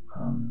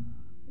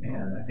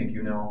 And I think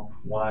you know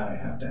why I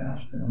have to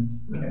ask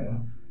them. Okay.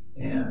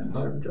 And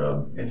hard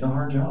job. It's a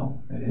hard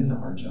job. It is a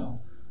hard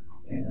job.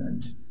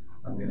 And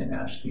I'm going to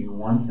ask you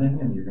one thing,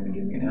 and you're going to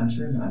give me an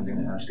answer, and I'm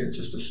going to ask it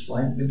just a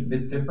slight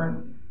bit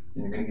different,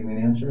 and you're going to give me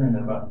an answer, and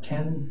in about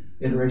 10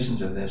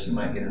 iterations of this, you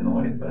might get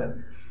annoyed, but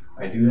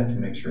I do that to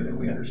make sure that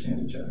we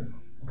understand each other.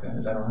 Okay,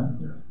 is that all right?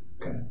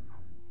 Yeah. Okay.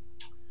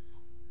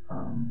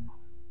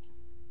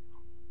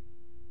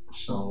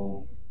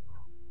 So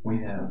we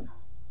have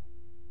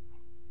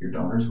your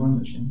daughters who are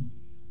missing.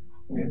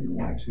 We have your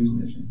wife who's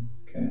missing.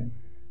 Okay,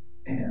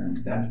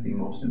 and that's the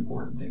most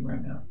important thing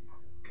right now.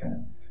 Okay.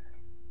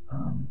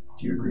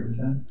 Do you agree with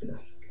that? Yes.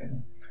 Okay.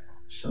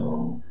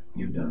 So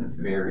you've done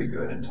very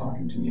good in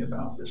talking to me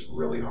about this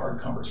really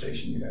hard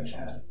conversation you guys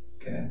had.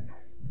 Okay.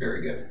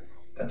 Very good.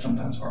 That's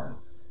sometimes hard.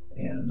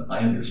 And I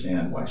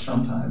understand why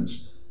sometimes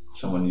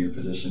someone in your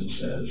position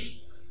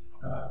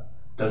says,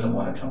 doesn't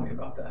want to tell me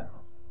about that.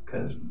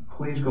 Because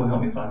please go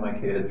help me find my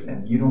kids,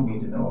 and you don't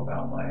need to know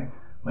about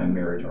my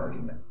marriage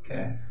argument.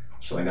 Okay.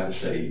 So I got to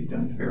say, you've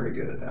done very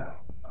good at that.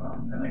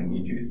 And I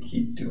need you to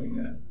keep doing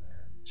that.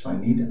 So I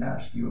need to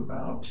ask you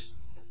about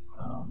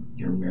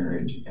your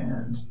marriage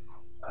and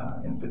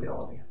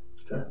infidelity.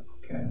 Okay.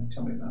 Okay,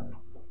 tell me about it.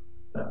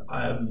 Now,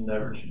 I have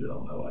never cheated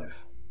on my wife.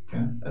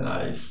 Okay. And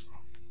I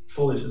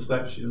fully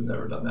suspect she has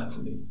never done that to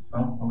me.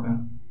 Oh, okay.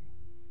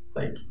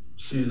 Like,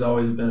 she's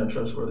always been a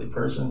trustworthy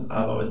person.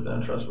 I've always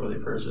been a trustworthy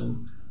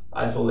person.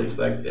 I fully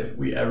expect if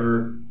we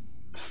ever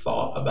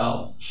thought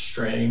about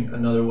straying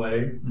another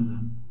way,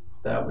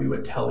 that we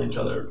would tell each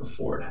other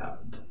before it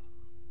happened.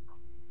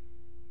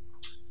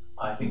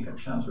 I think that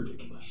sounds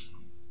ridiculous.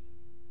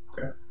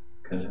 Okay.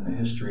 Because in the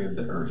history of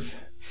the earth,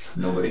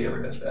 nobody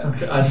ever does that.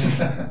 Okay. I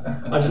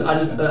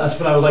just, that's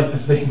what I would like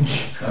to think.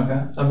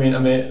 Okay. I mean,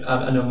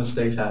 I know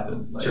mistakes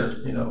happen. Like, Sure.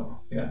 You know.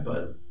 Yeah.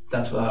 But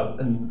that's what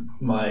in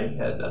my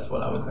head, that's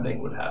what I would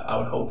think would happen. I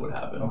would hope would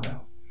happen. Okay.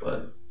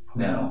 But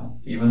now,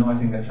 even though I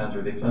think that sounds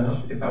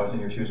ridiculous, if I was in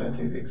your shoes, I'd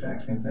say the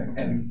exact same thing.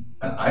 And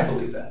I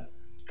believe that.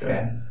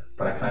 Okay.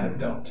 But I kind of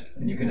don't.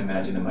 And you can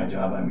imagine in my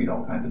job, I meet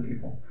all kinds of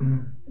people.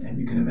 Mm-hmm. And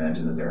you can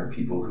imagine that there are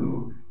people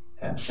who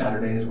have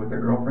Saturdays with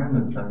their girlfriends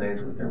and Sundays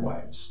with their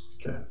wives.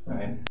 Okay.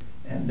 Right?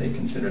 And they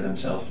consider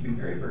themselves to be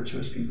very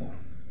virtuous people.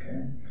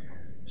 Okay?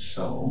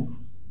 So,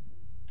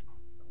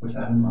 with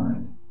that in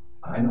mind,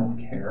 I don't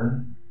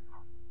care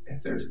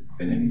if there's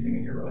been anything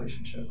in your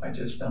relationship. I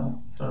just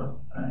don't.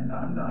 And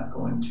I'm not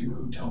going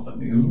to tell the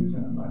news,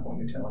 and I'm not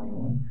going to tell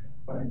anyone,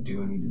 but I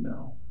do need to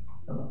know.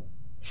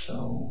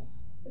 So,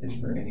 is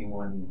there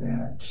anyone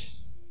that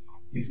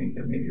you think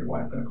that maybe your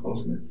wife got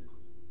close with?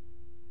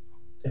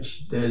 If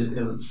she did,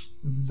 it was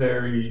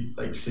very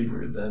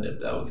secret then if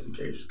that was the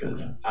case, because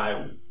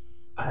I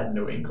had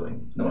no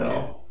inkling at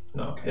all.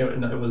 No, okay. It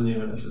wasn't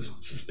even a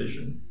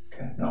suspicion.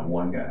 Okay, not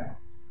one guy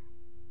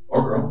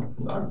or girl.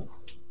 No.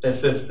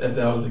 If that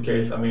was the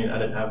case, I mean, I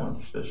didn't have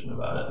one suspicion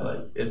about it.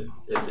 Like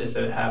if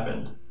it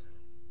happened,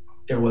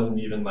 it wasn't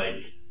even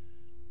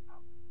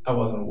I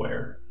wasn't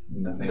aware.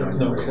 Nothing. There was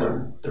no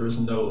clue. There was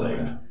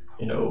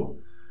no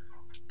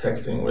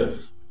texting with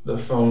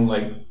the phone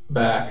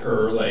back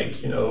or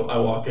I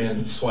walk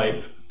in,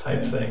 swipe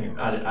type thing.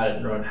 I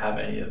didn't really have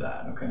any of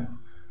that. Okay.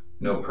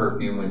 No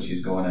perfume when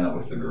she's going out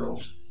with the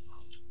girls.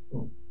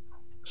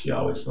 She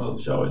always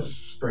smoked. She always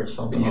sprayed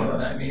something. You know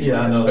what I mean?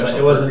 Yeah, I know.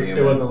 It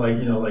wasn't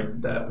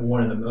like that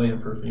 1 in a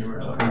million perfume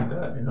or something like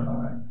that.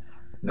 All right.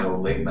 No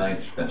late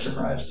nights that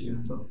surprised you.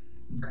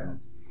 Okay.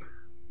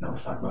 Now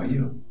let's talk about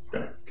you.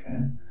 Okay. Okay.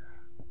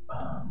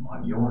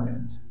 On your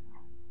end,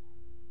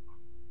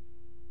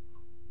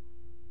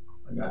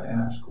 I gotta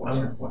ask,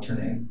 what's your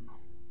name?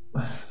 I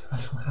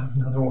don't have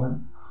another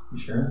one. You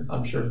sure?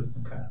 I'm sure.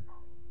 Okay.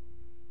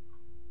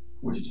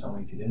 Would you tell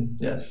me if you did?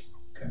 Yes.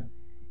 Okay.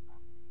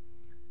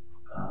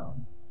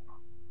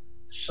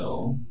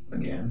 So,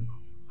 again,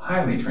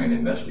 highly trained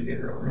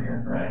investigator over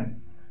here, right?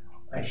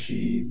 I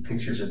see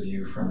pictures of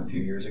you from a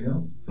few years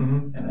ago,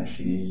 and I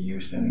see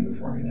you standing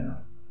before me now.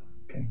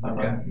 Okay.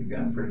 You've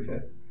gotten pretty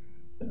fit.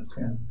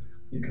 Okay.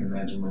 You can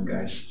imagine when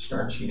guys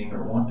start cheating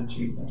or want to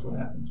cheat, that's what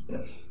happens.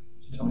 Yes.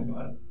 So tell me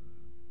about it.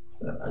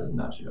 I did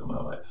not cheat on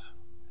my wife.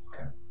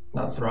 Okay.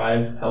 Now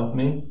Thrive helped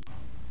me.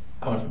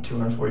 I went from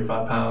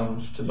 245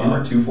 pounds to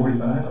about... You were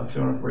 245?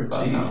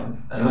 245 pounds.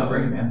 And you look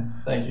great,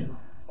 man. Thank you.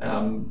 And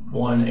I'm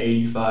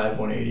 185,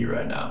 180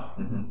 right now.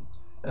 And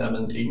I've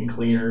been eating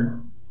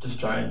cleaner, just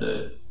trying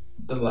to,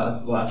 the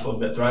last little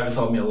bit. Thrive has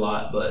helped me a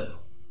lot, but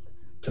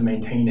to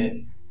maintain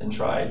it and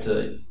try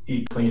to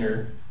eat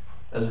cleaner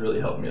has really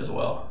helped me as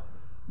well.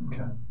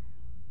 Okay.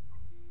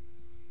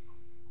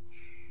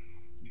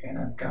 And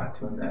I've got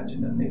to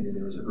imagine that maybe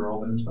there was a girl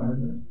that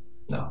inspired it?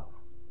 No.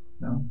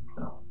 No?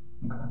 No.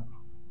 Okay.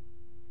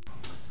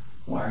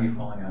 Why are you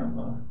falling out of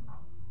love?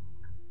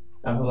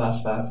 After the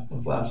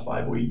last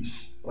 5 weeks,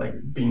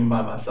 being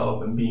by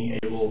myself and being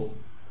able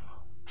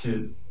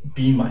to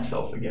be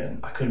myself again.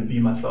 I couldn't be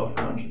myself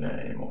around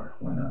Shanann anymore.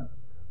 Why not?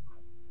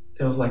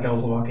 It was like I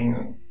was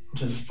walking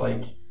just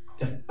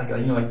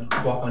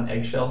walk on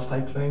eggshells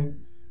type thing.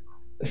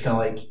 It's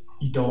kind of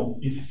you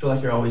feel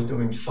like you're always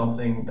doing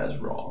something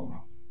that's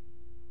wrong.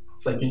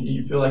 It's like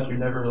you feel like you're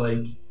never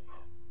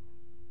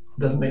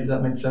does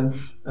that make sense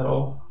at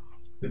all?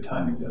 The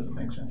timing doesn't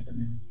make sense to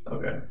me.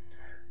 Okay.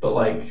 But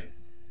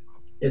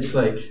it's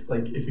like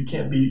if you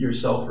can't be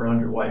yourself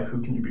around your wife,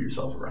 who can you be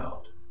yourself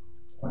around?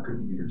 Why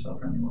couldn't you be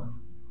yourself around your wife?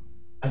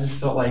 I just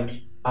felt like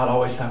I'd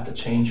always have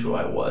to change who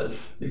I was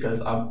because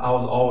I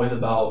was always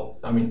about,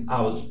 I mean,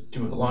 I was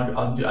doing the laundry,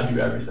 I do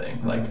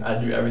everything. Like,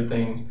 I do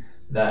everything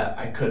that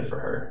I could for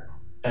her,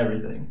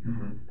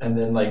 everything. And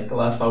then, like, the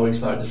last 5 weeks,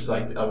 I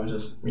was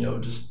just, you know,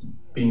 just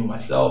being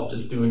myself,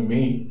 just doing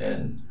me.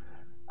 And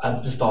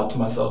I just thought to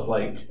myself,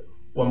 like,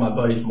 one of my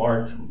buddies,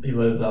 Mark, he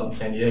lives out in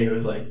San Diego, it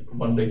was like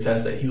one big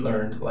test that he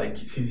learned, like,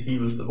 he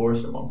was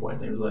divorced at one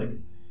point, and he was like,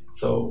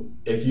 so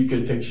if you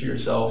could picture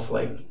yourself,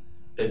 like,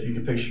 if you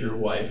could picture your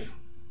wife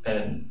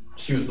and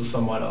she was with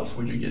someone else,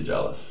 would you get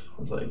jealous?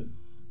 I was like,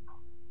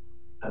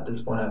 at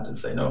this point, I have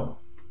to say no.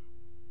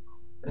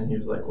 And he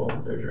was like,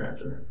 well, there's your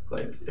answer.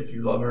 Like, if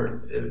you love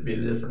her, it would be a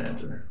different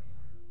answer.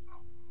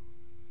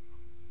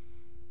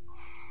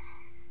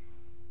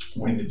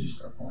 When did you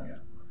start pulling out?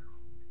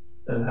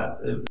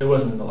 It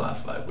wasn't in the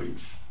last 5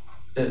 weeks.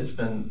 It's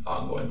been an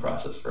ongoing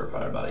process for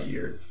probably about a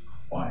year.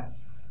 Why?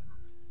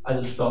 I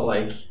just felt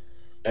like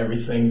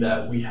everything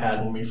that we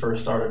had when we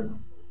first started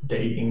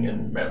dating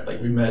and met,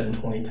 like we met in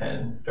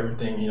 2010,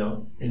 everything, you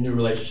know, your new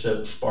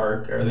relationship,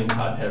 spark, everything's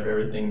hot and heavy,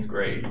 everything's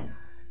great.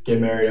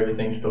 Get married,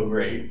 everything's still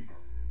great.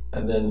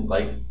 And then,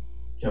 like,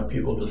 you know,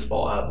 people just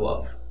fall out of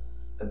love.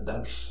 And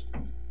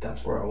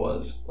that's where I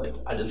was. Like,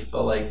 I just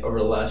felt like over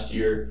the last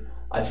year,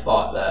 I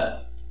thought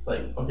that,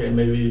 like, okay,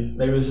 maybe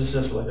this is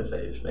just like a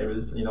phase. Maybe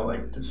this, you know,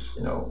 like, this,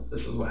 you know,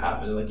 this is what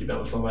happens. Like, you've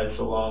been with somebody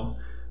so long.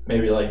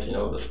 Maybe, like, you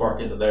know, the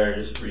spark isn't there,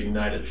 just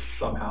reignited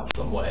somehow,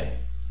 some way.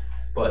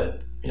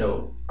 But, you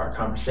know, our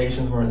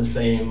conversations weren't the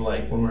same.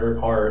 Like, when we were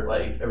apart,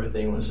 like,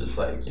 everything was just,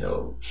 like, you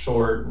know,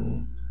 short,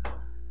 and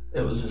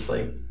it was just,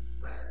 like,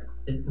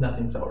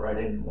 nothing felt right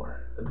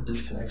anymore. The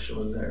disconnection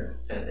was there,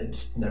 and it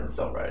just never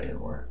felt right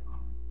anymore.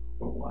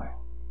 But why?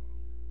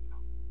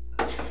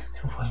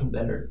 It wasn't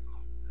there.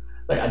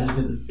 Like, I just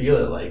didn't feel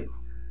it. Like,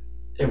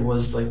 it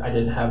was like I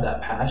didn't have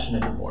that passion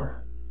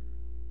anymore.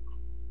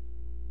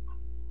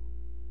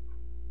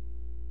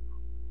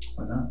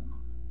 Why not?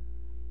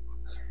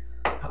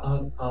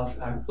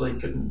 I really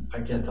couldn't. I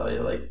can't tell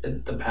you. Like,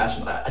 the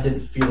passion, I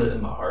didn't feel it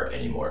in my heart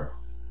anymore.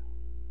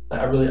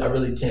 Like, I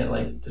really can't,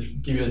 like, just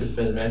give you a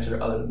definitive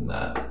answer other than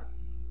that.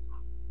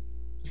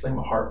 It's like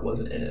my heart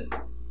wasn't in it.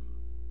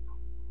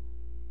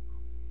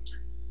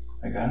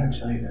 I gotta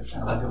tell you, that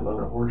sounds like a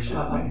load of horseshit to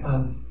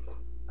me.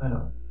 I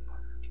know.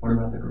 What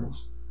about the girls?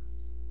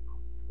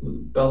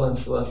 Bella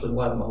and Celeste are the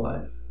light of my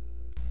life.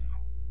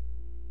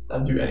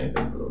 I'd do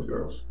anything for those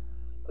girls.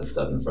 I'd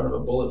step in front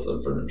of a bullet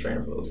in front of a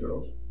train for those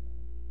girls.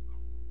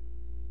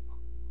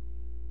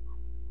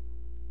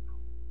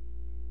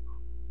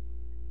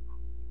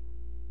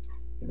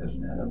 It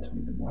doesn't add up to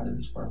me, then why did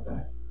it spark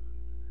back?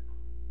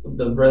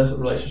 The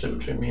relationship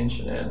between me and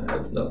Shanann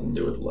has nothing to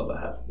do with the love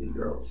I have for these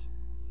girls.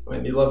 I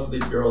mean, the love for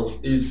these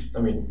girls,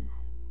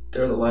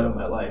 they're the light of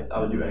my life. I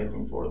would do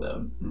anything for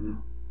them. Mm-hmm.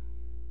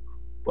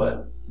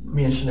 But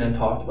me and Shanann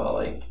talked about,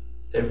 like,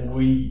 if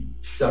we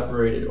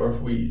separated or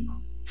if we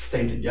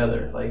stayed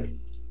together, like,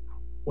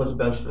 what's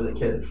best for the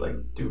kids? Like,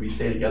 do we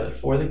stay together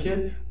for the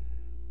kids?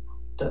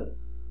 That,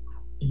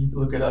 you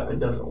look it up, it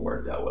doesn't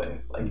work that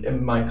way. Like,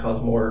 it might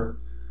cause more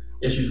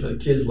issues for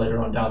the kids later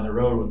on down the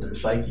road with their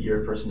psyche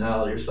or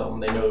personality or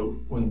something. They know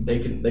when they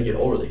get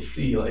older, they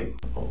see, like,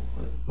 oh,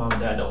 mom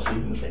and dad don't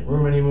sleep in the same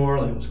room anymore,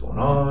 like, what's going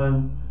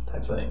on,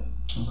 type thing.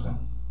 Okay.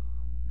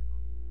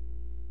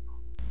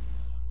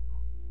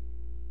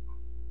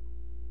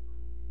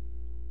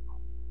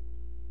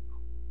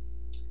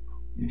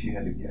 If you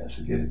had to guess,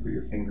 if you had to put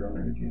your finger on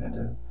it, if you had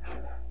to,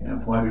 you know,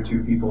 one or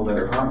two people that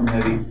are hot and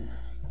heavy,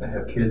 that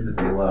have kids that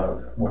they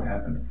love, what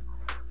happened?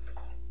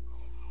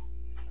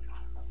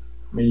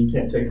 I mean, you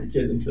can't take the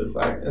kids into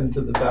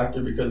the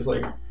factor because,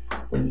 like,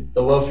 when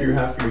the love you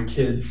have for your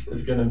kids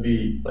is gonna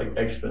be, like,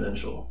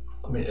 exponential.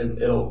 I mean,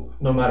 it'll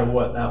no matter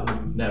what, that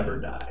will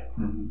never die.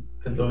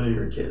 Because those are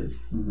your kids.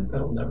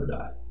 That'll never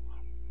die.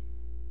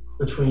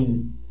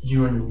 Between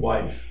you and your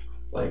wife,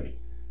 like,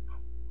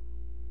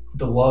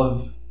 the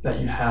love that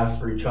you have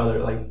for each other,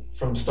 like,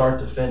 from start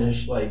to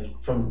finish, like,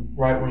 from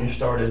right when you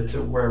started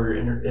to wherever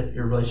if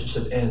your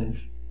relationship ends,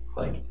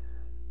 like,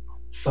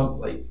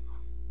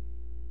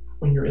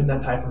 when you're in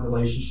that type of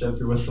relationship,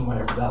 you're with somebody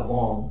for that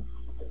long,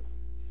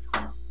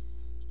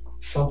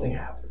 something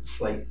happens.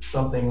 Like,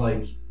 something,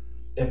 like,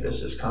 if it's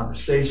just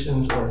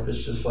conversations or if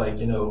it's just, like,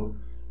 you know,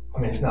 I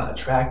mean, it's not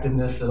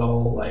attractiveness at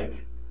all, like,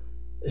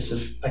 it's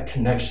just a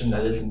connection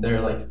that isn't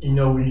there. Like, you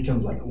know, when you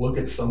can, like, look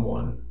at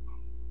someone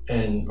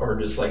or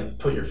just, like,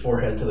 put your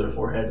forehead to their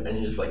forehead and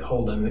you just, like,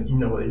 hold them and you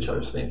know what each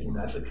other's thinking.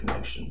 That's a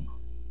connection.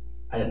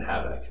 I didn't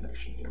have that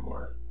connection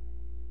anymore.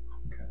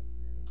 Okay.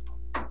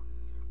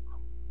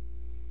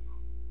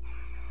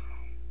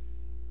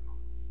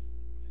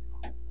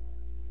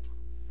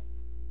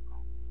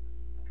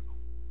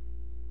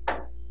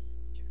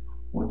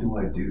 What do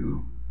I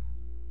do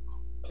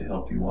to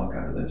help you walk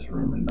out of this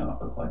room and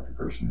not look like the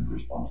person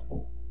who's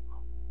responsible?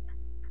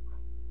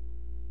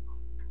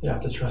 You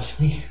have to trust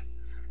me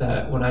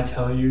that when I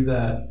tell you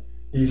that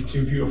these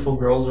two beautiful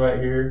girls right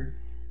here,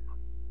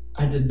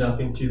 I did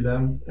nothing to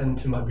them, and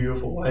to my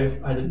beautiful wife,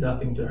 I did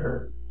nothing to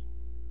her.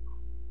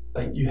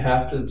 like, you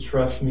have to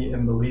trust me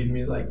and believe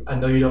me. Like, I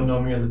know you don't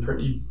know me as a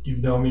person. You've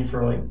known me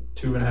for like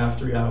 2.5,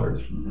 3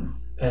 hours,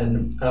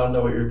 and I don't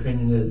know what your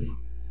opinion is,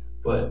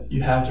 but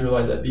you have to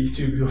realize that these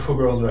two beautiful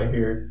girls right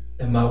here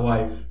and my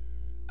wife,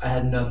 I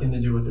had nothing to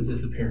do with the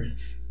disappearance.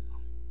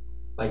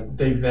 Like,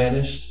 they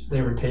vanished,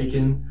 they were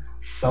taken,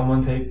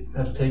 someone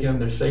has taken them,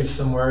 they're safe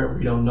somewhere,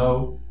 we don't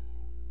know.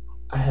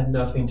 I had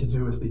nothing to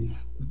do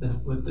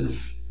with this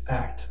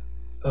act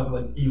of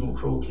like evil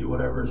cruelty,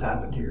 whatever has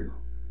happened here.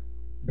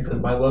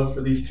 Because my love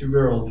for these two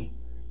girls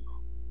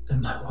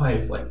and my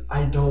wife, like,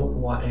 I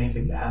don't want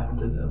anything to happen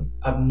to them.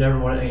 I've never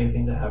wanted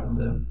anything to happen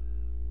to them.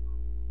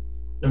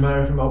 No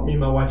matter if me and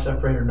my wife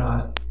separate or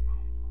not,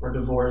 or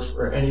divorce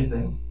or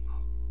anything,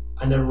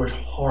 I never wish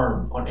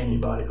harm on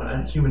anybody, on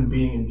a human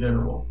being in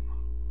general.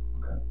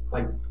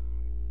 Like,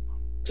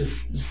 just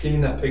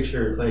seeing that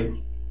picture, like,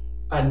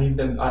 I need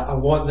them. I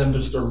want them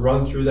just to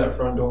run through that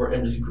front door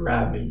and just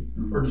grab me,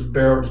 or just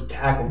just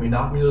tackle me,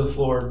 knock me to the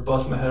floor,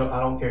 bust my head. I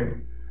don't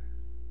care.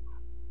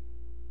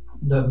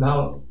 The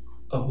amount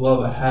of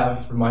love I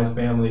have for my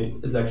family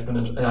is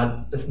exponential,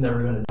 and it's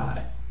never gonna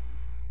die.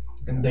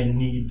 And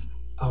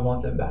I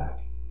want them back.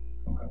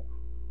 Okay.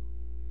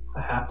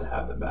 I have to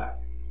have them back.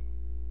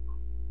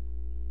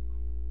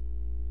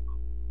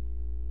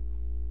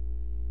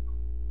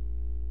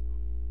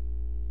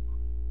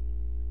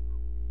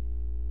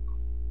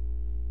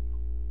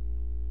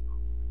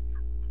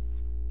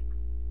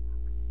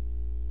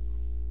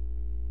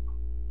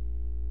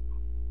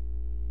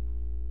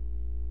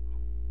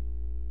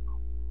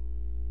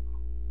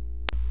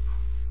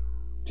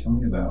 Tell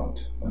me about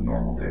a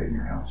normal day in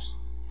your house.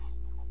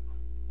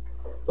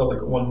 So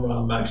like one when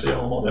I'm actually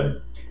home all day.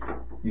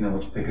 You know,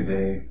 let's pick a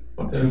day.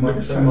 Okay, 2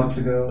 months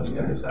ago. Let's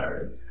pick a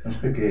Saturday. Let's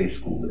pick a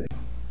school day.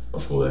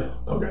 A school day.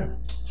 Okay.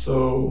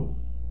 So,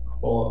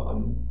 well,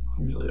 I'm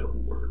usually at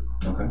work.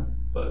 Okay.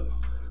 But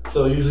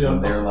so usually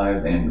on their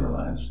lives and your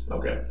lives.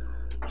 Okay.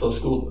 So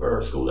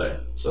school day.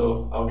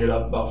 So I'll get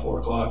up about 4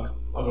 o'clock.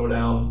 I'll go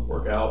down,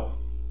 work out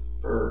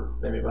for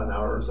maybe about an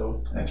hour or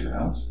so. At your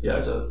house? Yeah,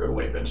 it's a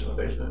weight bench in the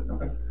basement.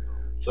 Okay.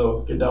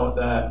 So get done with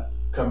that,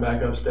 come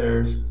back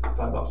upstairs,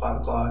 probably about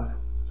 5 o'clock.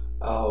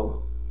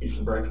 I'll eat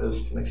some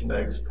breakfast, make some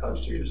eggs,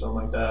 cottage cheese or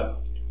something like that.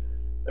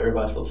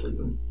 Everybody's still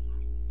sleeping.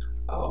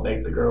 I'll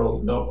make the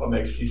girls milk. I'll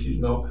make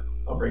Cece's milk.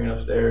 I'll bring it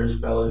upstairs.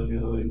 Bella's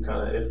usually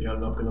kind of iffy on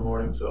milk in the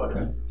morning, so I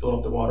can fill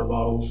up the water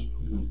bottles,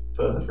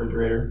 put it in the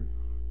refrigerator.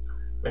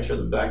 Make sure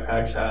the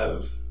backpacks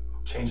have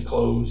changed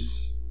clothes,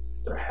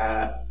 their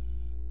hat,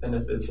 and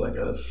if it's like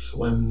a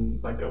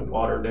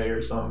water day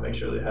or something, make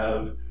sure they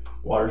have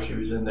water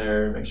shoes in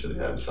there. Make sure they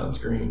have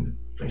sunscreen.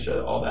 Make sure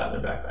that all that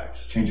in their backpacks.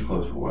 Change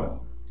clothes for what?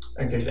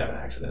 In case they have an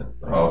accident.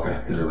 Oh, okay.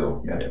 Because they're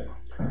little.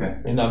 Yeah. Okay.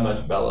 I mean, not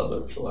much Bella,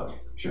 but Celeste.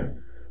 Sure.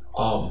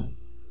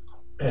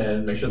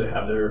 And make sure they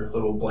have their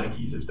little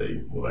blankies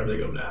whenever they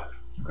go nap.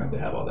 Okay.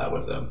 They have all that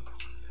with them.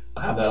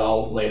 I have that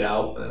all laid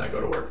out, and then I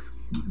go to work.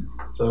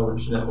 So when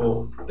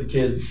the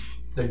kids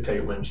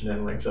dictate when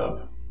Shanann wakes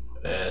up,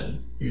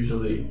 and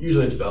usually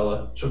it's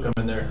Bella. She'll come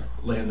in there,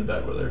 lay in the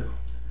bed with her,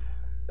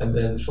 and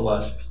then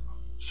Celeste,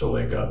 she'll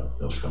wake up,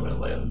 she'll come in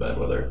and lay in the bed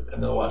with her,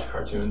 and they'll watch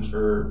cartoons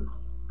for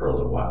a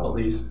little while at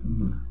least.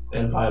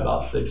 And by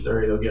about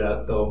 6:30,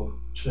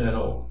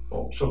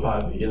 she'll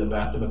probably be in the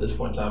bathroom at this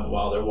point in time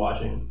while they're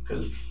watching,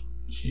 because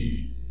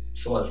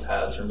Celeste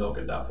has her milk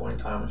at that point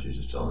in time when she's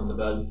just chilling in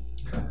the bed.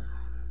 Okay.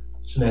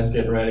 Shanann's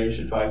getting ready,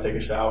 she'd probably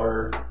take a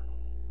shower,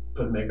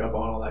 put makeup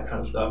on, all that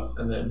kind of stuff,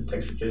 and then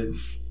takes the kids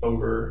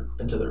over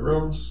into their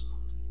rooms,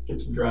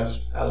 gets them dressed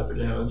out of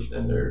pajamas,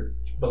 and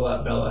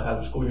Bella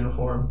has a school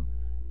uniform.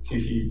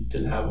 Cece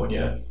didn't have one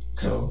yet,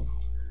 so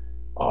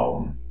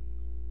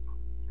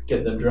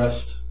get them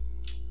dressed,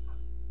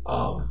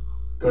 go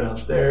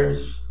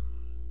downstairs,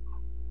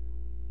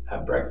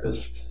 have breakfast.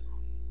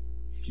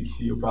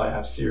 Cece will probably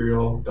have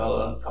cereal.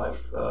 Bella probably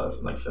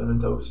some like cinnamon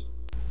toast.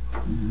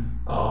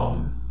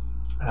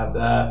 Have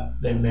that.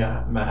 They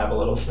might have a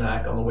little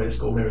snack on the way to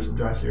school, maybe some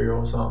dry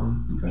cereal or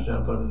something. Put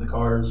them in the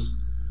cars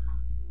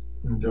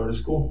and go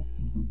to school.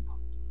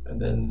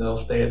 And then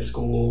they'll stay at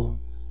school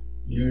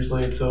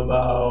usually until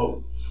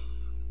about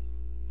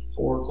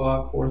 4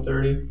 o'clock,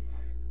 4:30.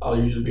 I'll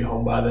usually be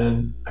home by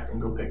then. I can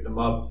go pick them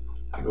up.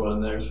 I go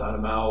in there, sign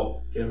them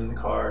out, get them in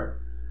the car,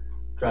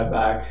 drive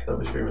back. They'll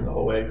be screaming the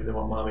whole way because they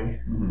want mommy.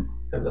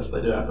 Because that's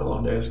what they do after a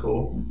long day of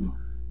school.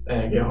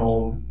 And get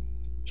home.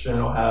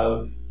 Shannon will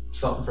have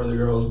something for the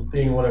girls,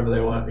 being whatever they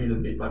want.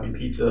 It might be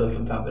pizza.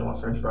 Sometimes they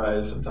want French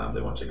fries. Sometimes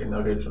they want chicken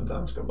nuggets.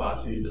 Sometimes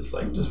kielbasa.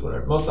 Just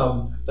whatever. Most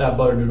of them, they have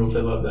butter noodles.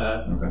 They love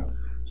that. Okay.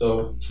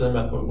 So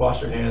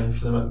wash their hands,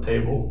 sit them at the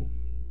table,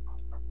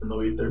 and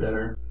they'll eat their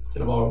dinner.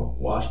 Get them all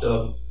washed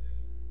up.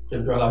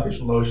 Get dry out, get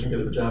some lotion, get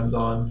their pajamas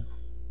on,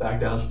 back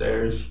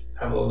downstairs,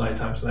 have a little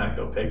nighttime snack,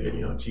 they'll pick it,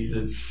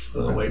 Cheez-Its,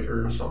 little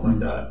wafers, something like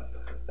that.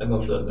 And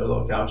they'll sit on their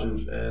little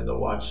couches and they'll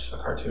watch a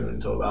cartoon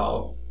until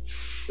about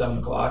 7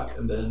 o'clock,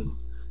 and then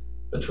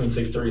between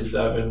 6:30 and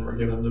 7, we're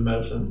giving them the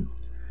medicine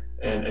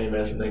and any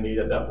medicine they need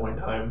at that point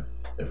in time,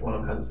 if one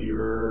of them has a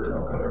fever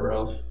or whatever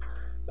else.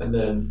 And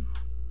then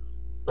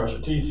brush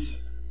their teeth,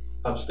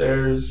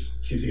 Upstairs,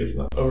 Cece gets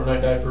an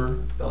overnight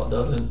diaper, Bella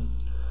doesn't.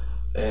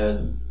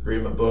 And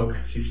read my book.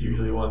 Cece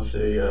usually wants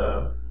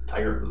the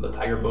tiger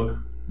book,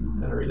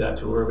 and I read that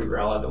to her. We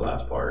growl at the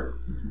last part.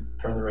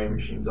 Turn the rain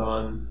machines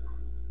on.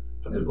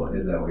 Is that what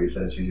you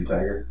said? She's your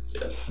tiger?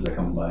 Yes. Does that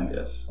come to mind?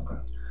 Yes. Okay.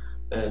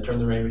 And turn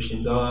the rain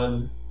machines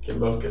on. Give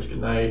them both kiss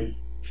goodnight.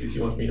 Cece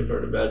wants me to put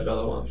her to bed.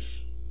 Bella wants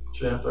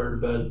Shanann to put her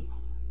to bed,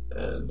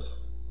 and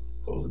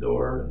close the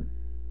door. And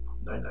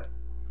night night.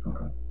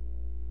 Okay.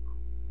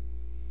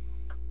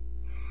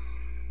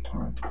 All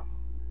right.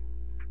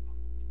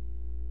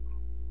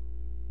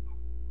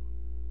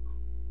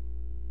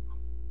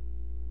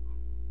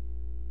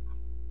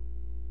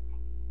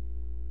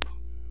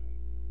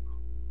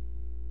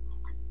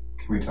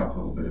 Can we talk a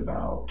little bit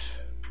about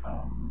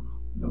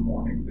the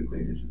morning that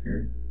they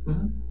disappeared?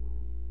 Mm-hmm.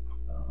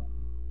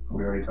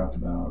 We already talked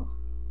about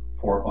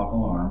 4 o'clock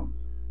alarm,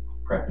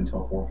 prep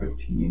until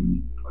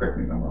 4:15. Correct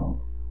me if I'm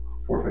wrong.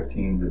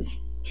 4:15, this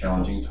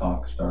challenging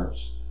talk starts.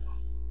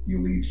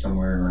 You leave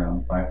somewhere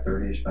around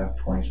 5:30ish,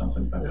 5:20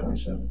 something,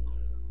 5:27.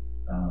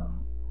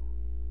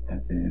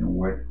 And then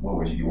what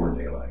was your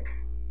day like?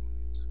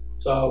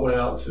 So I went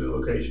out to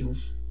locations.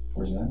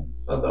 Where's that?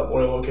 The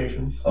oil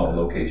locations. Oh,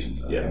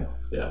 locations. Okay.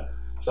 Yeah.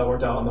 So I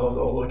worked out on those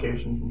old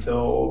locations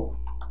until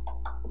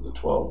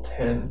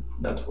 12:10.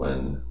 That's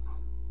when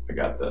I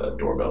got the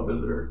doorbell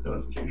visitor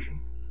notification.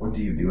 What do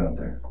you do out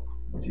there?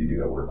 What do you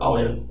do at work? Oh,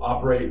 yeah,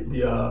 operate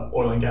the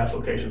oil and gas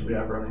locations we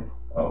have running.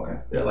 Oh, okay.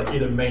 Yeah, like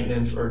either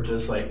maintenance or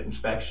just like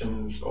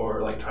inspections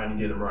or like trying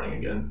to get them running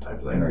again type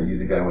of thing. And are you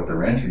the guy with the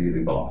wrench or are you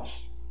the boss?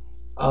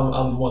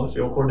 I'm one of the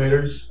field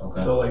coordinators.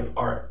 Okay. So like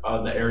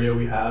the area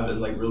we have is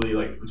like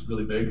it's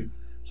really big.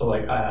 So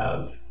like I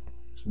have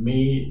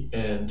me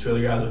and 2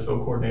 other guys are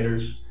field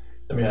coordinators.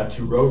 Then we have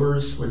 2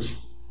 rovers, which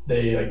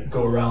they like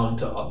go around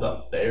to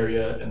the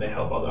area and they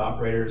help other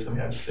operators. And we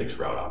have 6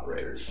 route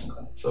operators.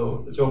 Okay.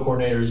 So the field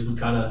coordinators, we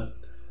kind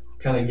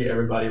of get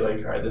everybody like,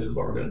 all right, this is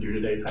what we're going to do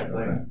today type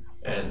thing,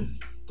 and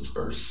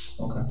disperse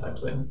type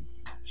thing.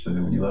 So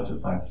then when you left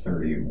at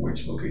 5:30, which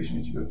location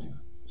did you go to?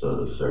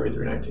 So the Survey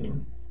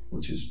 319.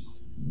 Which is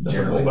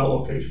generally well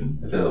location.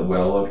 Is it a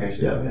well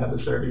location? Yeah, we have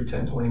the Survey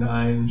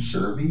 1029.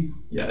 Survey?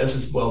 Yeah, it's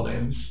just well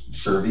names.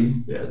 Survey?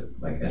 Yeah.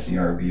 Like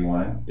SERVY?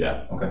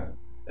 Yeah. Okay.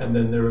 And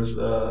then there was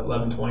the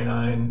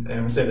 1129,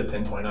 and we say the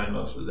 1029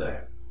 most of the day.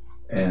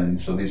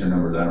 And so these are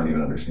numbers I don't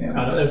even understand.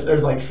 I know,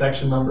 there's like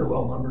section number,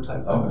 well number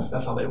type things.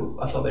 That's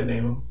how they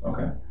name them.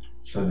 Okay.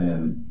 So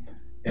then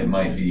it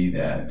might be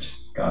that,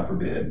 God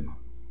forbid,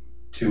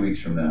 2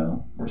 weeks from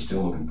now, we're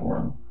still looking for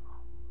them.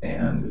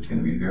 And it's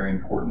going to be very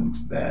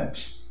important that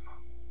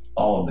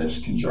all of this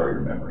can jar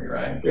your memory,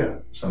 right? Yeah.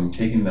 So I'm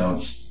taking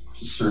notes.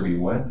 Survey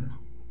what?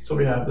 So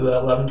we have the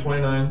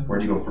 1129.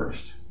 Where'd you go first?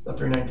 The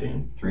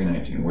 319.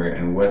 319. Where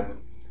and what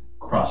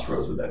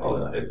crossroads would that be?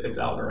 Oh, it's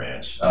out in the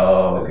ranch.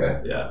 Oh,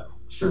 okay. Yeah.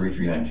 Survey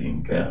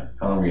 319. Okay. Yeah.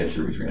 How long were you at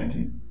Survey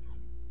 319?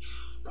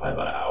 Probably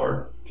about an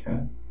hour. Okay.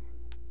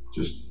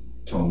 Just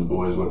telling the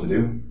boys what to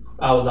do?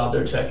 I was out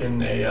there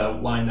checking a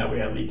line that we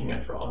had leaking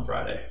on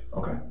Friday.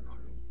 Okay.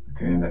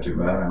 Okay, and that took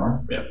about an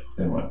hour? Yep.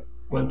 Then what?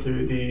 Went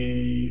to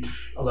the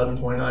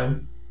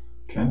 1129.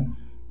 Okay.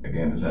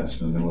 Again, is that just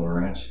in the middle of a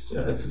ranch?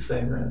 Yeah, it's the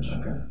same ranch.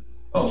 Okay.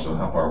 Oh, so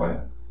how far away?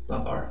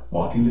 Not far.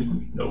 Walking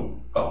distance?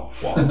 No. Oh.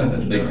 Walking.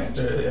 That's a big ranch.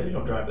 Yeah, you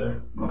don't drive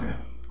there. Okay.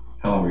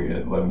 How long were you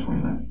at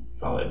 1129?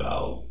 Probably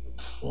about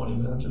 20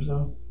 minutes or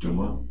so. Doing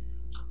what?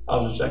 I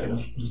was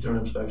just doing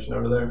an inspection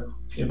over there.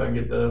 See if I can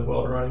get the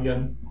well to run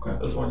again. Okay.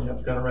 This one you have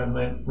to kind of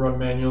run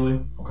manually.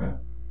 Okay.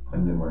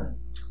 And then where?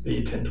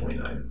 The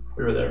 1029.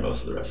 We were there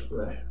most of the rest of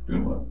the day.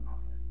 Doing what?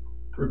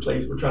 We're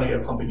trying to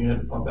get a pumping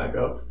unit to pump back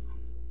up.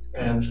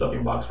 And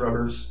stuffing box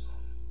rubbers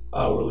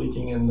were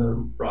leaking and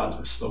the rods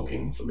were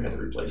smoking, so we had to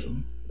replace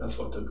them. That's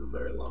what took a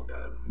very long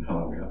time. And how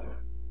long were you out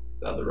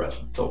there? The rest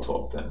until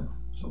 12:10.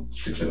 So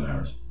 6-7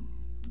 hours.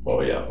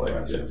 Oh yeah, like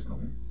 5, 6. yeah.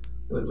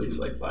 Okay. At least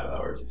like 5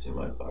 hours. It seemed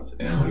like 5 6.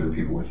 And what are the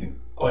people with you?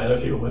 Oh yeah,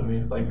 there's people with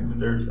me. Like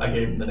I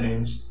gave them the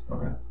names.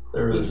 Okay.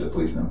 There was the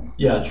police know?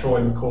 Yeah,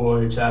 Troy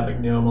McCoy, Chad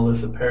McNeil,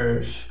 Melissa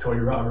Parrish, Cody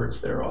Roberts.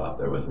 They were all out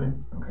there with me.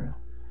 Okay.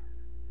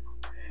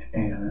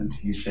 And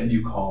you said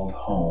you called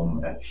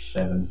home at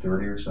 7:30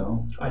 or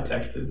so? I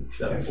texted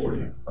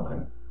 7:40.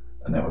 Okay.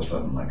 And that was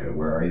something like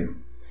where are you?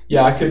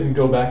 Yeah, I couldn't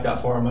go back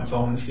that far on my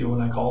phone to see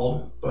when I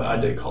called, but I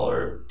did call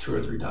her 2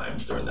 or 3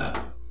 times during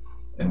that.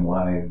 And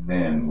why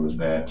then? Was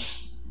that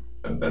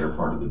a better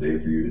part of the day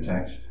for you to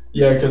text?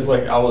 Yeah, because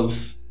like I was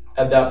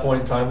at that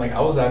point in time, like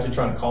I was actually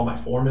trying to call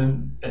my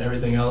foreman and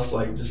everything else,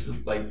 like just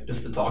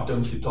to talk to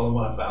him, so tell him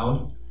what I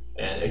found,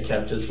 and it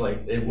kept just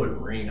like it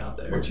wouldn't ring out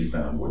there. What you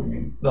found? What do you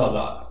mean?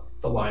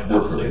 The line that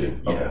was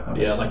leaking.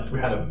 Okay. Yeah, like we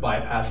had a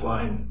bypass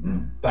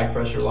line, back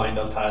pressure line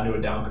that was tied to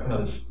a down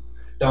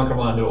come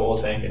on to an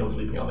oil tank, and it was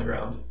leaking on the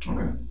ground.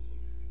 Okay.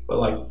 But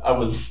like I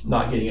was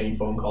not getting any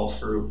phone calls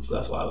through, so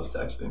that's why I was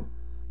texting.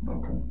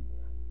 Okay.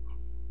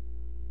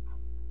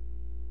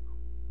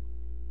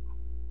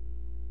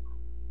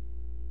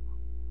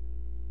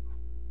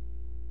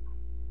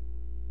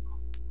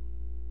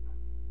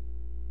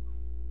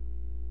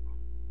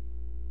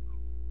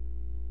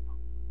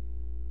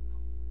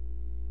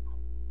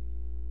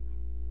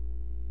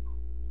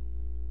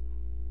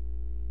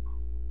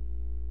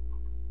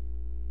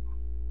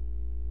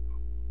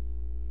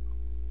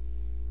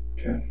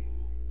 Okay.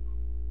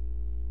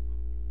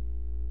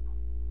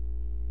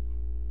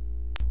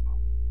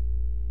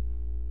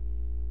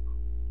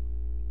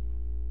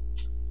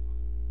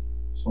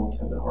 So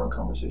let's have that hard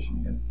conversation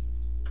again.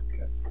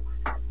 Okay.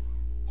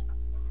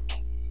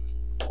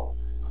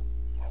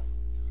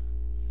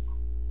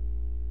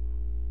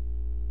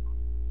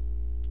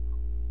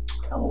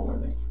 How old are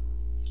they?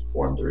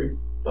 4 and 3.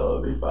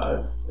 That'll be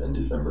 5 in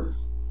December.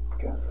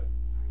 Okay.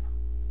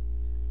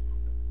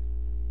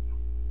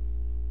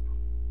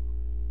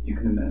 You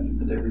can imagine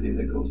that every day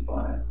that goes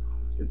by,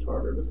 It's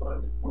harder to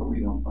find. where we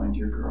don't find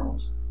your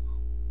girls,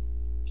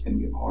 it's going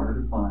to get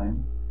harder to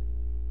find.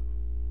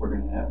 We're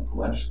going to have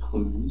less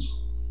clues.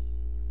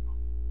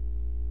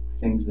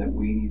 Things that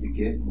we need to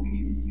get and we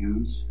need to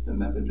use, the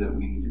methods that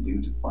we need to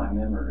do to find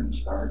them are going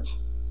to start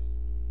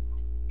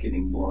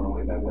getting blown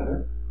away by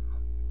weather,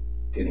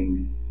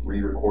 getting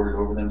re-recorded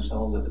over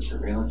themselves at the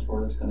surveillance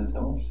board that's going to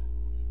tell us.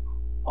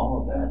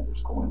 All of that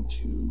is going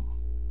to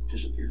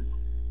disappear.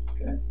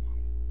 Okay?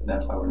 And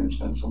that's why we're going to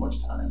spend so much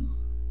time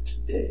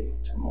today,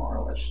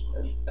 tomorrow,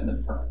 and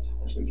the front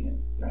as we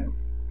can, right?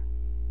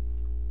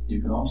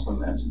 You can also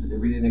imagine that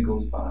every day that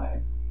goes by,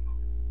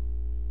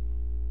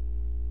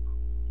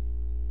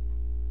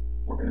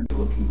 we're going to be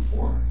looking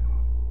for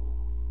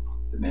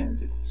the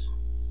managers.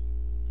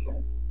 Okay?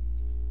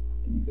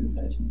 And you can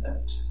imagine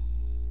that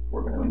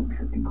we're going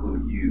to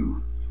include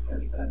you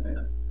as that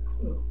man.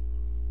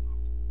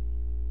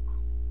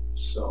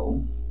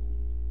 So,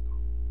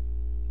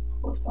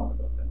 let's talk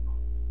about that.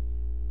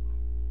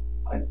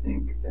 I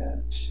think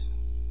that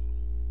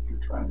you're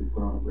trying to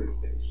put on a brave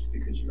face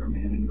because you're a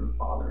man and you're a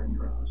father and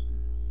you're a husband.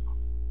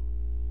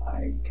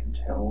 I can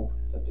tell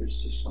that there's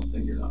just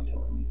something you're not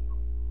telling me.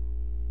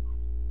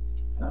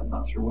 And I'm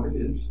not sure what it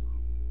is.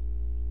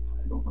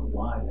 I don't know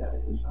why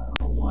that is. I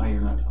don't know why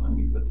you're not telling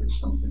me, but there's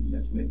something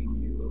that's making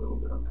you a little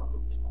bit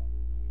uncomfortable tonight.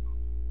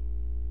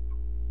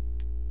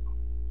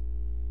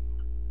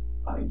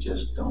 I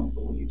just don't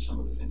believe some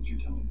of the things you're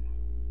telling me.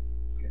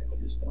 Okay, I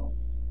just don't.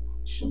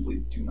 Simply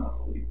do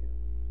not believe you.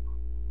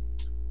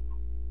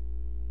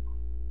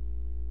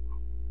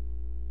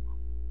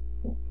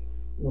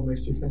 What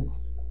makes you think?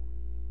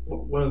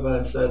 What have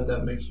I said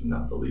that makes you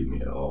not believe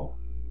me at all?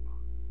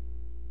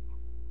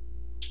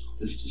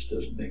 This just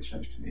doesn't make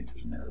sense to me. It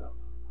doesn't add up.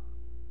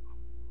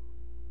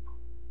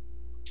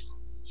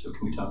 So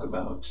can we talk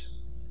about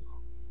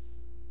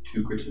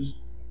 2 Chris's?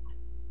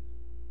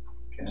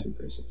 Okay. 2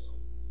 Chris's.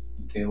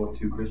 Tale of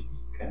 2 Chris's?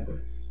 Okay.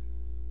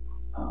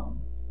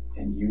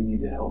 And you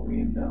need to help me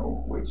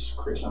know which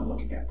Chris I'm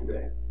looking at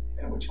today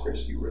and which Chris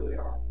you really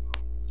are.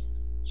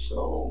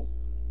 So,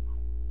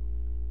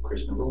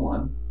 Chris number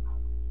 1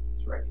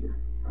 is right here,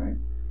 right?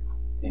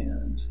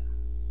 And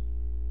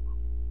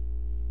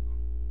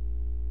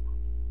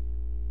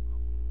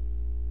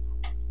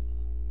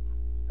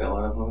fell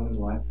out of love with his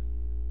wife.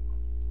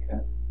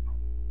 Okay.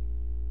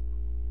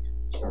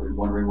 Started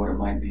wondering what it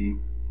might be.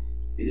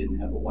 He didn't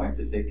have a wife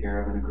to take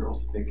care of and a girl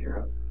to take care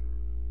of.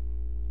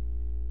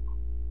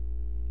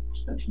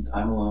 Spent some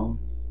time alone,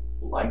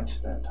 liked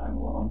that time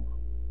alone,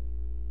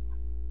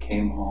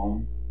 came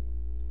home,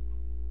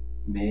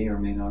 may or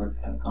may not have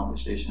had a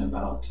conversation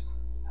about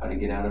how to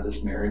get out of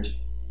this marriage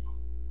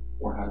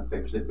or how to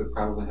fix it, but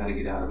probably how to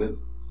get out of it.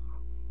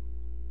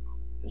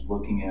 Is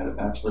looking at a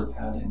bachelor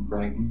pad in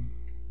Brighton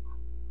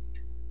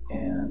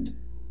and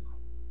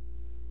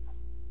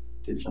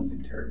did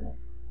something terrible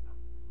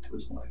to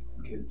his wife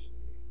and kids.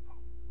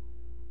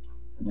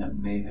 And that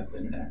may have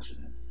been an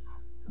accident.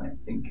 And I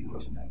think it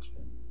was an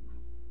accident.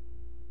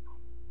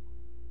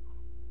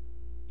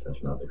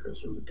 That's not the Chris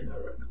you're looking at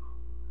right now.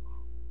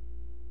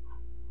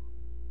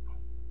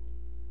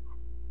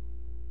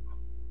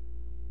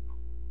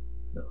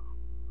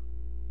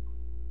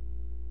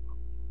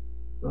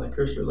 No. The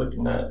Chris you're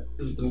looking at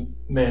is the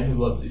man who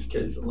loves these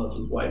kids and loves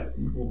his wife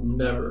and will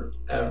never,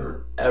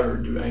 ever, ever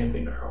do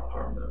anything to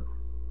harm them.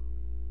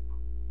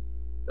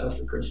 That's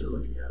the Chris you're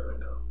looking at right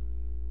now.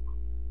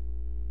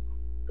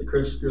 The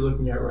Chris you're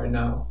looking at right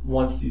now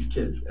wants these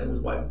kids and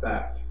his wife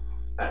back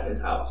at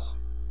his house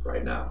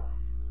right now.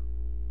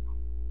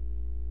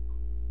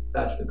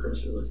 That's the Chris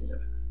you're looking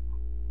at.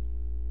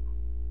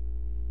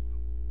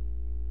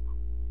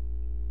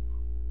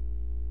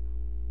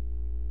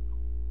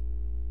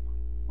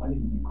 Why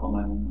didn't you call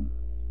 911?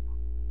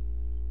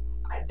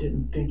 I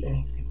didn't think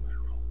anything was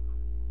wrong.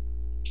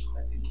 I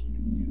think you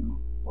knew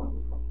what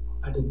was wrong.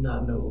 I did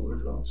not know what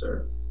was wrong,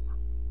 sir.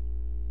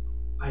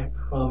 I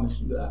promise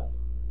you that.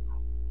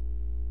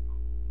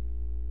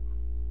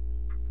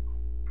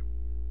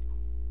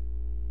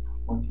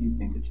 What do you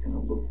think it's going to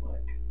look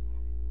like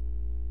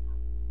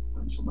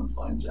when someone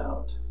finds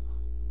out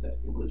that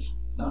it was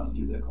not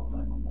you that called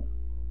 911?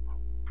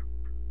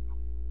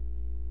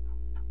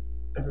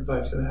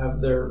 Everybody's going to have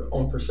their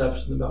own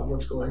perception about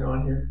what's going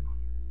on here.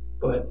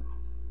 But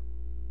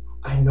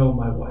I know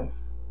my wife.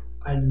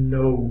 I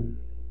know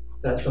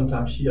that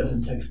sometimes she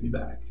doesn't text me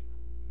back.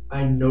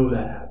 I know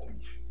that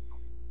happens.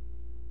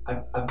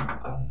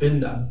 I've been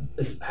there.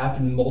 It's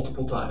happened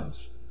multiple times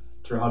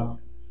throughout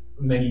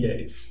many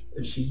days.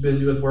 If she's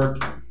busy with work,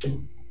 it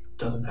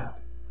doesn't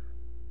happen.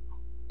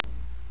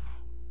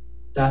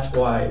 That's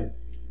why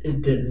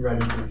it didn't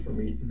register for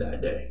me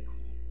that day.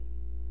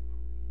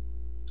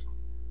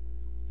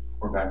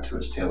 We're back to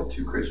a tale of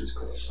two Chris's,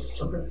 Chris.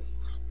 Okay.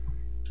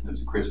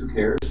 There's a Chris who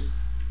cares.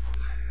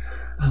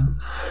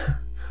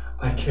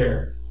 I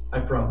care. I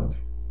promise.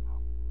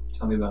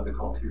 Tell me about the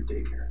call to your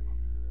daycare.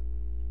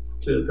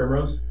 To the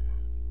Primrose?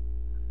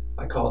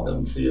 I called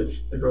them to see if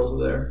the girls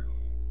were there.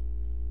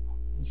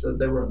 They said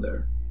they weren't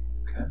there.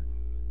 Okay.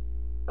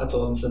 I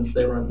told them since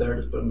they weren't there,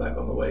 just put them back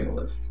on the waiting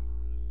list.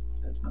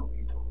 That's not what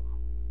you told them.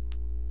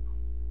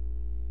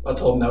 I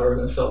told them that we were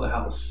going to sell the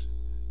house.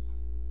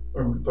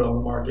 Or put it on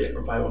the market,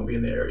 or probably won't be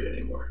in the area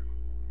anymore.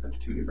 That's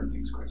two different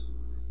things, Chris.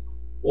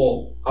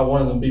 Well, I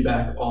wanted them to be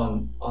back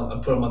on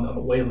put them on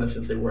the waiting list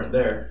since they weren't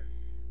there.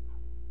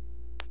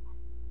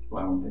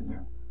 Why weren't they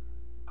there?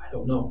 I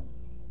don't know.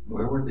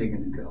 Where were they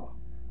going to go?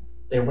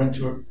 They went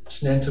to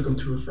Shanann took them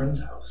to a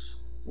friend's house.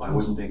 Why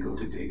wouldn't they go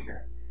to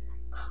daycare?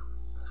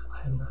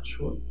 I am not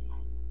sure.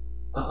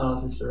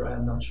 Honestly, sir, I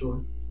am not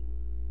sure.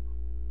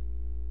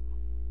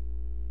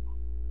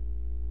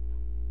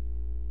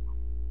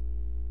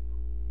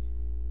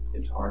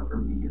 It's hard for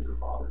me as a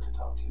father to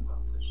talk to you about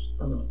this.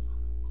 I don't know.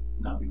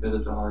 Not because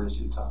it's the hardest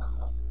to talk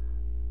about.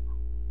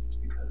 It's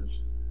because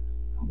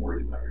I'm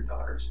worried about your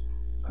daughters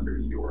under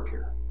your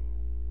care.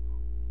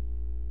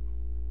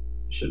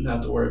 You shouldn't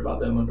have to worry about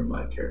them under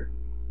my care.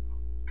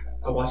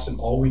 I watched them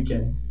all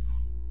weekend.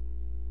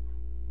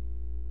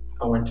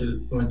 I went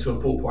to a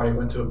pool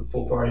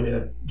party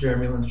at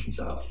Jeremy Lindstrom's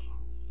house.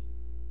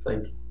 It's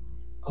like,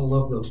 I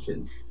love those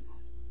kids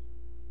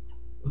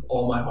with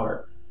all my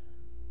heart.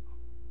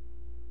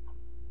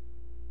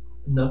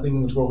 Nothing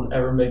in this world would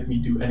ever make me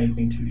do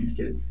anything to these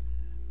kids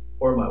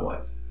or my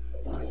wife.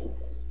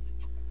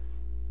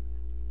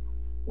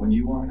 When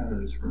you walk out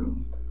of this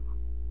room,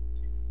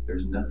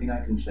 there's nothing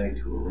I can say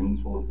to a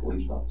room full of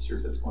police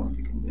officers that's going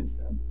to convince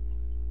them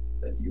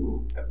that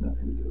you have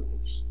nothing to do with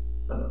this.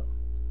 I know.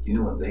 You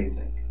know what they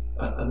think.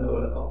 I know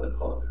what all they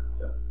call it.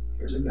 Yeah.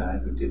 Here's a guy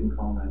who didn't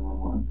call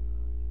 911,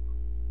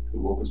 who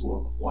woke his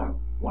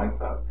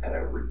wife up at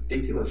a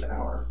ridiculous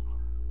hour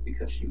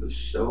because he was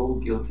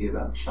so guilty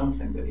about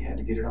something that he had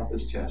to get it off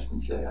his chest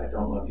and say, I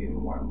don't love you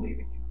anymore, I'm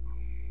leaving you.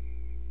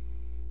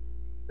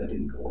 That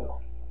didn't go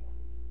well.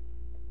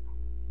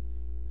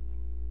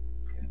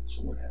 Okay,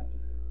 so what happened?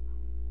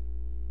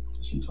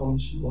 She told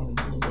me she wanted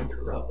me to wake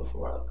her up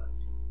before I left.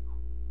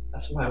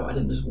 That's why I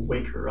didn't just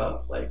wake her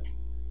up, like,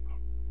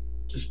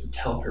 just to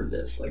tell her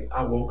this. Like,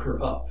 I woke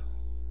her up.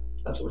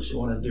 That's what she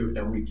wanted to do,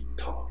 and we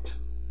talked.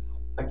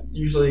 Like,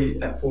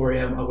 usually at 4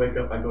 a.m., I wake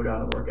up, I go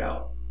down and work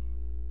out.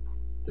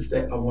 This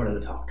day, I wanted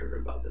to talk to her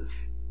about this.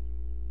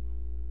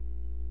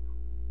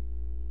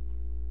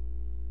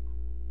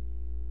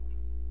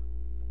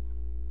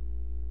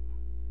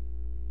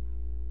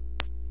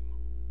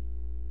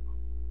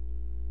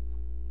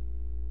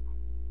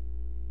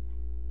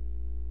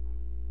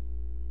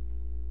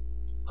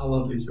 I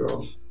love these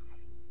girls.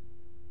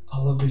 I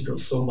love these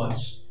girls so much.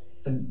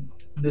 And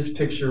this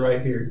picture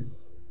right here,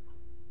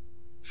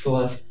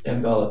 Celeste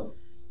and Bella,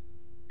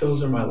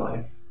 those are my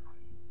life.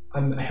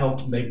 I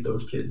helped make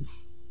those kids.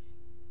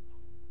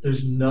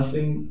 There's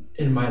nothing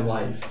in my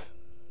life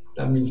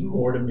that means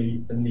more to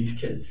me than these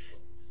kids.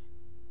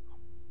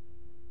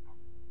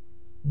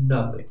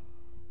 Nothing.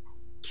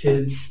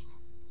 Kids,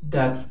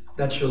 that's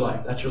your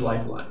life. That's your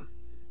lifeline.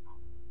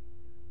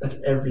 That's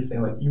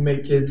everything. Like, you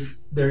make kids,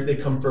 they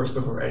come first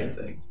before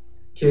anything.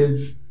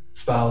 Kids,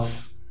 spouse,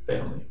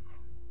 family.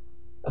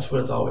 That's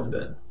what it's always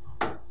been.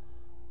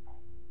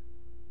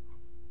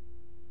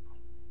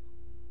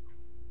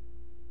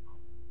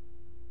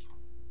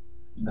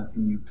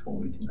 Nothing you've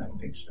told me tonight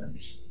makes sense.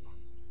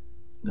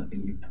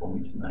 Nothing you've told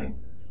me tonight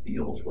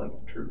feels like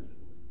the truth.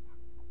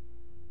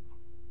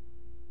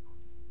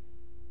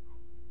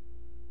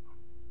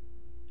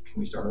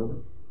 Can we start over?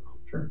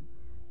 Sure.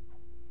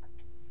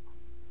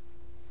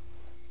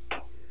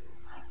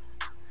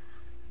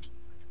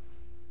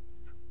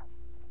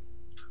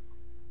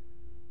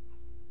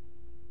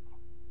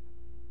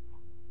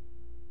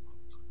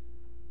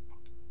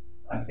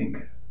 I think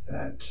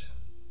that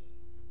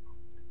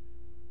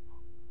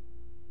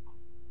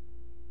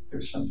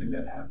there's something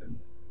that happened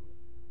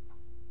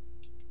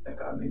that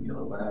got maybe a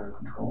little bit out of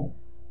control.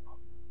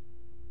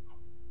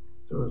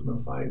 There was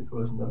no fight. There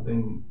was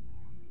nothing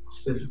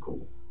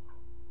physical.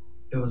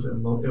 It was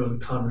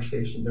a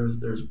conversation.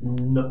 There's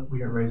no, we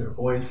didn't raise our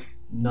voice.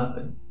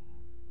 Nothing.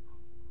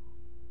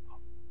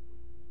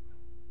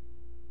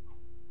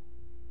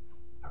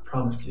 I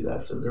promised you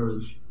that. So there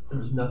was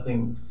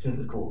nothing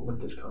physical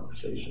with this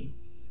conversation.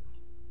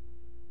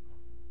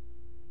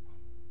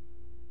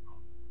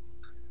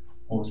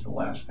 What was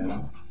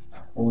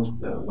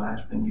the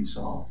last thing you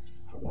saw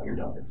about your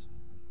daughters?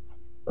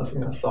 Last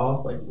thing I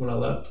saw, like when I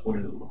left, What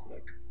did it look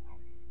like?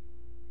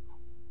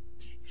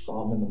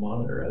 saw them in the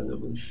monitor as it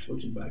was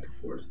switching back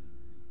and forth.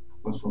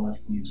 What's the last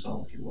thing you saw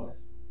with your wife?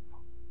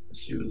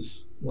 She was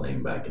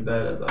laying back in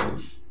bed as I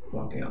was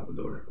walking out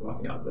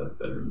the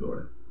bedroom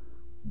door.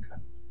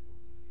 Okay.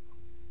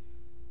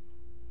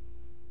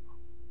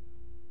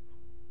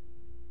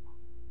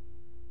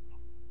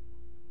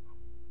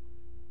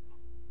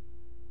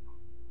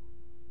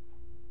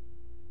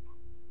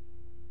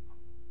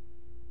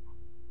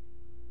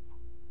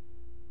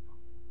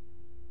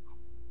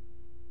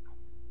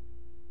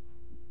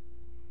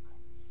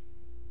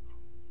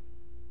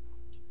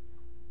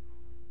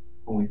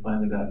 When we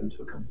find the guy who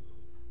took him,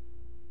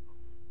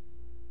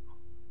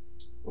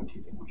 what do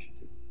you think we should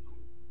do?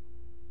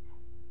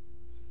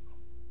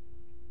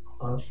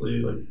 Honestly,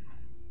 like,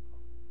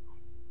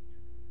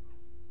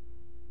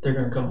 they're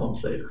gonna come home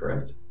safe,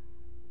 correct?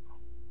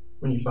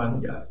 When you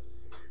find the guy.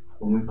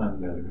 When we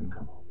find the guy, they're going to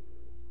come home.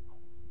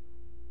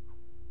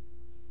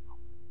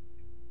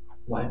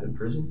 Life in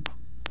prison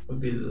would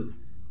be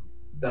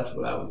that's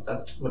what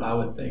I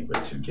would think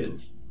with 2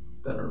 kids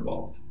that are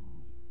involved.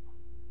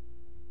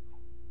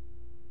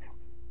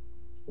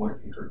 What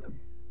if he hurt them?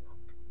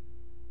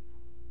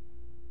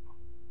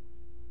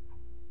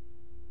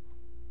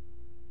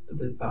 Did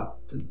they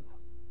pop?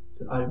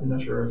 I'm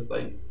not sure if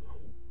like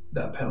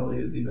that penalty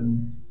is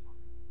even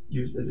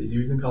used. Is it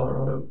used in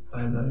Colorado?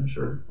 I'm not even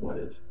sure. What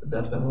is? The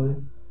death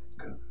penalty.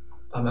 Okay.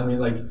 I mean,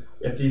 like,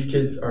 if these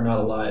kids are not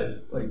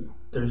alive, like,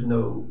 there's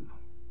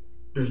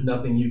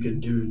nothing you could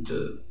do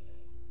to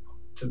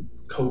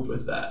cope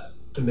with that,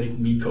 to make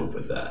me cope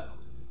with that,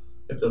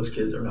 if those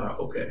kids are not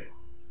okay.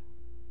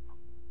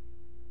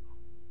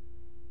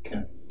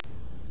 Okay.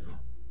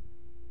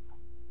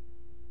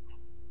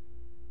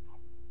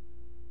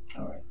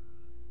 All right.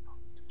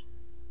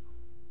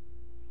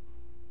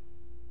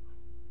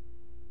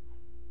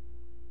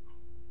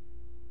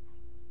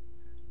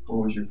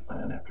 What was your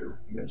plan after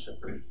you got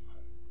separated?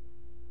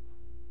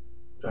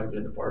 Try to get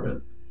an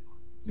apartment.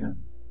 Yeah.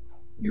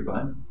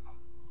 Nearby?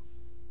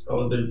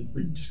 Oh,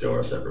 we'd just go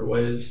our separate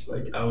ways.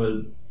 Like, I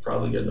would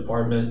probably get an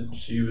apartment.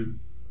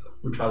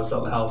 We'd try to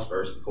sell the house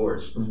first, of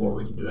course, before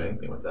we could do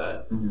anything with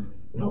that. Mm-hmm.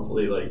 And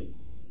hopefully, like,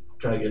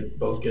 try to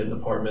get an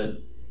apartment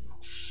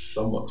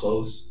somewhat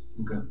close.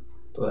 Okay.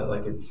 So that,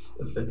 like, it's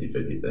a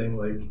 50-50 thing,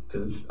 like,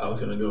 because I was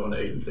going to go on an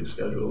 8 and 6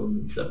 schedule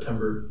in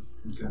September,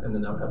 Okay. and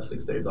then I would have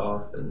 6 days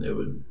off, and it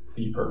would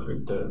be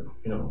perfect to,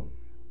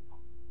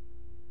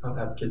 I'd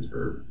have kids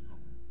for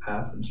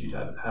half, and she'd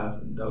have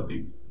half, and that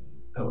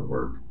would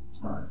work.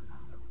 All right.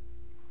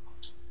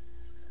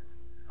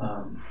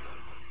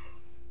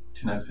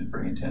 Tonight's been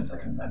pretty intense, I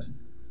can imagine.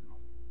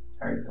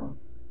 How are you feeling?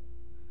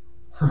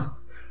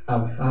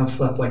 I've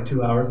slept like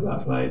 2 hours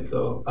last night,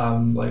 so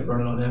I'm like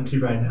running on empty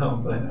right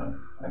now. I know,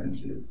 I can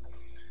see it.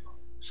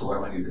 So why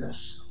don't we do this?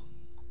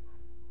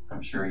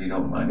 I'm sure you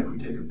don't mind if we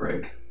take a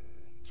break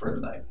for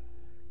the night.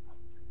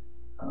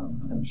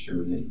 I'm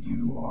sure that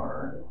you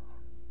are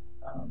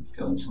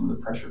feeling some of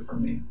the pressure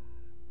from me.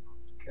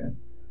 Okay.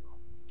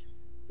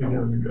 You're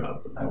doing your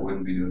job. I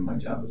wouldn't be doing my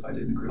job if I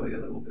didn't grill you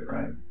a little bit,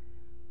 right?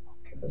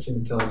 I've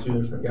seen you telling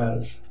 2 different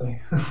guys.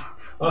 Like,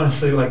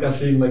 honestly, like, I've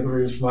seen like where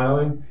you're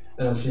smiling,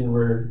 and I've seen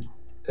where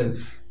it's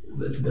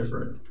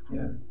different.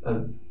 Yeah.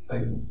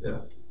 Yeah.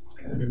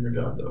 You're doing your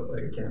job though.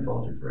 Like, I can't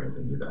fault you for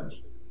anything you've asked.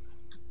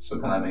 So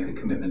can I make a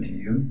commitment to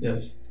you?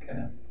 Yes.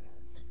 Okay.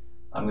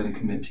 I'm going to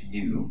commit to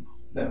you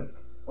that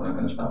we're not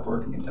going to stop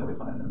working until we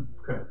find them.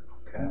 Okay.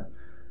 Okay.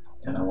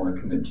 And I want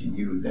to commit to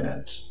you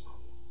that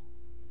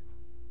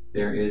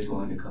there is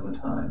going to come a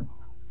time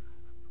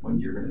when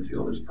you're going to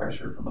feel this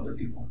pressure from other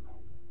people.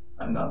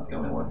 I'm not the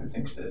only one who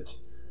thinks that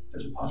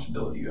there's a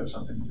possibility you have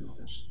something to do with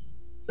this.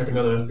 Like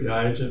another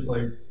FBI agent,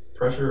 like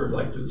pressure, or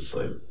like just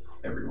like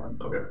Everyone.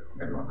 okay.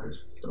 Everyone, Chris.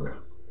 Okay.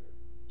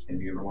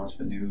 Have you ever watched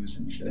the news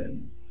and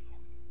said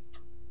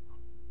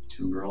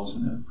 2 girls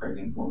and a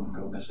pregnant woman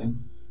go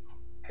missing?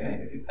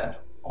 Okay, if that's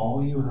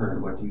all you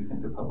heard, what do you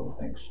think the public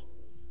thinks?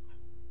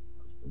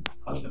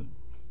 Husband.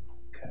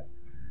 Okay.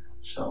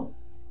 So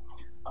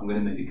I'm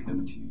going to make a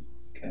commitment to you.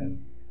 Okay.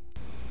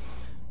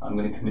 I'm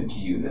going to commit to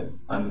you that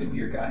I'm going to be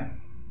your guy.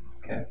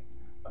 Okay.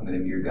 I'm going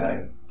to be your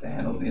guy to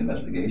handle the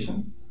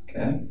investigation. Okay.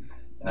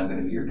 And I'm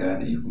going to be your guy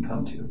that you can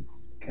come to.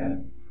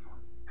 Okay.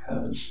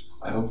 Because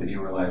I hope that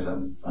you realize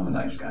I'm a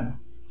nice guy.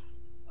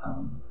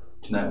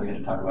 Tonight we had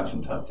to talk about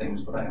some tough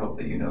things, but I hope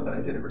that you know that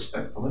I did it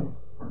respectfully.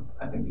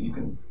 I think that you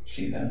can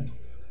see that.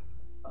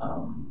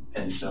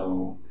 And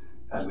so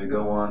as we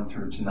go on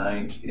through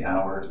tonight, the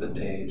hours, the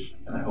days,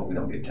 and I hope we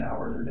don't get to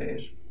hours or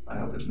days. I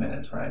hope it's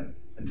minutes, right?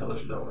 Until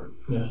this is over.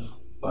 Yes.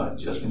 But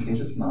just in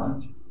case it's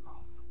not,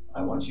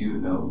 I want you to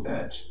know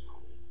that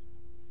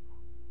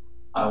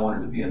I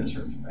wanted to be in this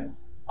room tonight.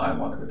 I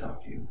wanted to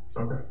talk to you.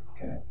 Okay.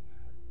 Okay.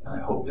 And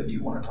I hope that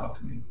you want to talk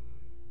to me.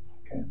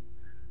 Okay.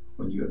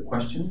 When you have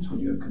questions, when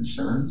you have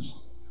concerns,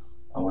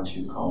 I want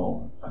you to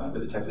call the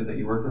detective that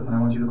you work with, and I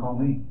want you to call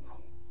me.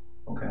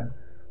 Okay.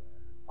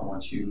 I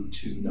want you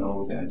to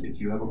know that if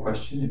you have a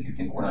question, if you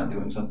think we're not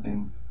doing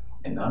something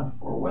enough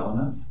or well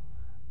enough,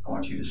 I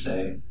want you to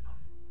say,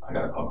 I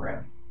gotta call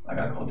Graham. I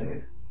gotta call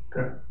Dave.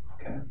 Okay.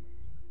 Okay.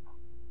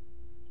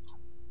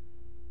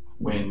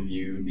 When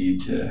you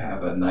need to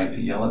have a night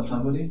to yell at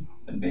somebody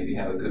and maybe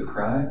have a good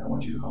cry, I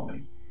want you to call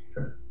me.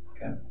 Sure.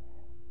 Okay.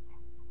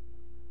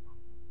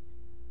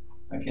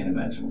 can't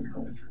imagine what you're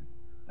going through.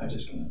 I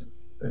just can't.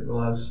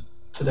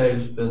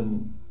 Today's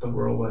been the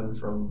whirlwind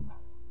from,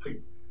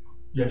 like,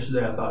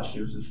 yesterday I thought she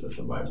was just at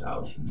somebody's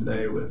house, and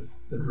today with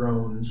the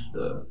drones,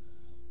 the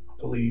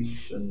police,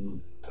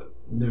 and the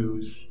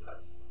news,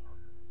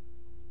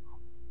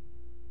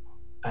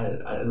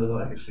 I look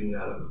like a scene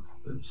out of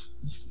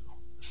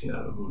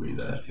a movie.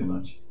 That's too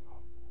much.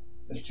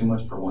 That's too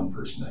much for one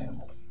person to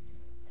handle.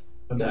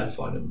 My dad's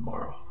flying in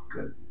tomorrow.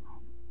 Good.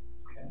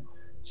 Okay.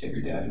 So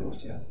your dad, who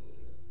else do you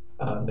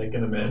have? Nick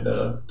and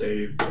Amanda,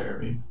 Dave,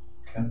 Jeremy.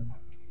 Okay.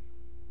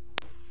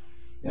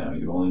 Now,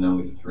 you only know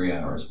me for 3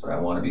 hours, but I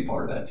want to be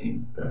part of that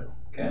team. Okay.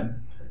 Okay?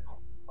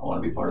 I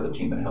want to be part of the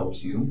team that helps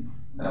you,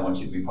 and I want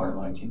you to be part of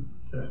my team.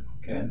 Okay.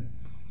 Okay?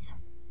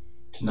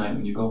 Tonight,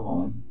 when you go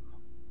home,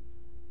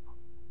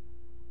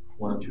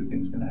 one of two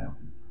things is going to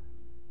happen.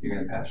 You're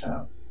going to pass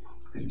out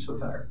because you're so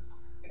tired.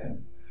 Okay?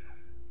 And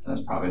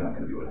that's probably not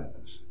going to be what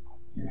happens.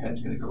 Your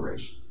head's going to go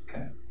race.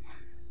 Okay?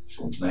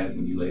 So tonight,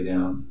 when you lay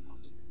down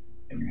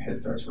and your head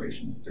starts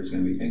racing, there's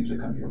going to be things that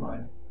come to your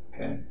mind.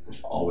 Okay? This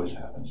always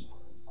happens.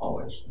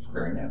 Always. It's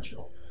very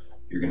natural.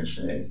 You're going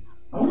to say,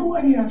 I wonder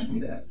why he asked me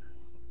that.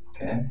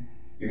 Okay?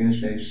 You're going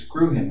to say,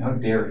 screw him. How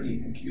dare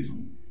he accuse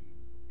me?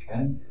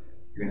 Okay?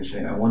 You're going to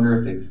say, I wonder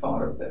if they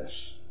thought of this.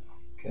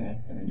 Okay?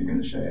 And then you're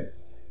going to say,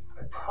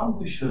 I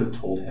probably should have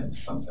told him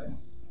something,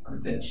 or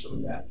this, or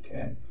that.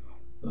 Okay?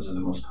 Those are the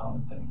most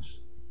common things.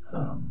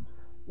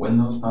 When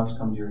those thoughts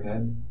come to your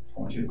head, I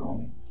want you to call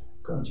me.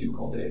 I want you to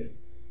call Dave.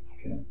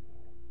 Okay?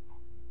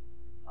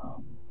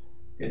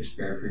 It's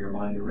fair for your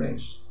mind to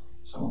race,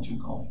 so I want you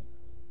to call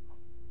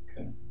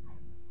me. Okay?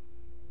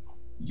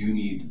 You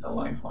need a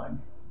lifeline.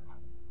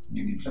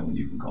 You need someone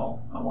you can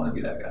call. I want to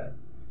be that guy.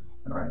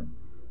 All right?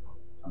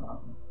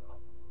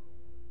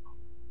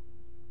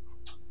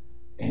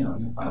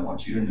 And I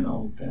want you to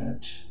know that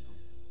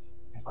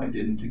if I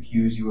didn't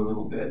accuse you a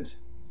little bit,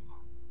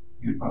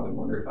 you'd probably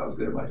wonder if I was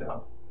good at my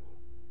job.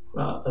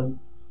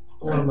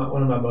 One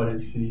of my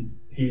buddies,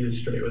 he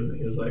is straight with me.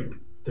 He was like,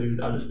 dude,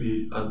 I'll just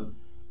be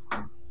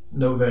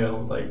no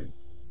veil, like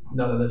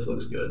none of this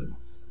looks good.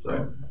 So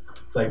Right.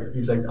 it's like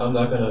he's like, I'm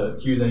not gonna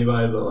accuse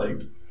anybody, but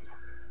like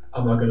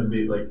I'm not gonna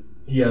be like,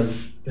 he has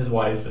his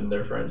wife and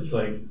their friends. He's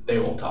like, they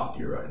won't talk to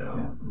you right now.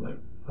 Yeah. I'm like,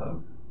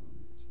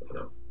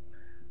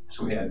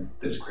 So we had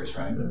this Chris,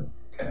 right? Yeah.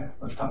 Okay,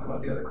 let's talk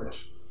about the other Chris.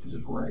 This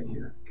is right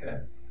here. Okay.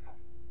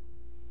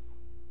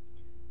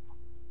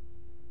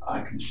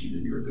 I can see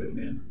that you're a good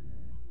man,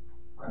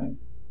 right?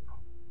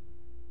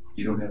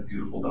 You don't have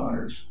beautiful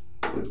daughters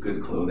with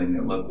good clothing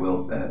that look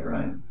well fed,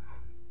 right?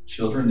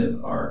 Children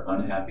that are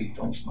unhappy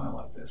don't smile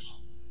like this.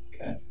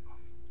 Okay.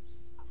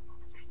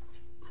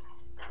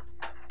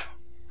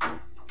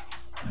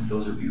 And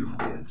those are beautiful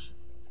kids.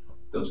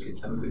 Those kids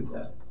have a good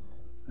dad,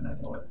 and I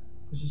know it.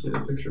 I just see the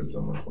picture of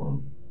someone's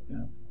phone.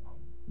 Yeah.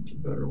 It's a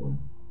better one,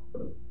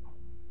 but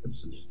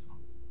it's just,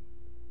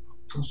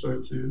 I'll show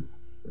it to you.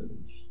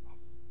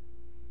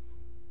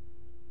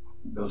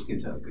 Those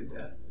kids have a good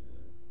dad.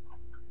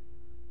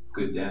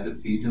 Good dad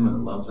that feeds them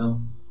and loves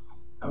them.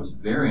 I was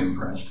very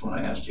impressed when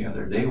I asked you how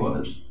their day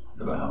was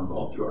about how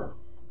involved you are.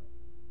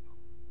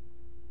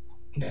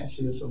 Okay.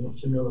 See this on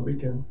the other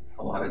weekend.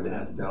 A lot of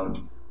dads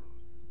don't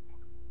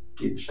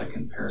get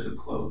second pairs of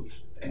clothes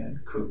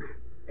and cook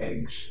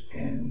eggs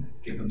and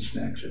give them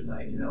snacks at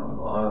night. You know,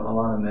 a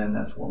lot of men,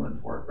 that's woman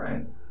for it,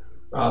 right?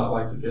 I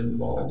like to get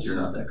involved. But you're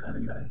not that kind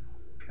of guy.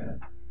 Okay.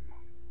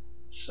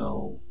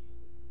 So,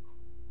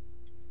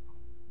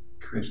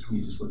 Chris, can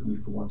you just look at me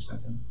for 1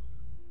 second?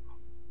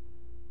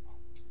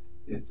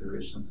 If there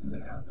is something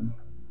that happened,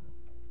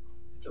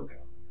 it's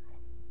okay.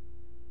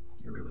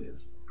 It really is.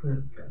 Yeah.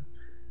 Okay.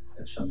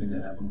 If something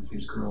that happened with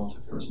these girls,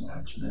 if there was an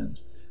accident,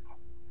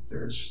 if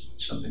there's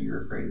something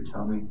you're afraid to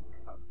tell me,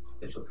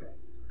 it's okay.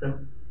 Okay.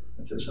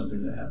 If there's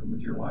something that happened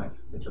with your wife,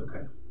 it's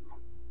okay.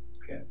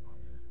 Okay.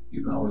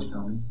 You can always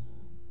tell me.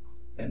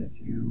 And if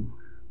you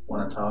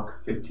want to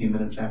talk 15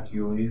 minutes after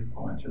you leave,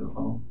 I'll answer the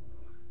phone.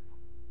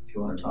 If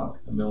you want to talk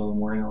in the middle of the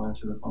morning, I'll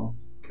answer the phone.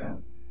 Okay.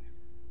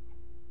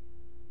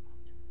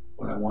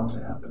 What I want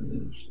to happen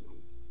is,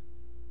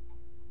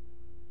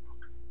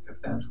 if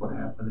that's what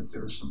happened, if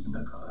there was something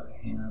that got out of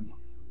hand,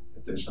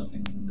 if there's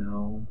something you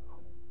know,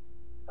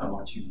 I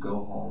want you to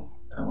go home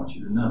and I want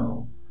you to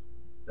know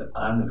that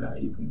I'm the guy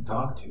you can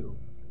talk to,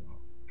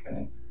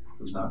 okay,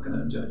 who's not going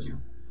to judge you.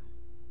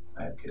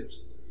 I have kids.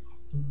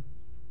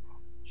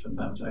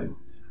 Sometimes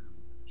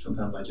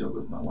I joke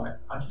with my wife,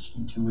 I just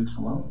need 2 weeks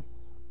alone,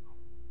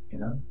 you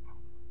know?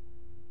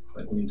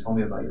 Like when you told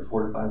me about your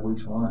 4 to 5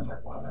 weeks alone, I was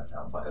like, wow, that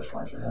sounds like a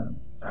slice of heaven,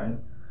 right?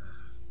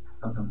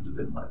 Sometimes it's a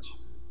bit much.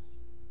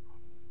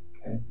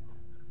 Okay?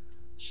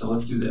 So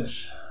let's do this.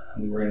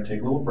 We're going to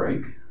take a little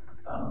break.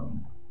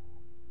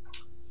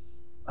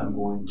 I'm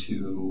going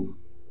to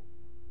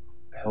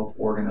help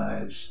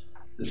organize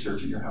the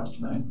search at your house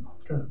tonight.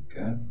 Okay.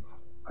 Okay?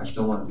 I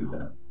still want to do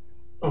that.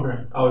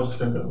 Okay. I was just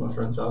going to go to my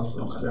friend's house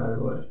and just get out of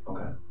the way.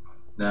 Okay.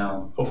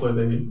 Now, hopefully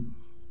they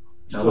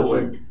now still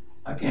awake.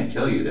 I can't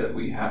tell you that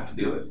we have to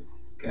do it.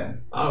 Okay?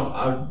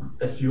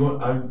 If you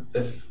want,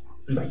 if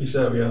like you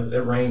said,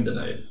 it rained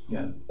tonight.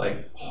 Yeah.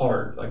 Like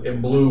hard. Like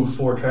it blew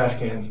 4 trash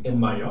cans in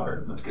my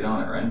yard. Let's get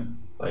on it, right?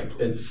 Like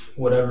it's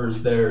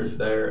whatever's there is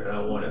there, and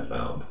I want it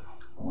found.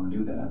 I want to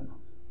do that.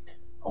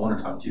 I want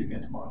to talk to you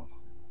again tomorrow.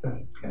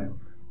 Okay.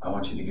 I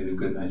want you to get a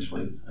good night's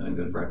sleep and a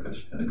good breakfast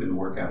and a good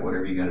workout,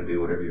 whatever you got to do,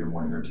 whatever your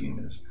morning routine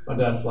is. My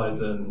dad flies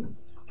in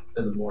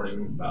the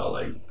morning about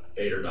like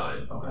 8 or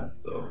 9. Okay.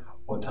 So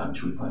what time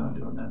should we plan on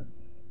doing that?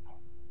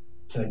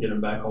 Can I get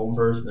him back home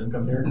first and then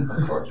come here?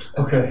 Of course.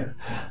 Okay.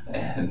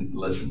 And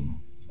listen,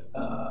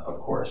 of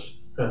course,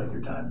 take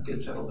your time,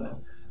 get settled in.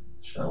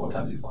 So what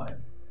time is he flying?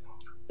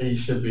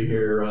 He should be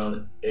here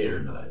around 8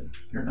 or 9.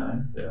 You're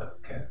 9? Yeah.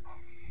 Okay.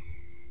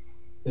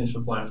 He's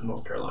flying from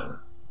North Carolina.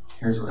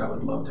 Here's what I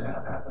would love to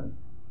have happen.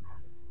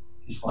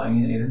 He's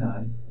flying in 8 or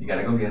 9. You got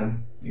to go get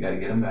him. You got to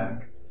get him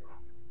back.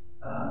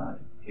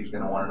 He's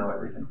going to want to know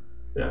everything.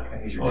 Yeah.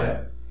 Okay. He's your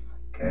dad.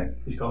 Yeah. Okay.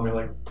 He's called me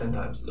like 10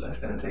 times today.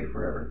 It's going to take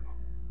forever.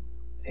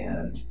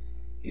 And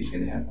he's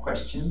going to have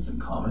questions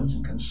and comments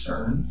and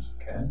concerns.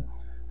 Okay.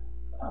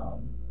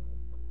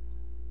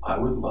 I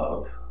would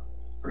love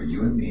for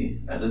you and me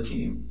as a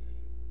team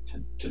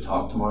to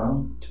talk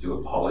tomorrow, to do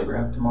a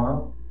polygraph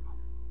tomorrow,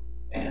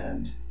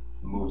 and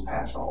move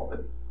past all of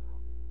it.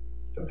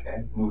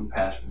 Okay? Move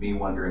past me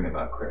wondering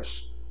about Chris,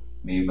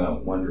 me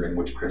about wondering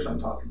which Chris I'm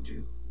talking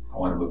to. I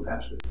want to move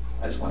past it.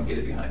 I just want to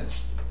get it behind us.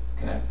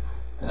 Okay?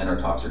 And then our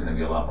talks are going to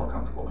be a lot more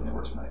comfortable than they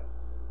were tonight.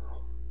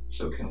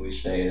 So can we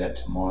say that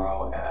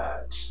tomorrow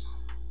at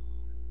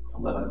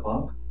 11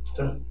 o'clock?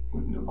 Sure.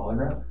 We can do a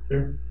polygraph?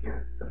 Sure.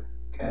 Here.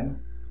 Okay?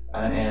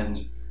 And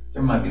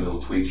there might be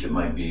little tweaks. It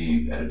might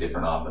be at a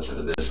different office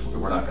or this.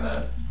 We're not going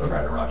to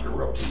try to rock your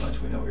world too much.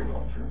 We know what you're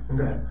going through.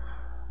 Okay.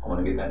 I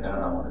want to get that done.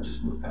 I want to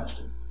just move past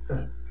it.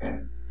 Okay. Okay.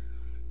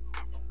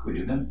 Could we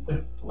do that? Yeah.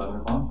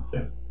 11 o'clock? Yeah.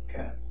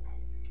 Okay.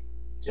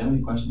 Do you have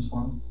any questions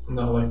for him?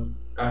 No, like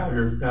I have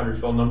your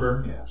phone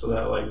number. Yeah. So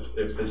that like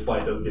if his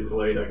flight does get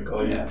delayed, I can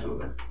call you. Yeah.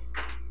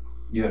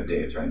 You have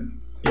Dave's, right?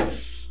 Yes.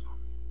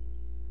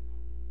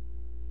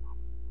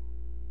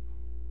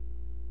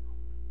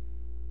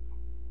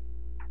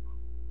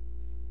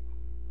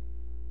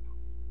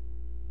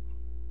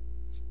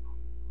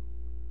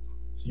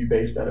 So you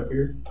based that up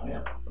here? Oh,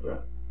 yeah. Okay.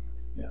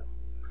 Yeah.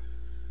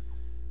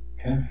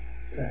 Okay.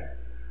 Okay.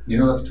 You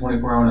know that's a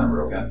 24-hour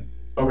number, okay?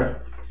 Okay.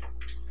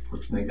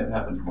 Let's make that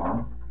happen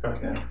tomorrow.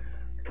 Okay.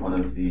 One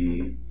of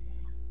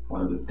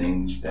the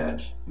things that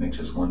makes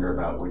us wonder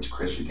about which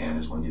Chris again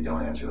is when you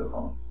don't answer the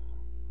phone.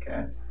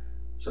 Okay?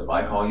 So if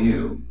I call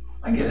you,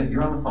 I get it.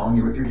 You're on the phone,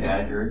 you're with your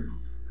dad, you're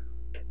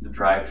at the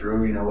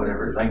drive-through, you know,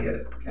 whatever it is, I get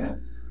it, okay?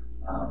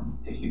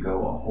 If you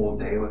go a whole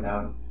day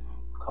without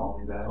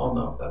calling me back. Oh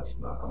no, that's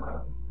not gonna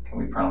happen. Can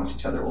we promise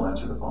each other we'll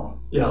answer the phone?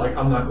 Yeah, like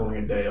I'm not going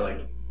a day.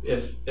 Like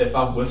if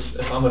I'm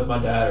with my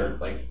dad or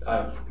like I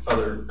have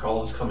other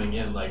calls coming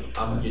in, like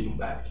I'm getting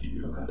back to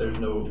you. Okay. There's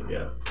no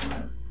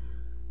Okay.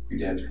 Your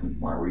dad's coming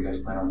tomorrow. Were you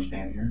guys planning on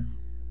staying here?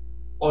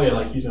 Oh yeah,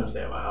 like he's gonna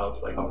stay at my house.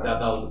 Like Okay. that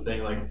was the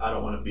thing. Like I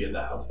don't want to be in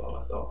that house by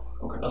myself.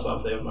 Okay. That's why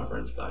I'm staying with my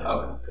friends tonight.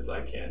 Okay. Because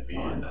I can't be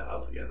in that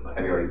house again. Like,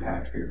 Have you already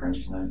packed for your friends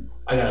tonight?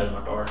 I got it in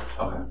my car.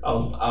 Okay. I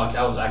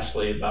was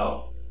actually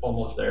about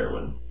almost there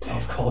when I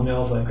was calling you. I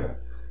was like,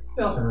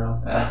 yeah, I'll turn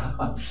around.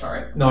 I'm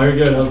sorry. No, you're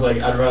good. I was like,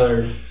 I'd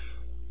rather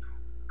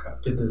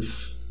get this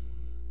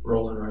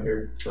rolling right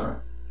here. Sorry.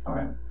 All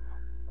right.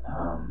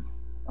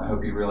 I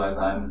hope you realize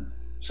I'm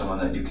someone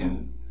that you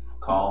can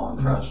call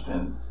and trust.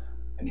 And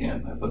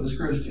again, I put the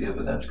screws to you,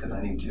 but that's because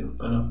I need to.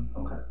 I know.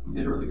 Okay. You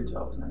did a really good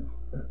job tonight.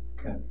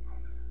 Okay.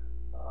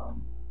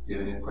 Do you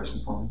have any other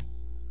questions for me?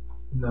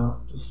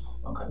 No, just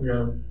Okay. we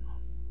gotta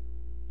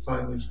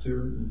find these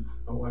two and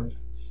my wife.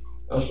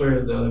 I'll show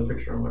you the other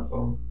picture on my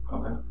phone.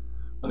 Okay.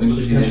 Let me go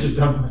see She's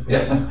done.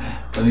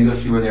 Yeah. Let me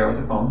go see where they are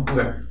with the phone.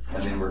 Okay.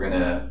 And then we're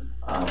gonna,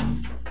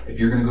 if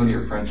you're gonna go to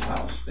your friend's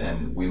house,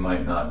 then we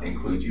might not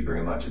include you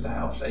very much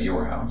at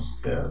your house.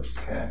 Yeah.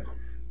 Okay.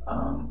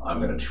 I'm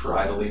gonna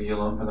try to leave you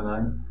alone for the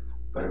night,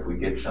 but if we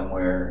get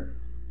somewhere,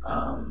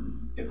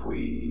 if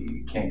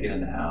we can't get in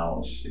the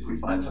house, if we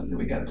find something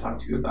we gotta talk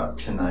to you about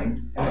tonight,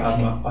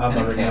 I'll have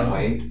my ring can't on.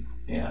 wait,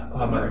 yeah. I'll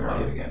have my ring call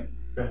you on. again.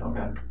 Okay.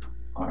 Okay.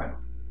 All right.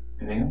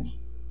 Anything else?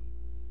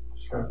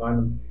 Just try to find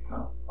them.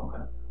 No.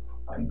 Okay.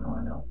 I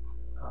know.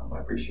 I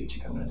appreciate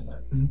you coming in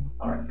tonight.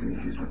 Mm-hmm. All right. Give me a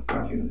few minutes.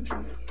 Thank you.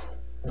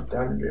 I'm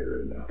down to get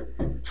rid of now.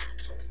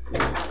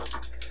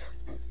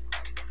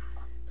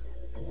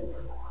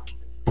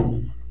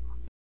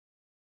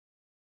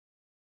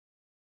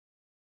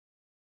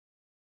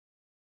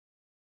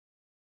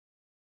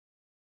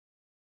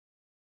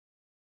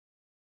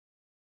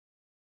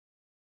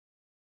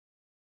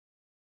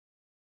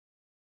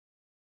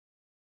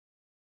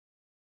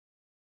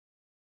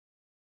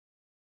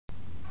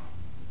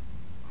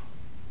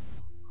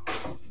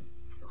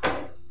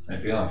 How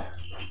you feeling?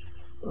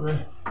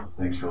 Okay.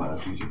 Thanks for letting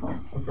us use your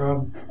phone. No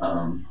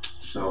problem.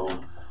 So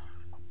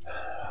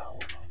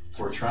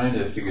we're trying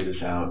to figure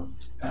this out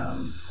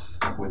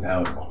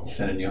without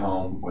sending you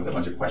home with a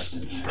bunch of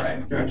questions,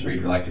 right? Gotcha.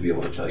 We'd like to be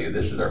able to tell you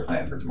this is our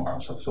plan for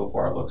tomorrow. So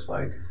far it looks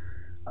like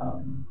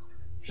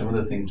some of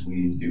the things we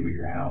need to do at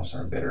your house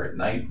are better at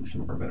night, and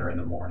some are better in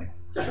the morning.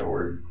 So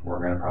we're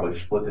going to probably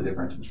split the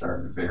difference and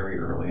start very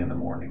early in the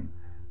morning.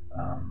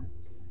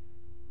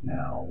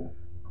 Now,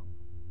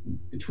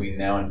 between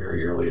now and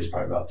very early is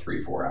probably about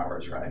 3-4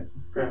 hours, right?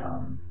 Okay.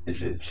 Is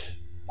it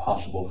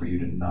possible for you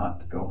to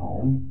not go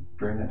home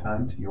during that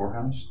time to your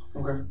house?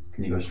 Okay.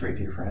 Can you go straight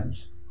to your friends?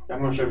 I'm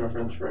going to show my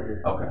friends right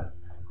here. Okay.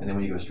 And then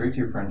when you go straight to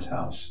your friend's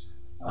house,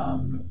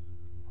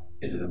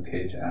 is it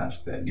okay to ask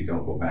that you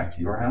don't go back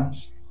to your house?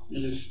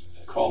 You just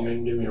call me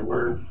and give me a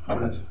word.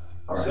 Okay.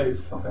 All right.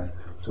 Safe. Okay.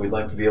 So we'd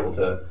like to be able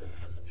to,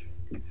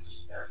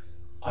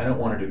 I don't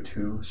want to do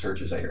 2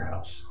 searches at your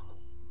house,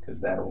 because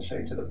that will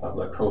say to the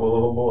public,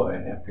 oh boy,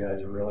 FBI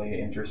is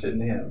really interested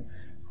in him.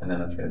 And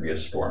then it's going to be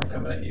a storm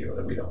coming at you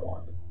that we don't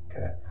want.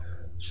 Okay.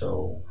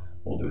 So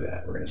we'll do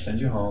that. We're going to send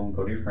you home,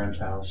 go to your friend's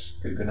house,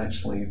 get a good night's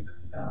sleep,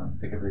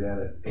 pick up your dad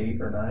at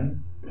 8 or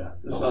 9. Yeah.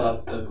 Just I'll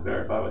have to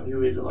verify with you.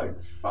 Leaves at like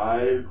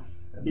 5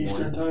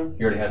 Eastern time.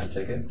 You already have the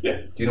ticket?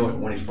 Yeah. Do you know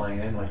when he's flying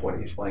in, like what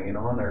he's flying in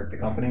on, or the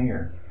company,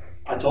 or?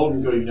 I told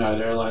him to go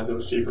United Airlines. It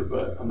was cheaper,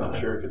 but I'm not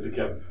sure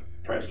because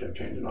price kept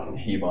changing on him.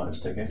 He bought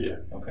his ticket? Yeah.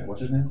 Okay.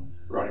 What's his name?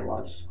 Ronnie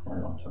Watts.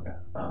 Ronnie Watts. Okay.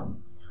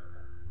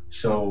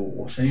 So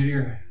we'll send you to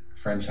your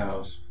friend's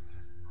house.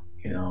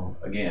 You know,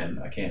 again,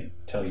 I can't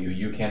tell you,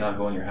 you cannot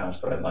go in your house,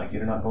 but I'd like you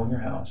to not go in your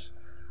house,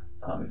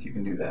 if you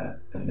can do that.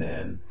 And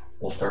then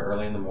we'll start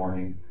early in the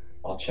morning.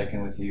 I'll check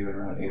in with you at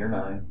around 8 or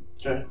 9.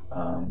 Okay.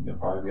 You'll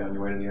probably be on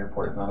your way to the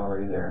airport if not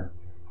already there.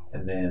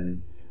 And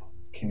then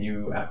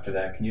after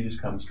that, can you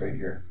just come straight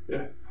here?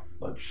 Yeah.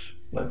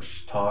 Let's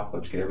talk,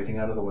 let's get everything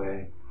out of the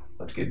way,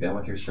 let's get done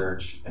with your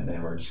search, and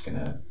then we're just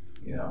gonna,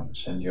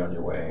 send you on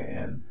your way,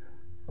 and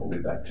we'll be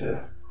back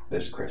to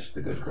this Chris,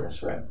 the good Chris,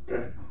 right?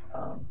 Okay.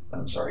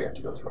 I'm sorry you have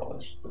to go through all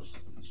this.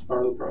 It's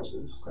part of the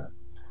process. Okay.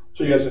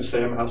 So you guys gonna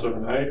stay in my house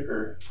overnight,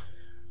 or?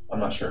 I'm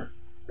not sure.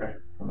 Okay.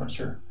 I'm not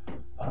sure.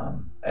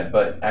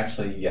 But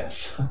actually, yes.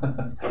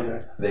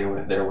 Okay.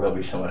 There will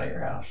be someone at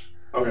your house.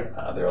 Okay.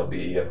 There will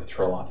be a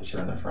patrol officer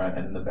in the front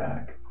and in the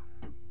back.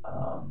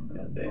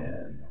 And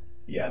then,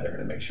 they're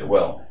going to make sure.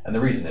 Well, and the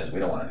reason is we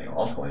don't want anyone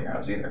else going in your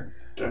house either.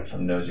 Okay.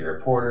 Some nosy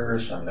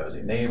reporters, some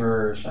nosy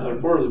neighbors. The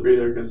reporters will be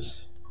there because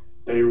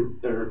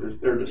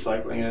they're just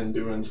cycling in and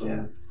doing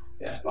some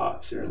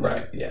spots here. And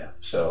right. Yeah.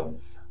 So,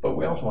 but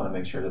we also want to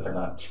make sure that they're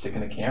not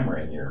sticking a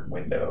camera in your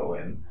window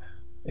and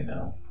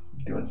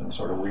doing some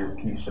sort of weird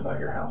piece about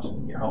your house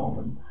and your home.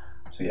 And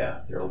so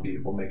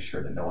we'll make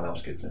sure that no one else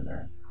gets in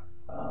there.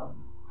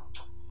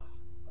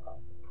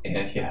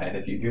 And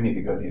if you do need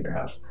to go to your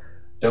house,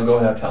 don't go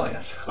without telling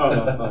us. Oh,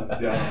 no,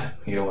 yeah.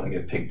 You don't want to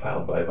get pig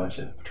piled by a bunch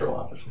of patrol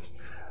officers.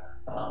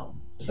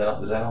 Does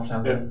that all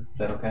sound good? Is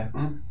that okay?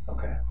 Mm-hmm.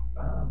 Okay.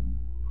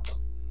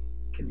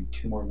 Give me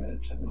 2 more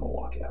minutes and then we'll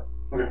walk out.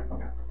 Okay.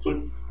 Okay.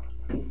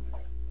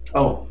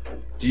 Oh,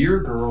 do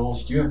your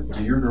girls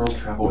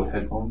travel with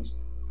headphones?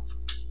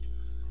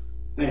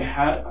 They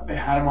had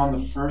them on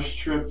the first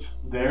trip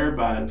there,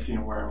 but I didn't see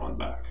them wear them on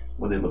back.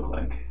 What do they look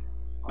like?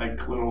 Like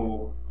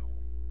little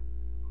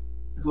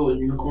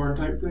unicorn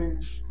type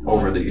things.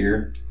 Over the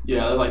ear?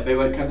 Yeah, they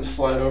kind of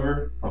slide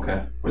over.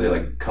 Okay. Were they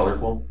like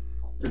colorful?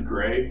 They're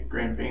gray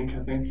and pink,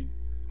 I think.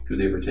 Do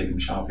they ever take them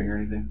shopping or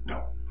anything?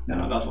 No,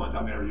 that's the only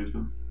time they ever used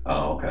them.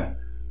 Oh, okay.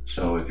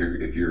 So if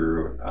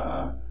your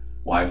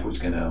wife was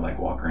gonna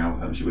walk around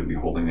with them, she would be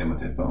holding them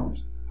with headphones?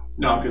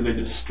 No, because they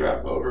just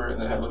strap over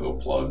and they have a little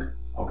plug.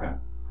 Okay.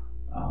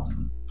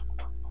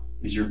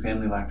 Is your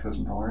family lactose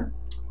intolerant?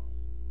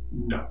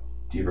 No.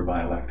 Do you ever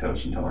buy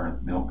lactose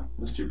intolerant milk?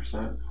 Just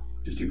 2%.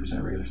 Just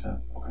 2% regular stuff?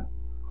 Okay.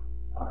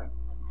 All right.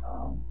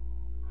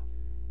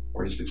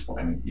 We're just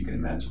exploring. You can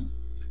imagine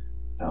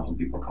 1,000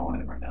 people are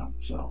calling in right now,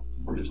 so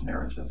we're just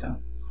narrowing stuff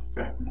down.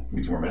 Okay. Give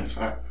me 2 more minutes.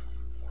 All right.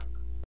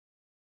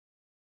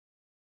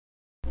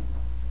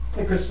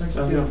 Hey Chris, thanks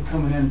for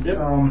coming in. Yep.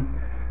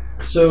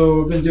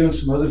 So I've been doing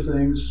some other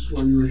things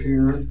while you were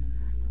here.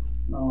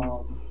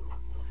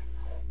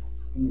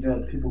 We've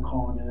had people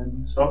calling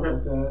in, stuff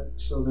like that.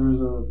 So there's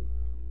a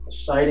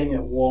sighting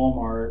at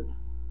Walmart.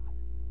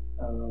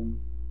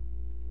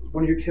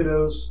 One of your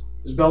kiddos,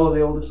 is Bella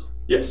the oldest?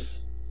 Yes.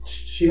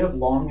 She have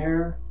long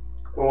hair?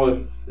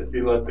 Well, if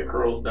you let the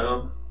curls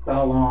down.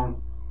 How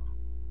long?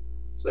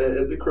 So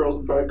the curls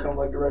would probably come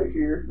like right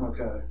here.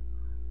 Okay.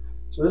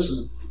 So this is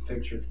a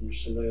picture from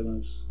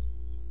surveillance.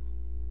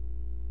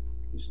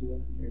 You see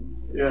that here?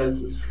 Yeah,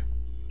 it's just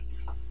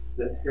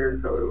the hair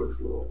color looks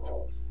a little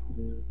off.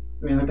 Yeah.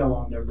 I mean, look how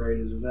long that braid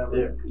is. Is that right?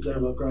 Yeah. Does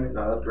that look right?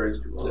 No, that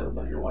braid's too long. Is that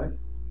like your wife?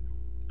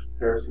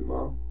 Hair's too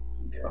long.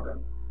 Okay.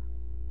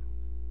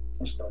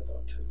 That's what I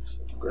thought too.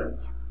 So. Okay.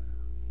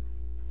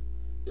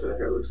 Yeah, the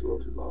hair looks a little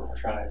too long. We're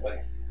trying,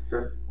 buddy.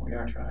 Okay. We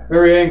are trying.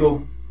 Very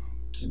angled.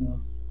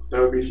 That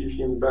would be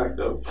she in the back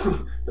though.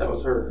 That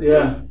was her.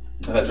 Yeah.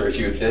 Oh, that's where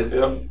she would sit?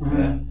 Yep. Mm-hmm.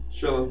 Yeah.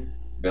 Chilling.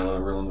 Bella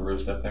rolling the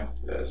roost up there?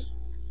 Yes.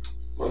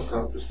 Must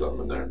come for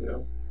something in there, yeah.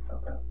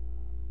 Okay.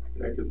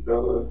 Yeah, because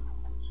Bella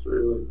is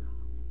really.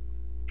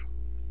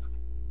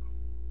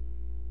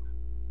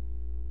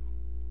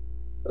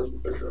 That's the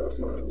picture I was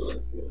going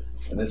over.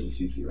 And this is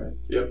CC, right?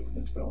 Yep.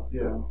 That's Phil.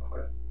 Yeah.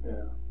 Okay.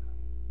 Yeah.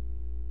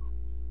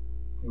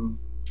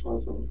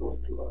 That's on the 4th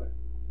of July.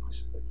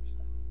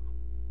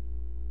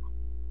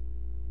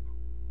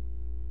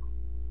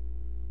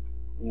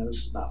 Yeah, this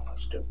is not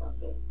much different,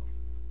 but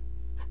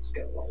it's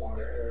got a lot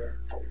longer hair.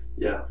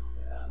 Yeah.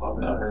 Yeah. Love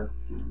that.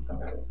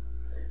 Okay.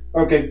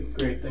 Okay,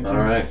 great, thank you. All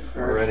right,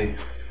 we're ready.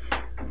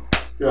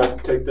 Do I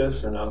have to take this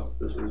or no?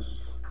 This is.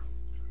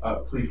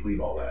 Please leave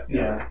all that.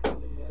 Yeah.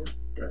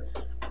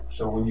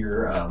 So when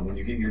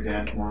you get your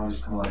dad tomorrow,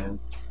 just come on in.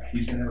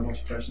 He's gonna have a bunch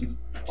of questions.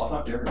 I'll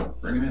talk to everyone.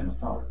 Bring him in. Let's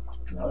talk.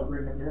 I'll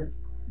bring him here.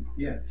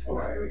 Yeah.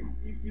 Okay.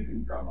 You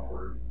can drop my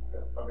word.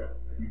 Okay.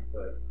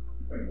 But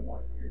I don't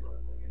want to hear what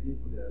I'm saying. And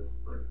he does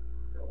bring.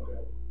 Feel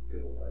like you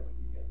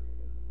get.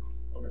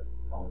 Okay.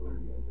 All the way to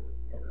the end.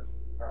 Okay.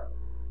 All right.